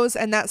rose,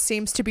 and that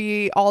seems to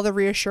be all the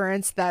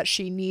reassurance that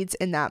she needs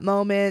in that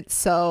moment.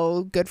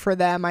 So good for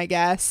them, I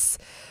guess.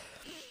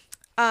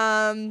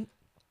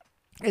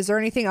 Is there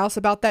anything else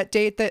about that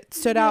date that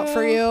stood out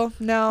for you?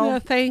 No.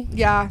 Nothing.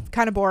 Yeah,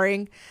 kind of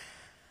boring.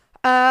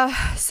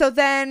 So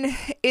then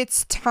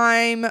it's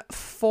time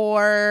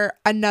for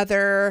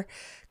another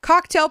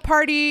cocktail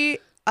party,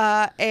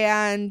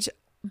 and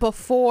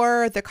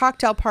before the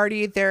cocktail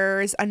party,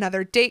 there's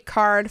another date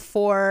card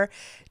for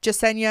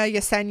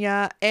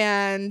Yesenia,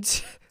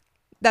 and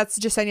that's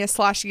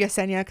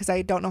Yesenia/Yesenia because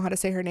I don't know how to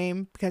say her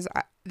name because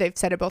they've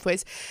said it both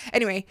ways.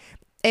 Anyway,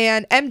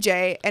 and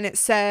MJ, and it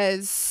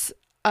says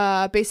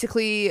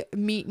basically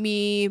meet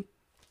me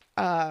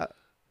at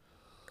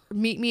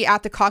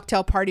the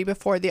cocktail party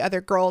before the other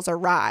girls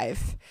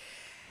arrive.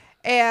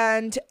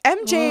 And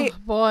MJ, Oh,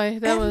 boy,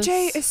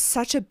 MJ is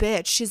such a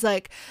bitch. She's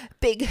like,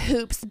 big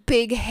hoops,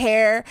 big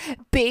hair,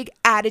 big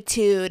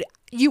attitude.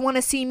 You want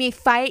to see me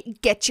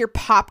fight? Get your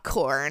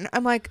popcorn.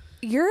 I'm like,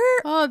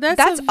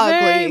 that's a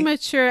very ugly.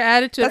 mature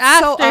attitude. That's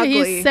so After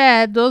he ugly.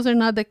 said those are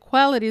not the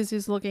qualities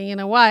he's looking in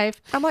a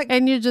wife, I'm like,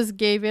 and you just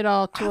gave it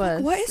all to I'm like,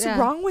 us. what is Yeah.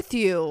 wrong with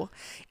you?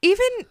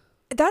 Even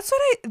that's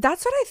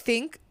what I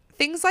think.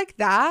 Things like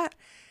that.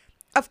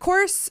 Of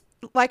course,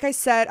 like I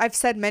said, I've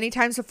said many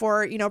times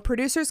before, you know,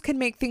 producers can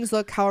make things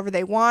look however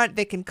they want.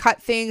 They can cut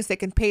things, they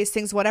can paste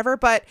things, whatever.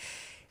 But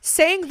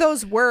saying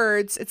those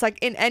words, it's like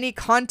in any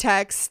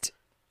context,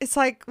 it's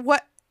like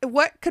what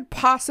could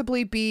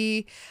possibly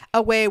be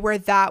a way where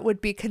that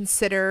would be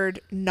considered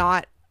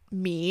not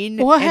mean?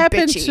 What and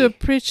happened bitchy? to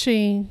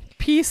preaching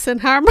peace and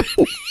harmony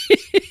and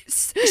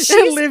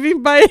She's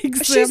living by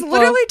example? She's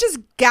literally just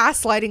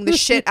gaslighting the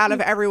shit out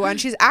of everyone.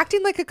 She's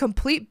acting like a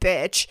complete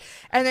bitch.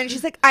 And then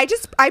she's like, I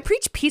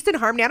preach peace and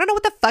harmony. I don't know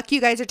what the fuck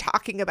you guys are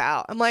talking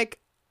about. I'm like,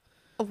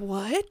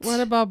 what? What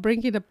about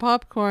bringing the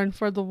popcorn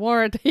for the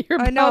war that you're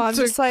I know, about I'm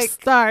to just like,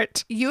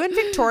 start? You and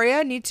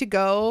Victoria need to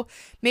go.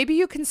 Maybe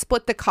you can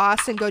split the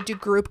cost and go do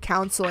group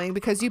counseling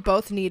because you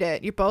both need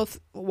it. You're both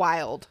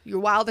wild. You're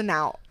wild and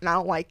out, and I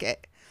don't like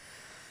it.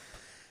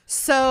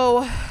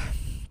 So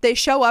they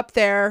show up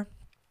there.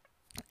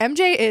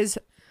 MJ is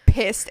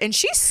pissed and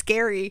she's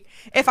scary.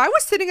 If I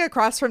was sitting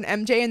across from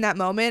MJ in that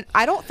moment,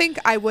 I don't think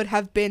I would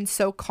have been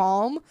so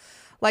calm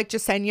like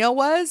Yesenia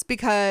was,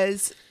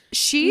 because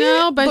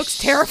looks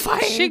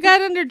terrifying. She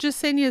got under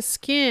Jessenia's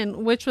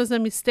skin, which was a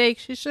mistake.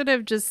 She should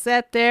have just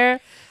sat there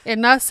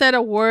and not said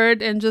a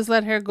word and just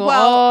let her go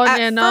on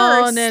and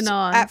on and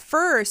on. At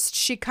first,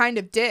 she kind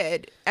of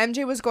did.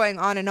 MJ was going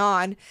on, and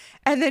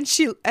then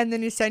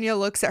Yesenia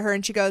looks at her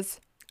and she goes,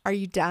 "Are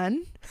you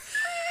done?"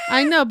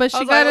 I know, but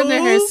she got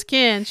under her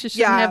skin. She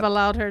shouldn't have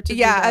allowed her to do that.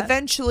 Yeah,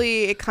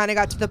 eventually it kind of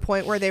got to the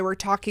point where they were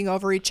talking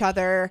over each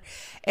other.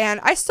 And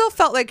I still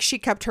felt like she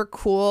kept her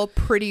cool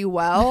pretty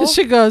well.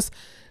 She goes,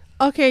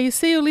 "Okay, you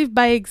say you live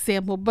by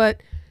example,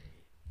 but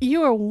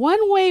you are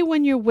one way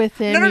when you're with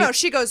him." No.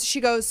 She goes,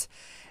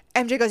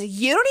 MJ goes,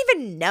 "You don't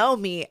even know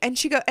me." And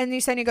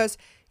Yesenia goes,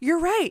 "You're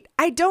right.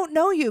 I don't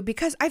know you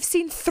because I've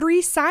seen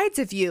 3 sides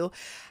of you.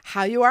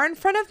 How you are in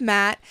front of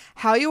Matt,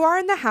 how you are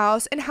in the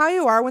house, and how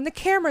you are when the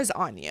camera's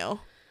on you."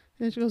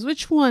 And she goes,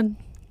 "Which one?"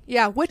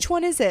 Yeah, which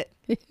one is it?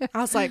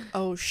 I was like,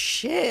 oh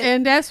shit.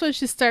 And that's when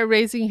she started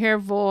raising her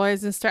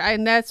voice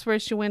and that's where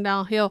she went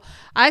downhill.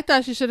 I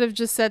thought she should have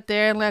just sat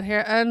there and let her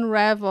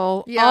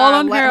unravel all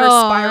on her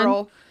own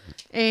spiral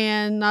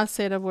and not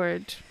said a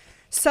word.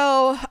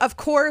 So, of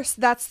course,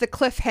 that's the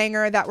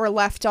cliffhanger that we're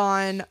left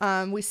on.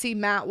 We see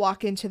Matt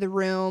walk into the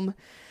room.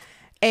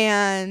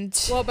 And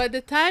well, by the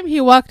time he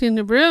walked in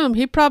the room,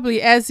 he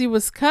probably, as he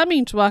was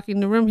coming to walk in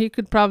the room, he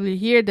could probably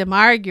hear them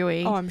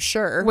arguing. Oh, I'm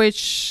sure.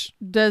 Which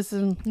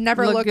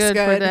never looks good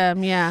for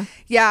them. Yeah.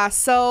 Yeah.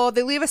 So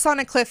they leave us on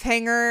a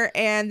cliffhanger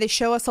and they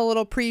show us a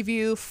little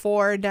preview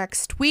for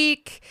next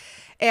week.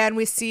 And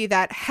we see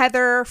that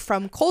Heather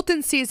from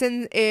Colton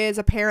season is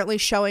apparently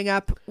showing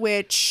up,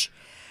 which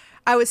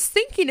I was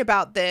thinking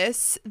about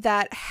this,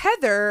 that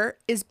Heather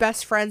is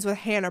best friends with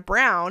Hannah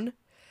Brown.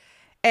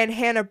 And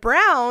Hannah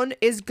Brown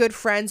is good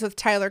friends with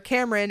Tyler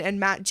Cameron and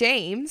Matt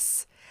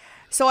James.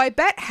 So I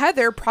bet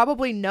Heather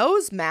probably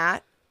knows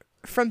Matt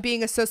from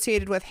being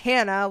associated with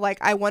Hannah. Like,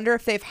 I wonder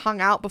if they've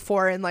hung out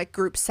before in like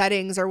group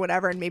settings or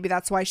whatever. And maybe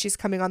that's why she's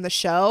coming on the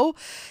show.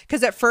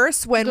 Because at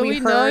first when we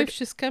heard... know if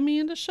she's coming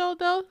in the show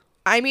though?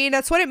 I mean,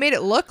 that's what it made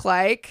it look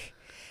like.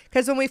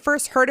 Because when we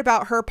first heard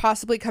about her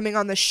possibly coming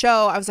on the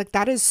show, I was like,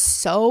 that is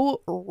so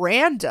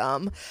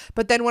random.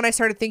 But then when I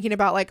started thinking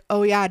about like,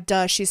 oh yeah,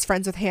 duh, she's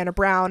friends with Hannah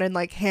Brown. And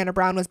like Hannah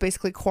Brown was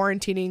basically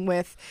quarantining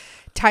with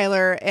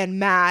Tyler and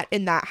Matt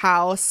in that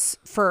house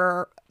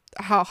for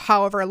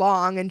however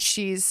long. And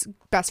she's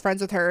best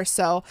friends with her.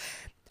 So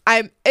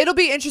it'll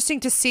be interesting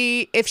to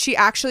see if she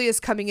actually is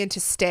coming in to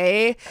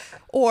stay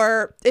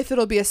or if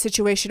it'll be a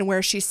situation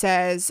where she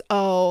says,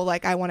 oh,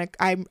 like I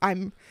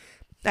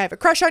have a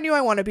crush on you.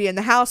 I want to be in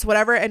the house,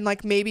 whatever. And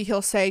like, maybe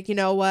he'll say, you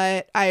know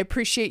what? I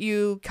appreciate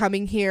you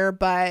coming here,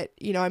 but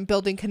you know, I'm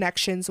building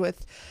connections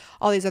with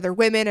all these other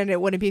women and it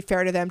wouldn't be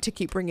fair to them to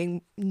keep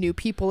bringing new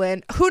people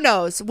in. Who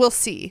knows? We'll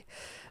see.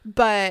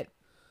 But,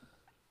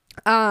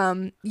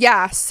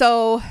 yeah.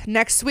 So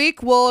next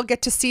week we'll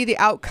get to see the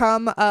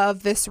outcome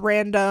of this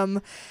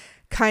random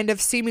kind of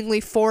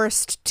seemingly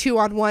forced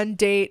 2-on-1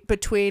 date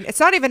between, it's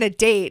not even a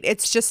date.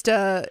 It's just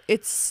a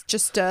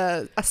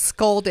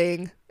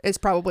scolding. Is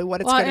probably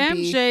what it's going to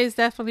be. MJ is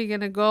definitely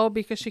going to go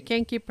because she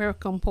can't keep her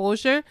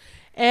composure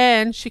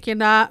and she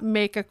cannot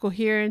make a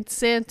coherent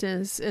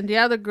sentence. And the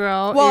other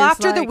girl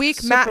after like the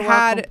week Matt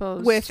had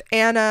with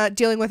Anna,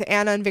 dealing with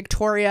Anna and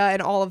Victoria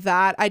and all of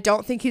that, I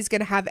don't think he's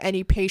going to have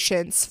any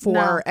patience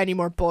for any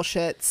more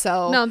bullshit.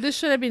 So no, this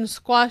should have been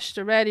squashed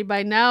already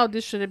by now.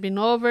 This should have been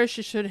over.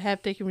 She should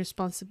have taken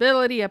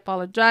responsibility,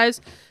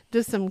 apologized,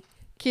 did some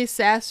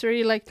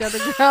kiss-assery like the other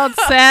girl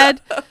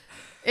said.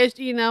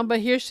 But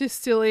here she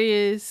still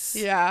is.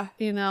 Yeah.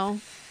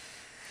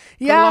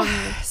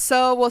 Yeah.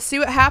 So we'll see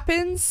what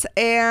happens,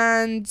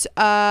 and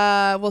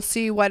we'll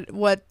see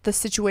what the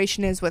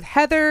situation is with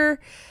Heather.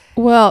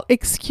 Well,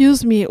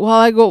 excuse me while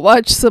I go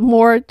watch some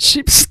more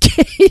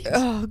Cheapskate.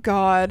 Oh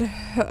God,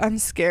 I'm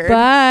scared.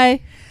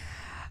 Bye.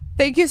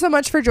 Thank you so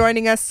much for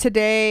joining us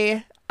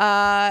today.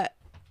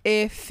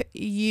 If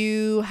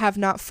you have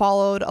not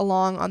followed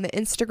along on the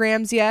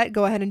Instagrams yet,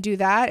 go ahead and do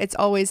that. It's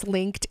always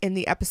linked in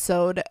the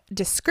episode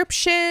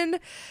description.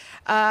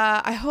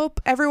 I hope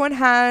everyone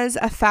has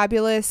a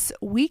fabulous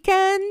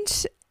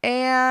weekend.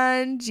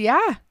 And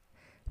yeah,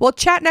 we'll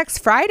chat next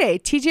Friday.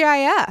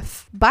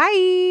 TGIF.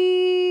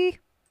 Bye.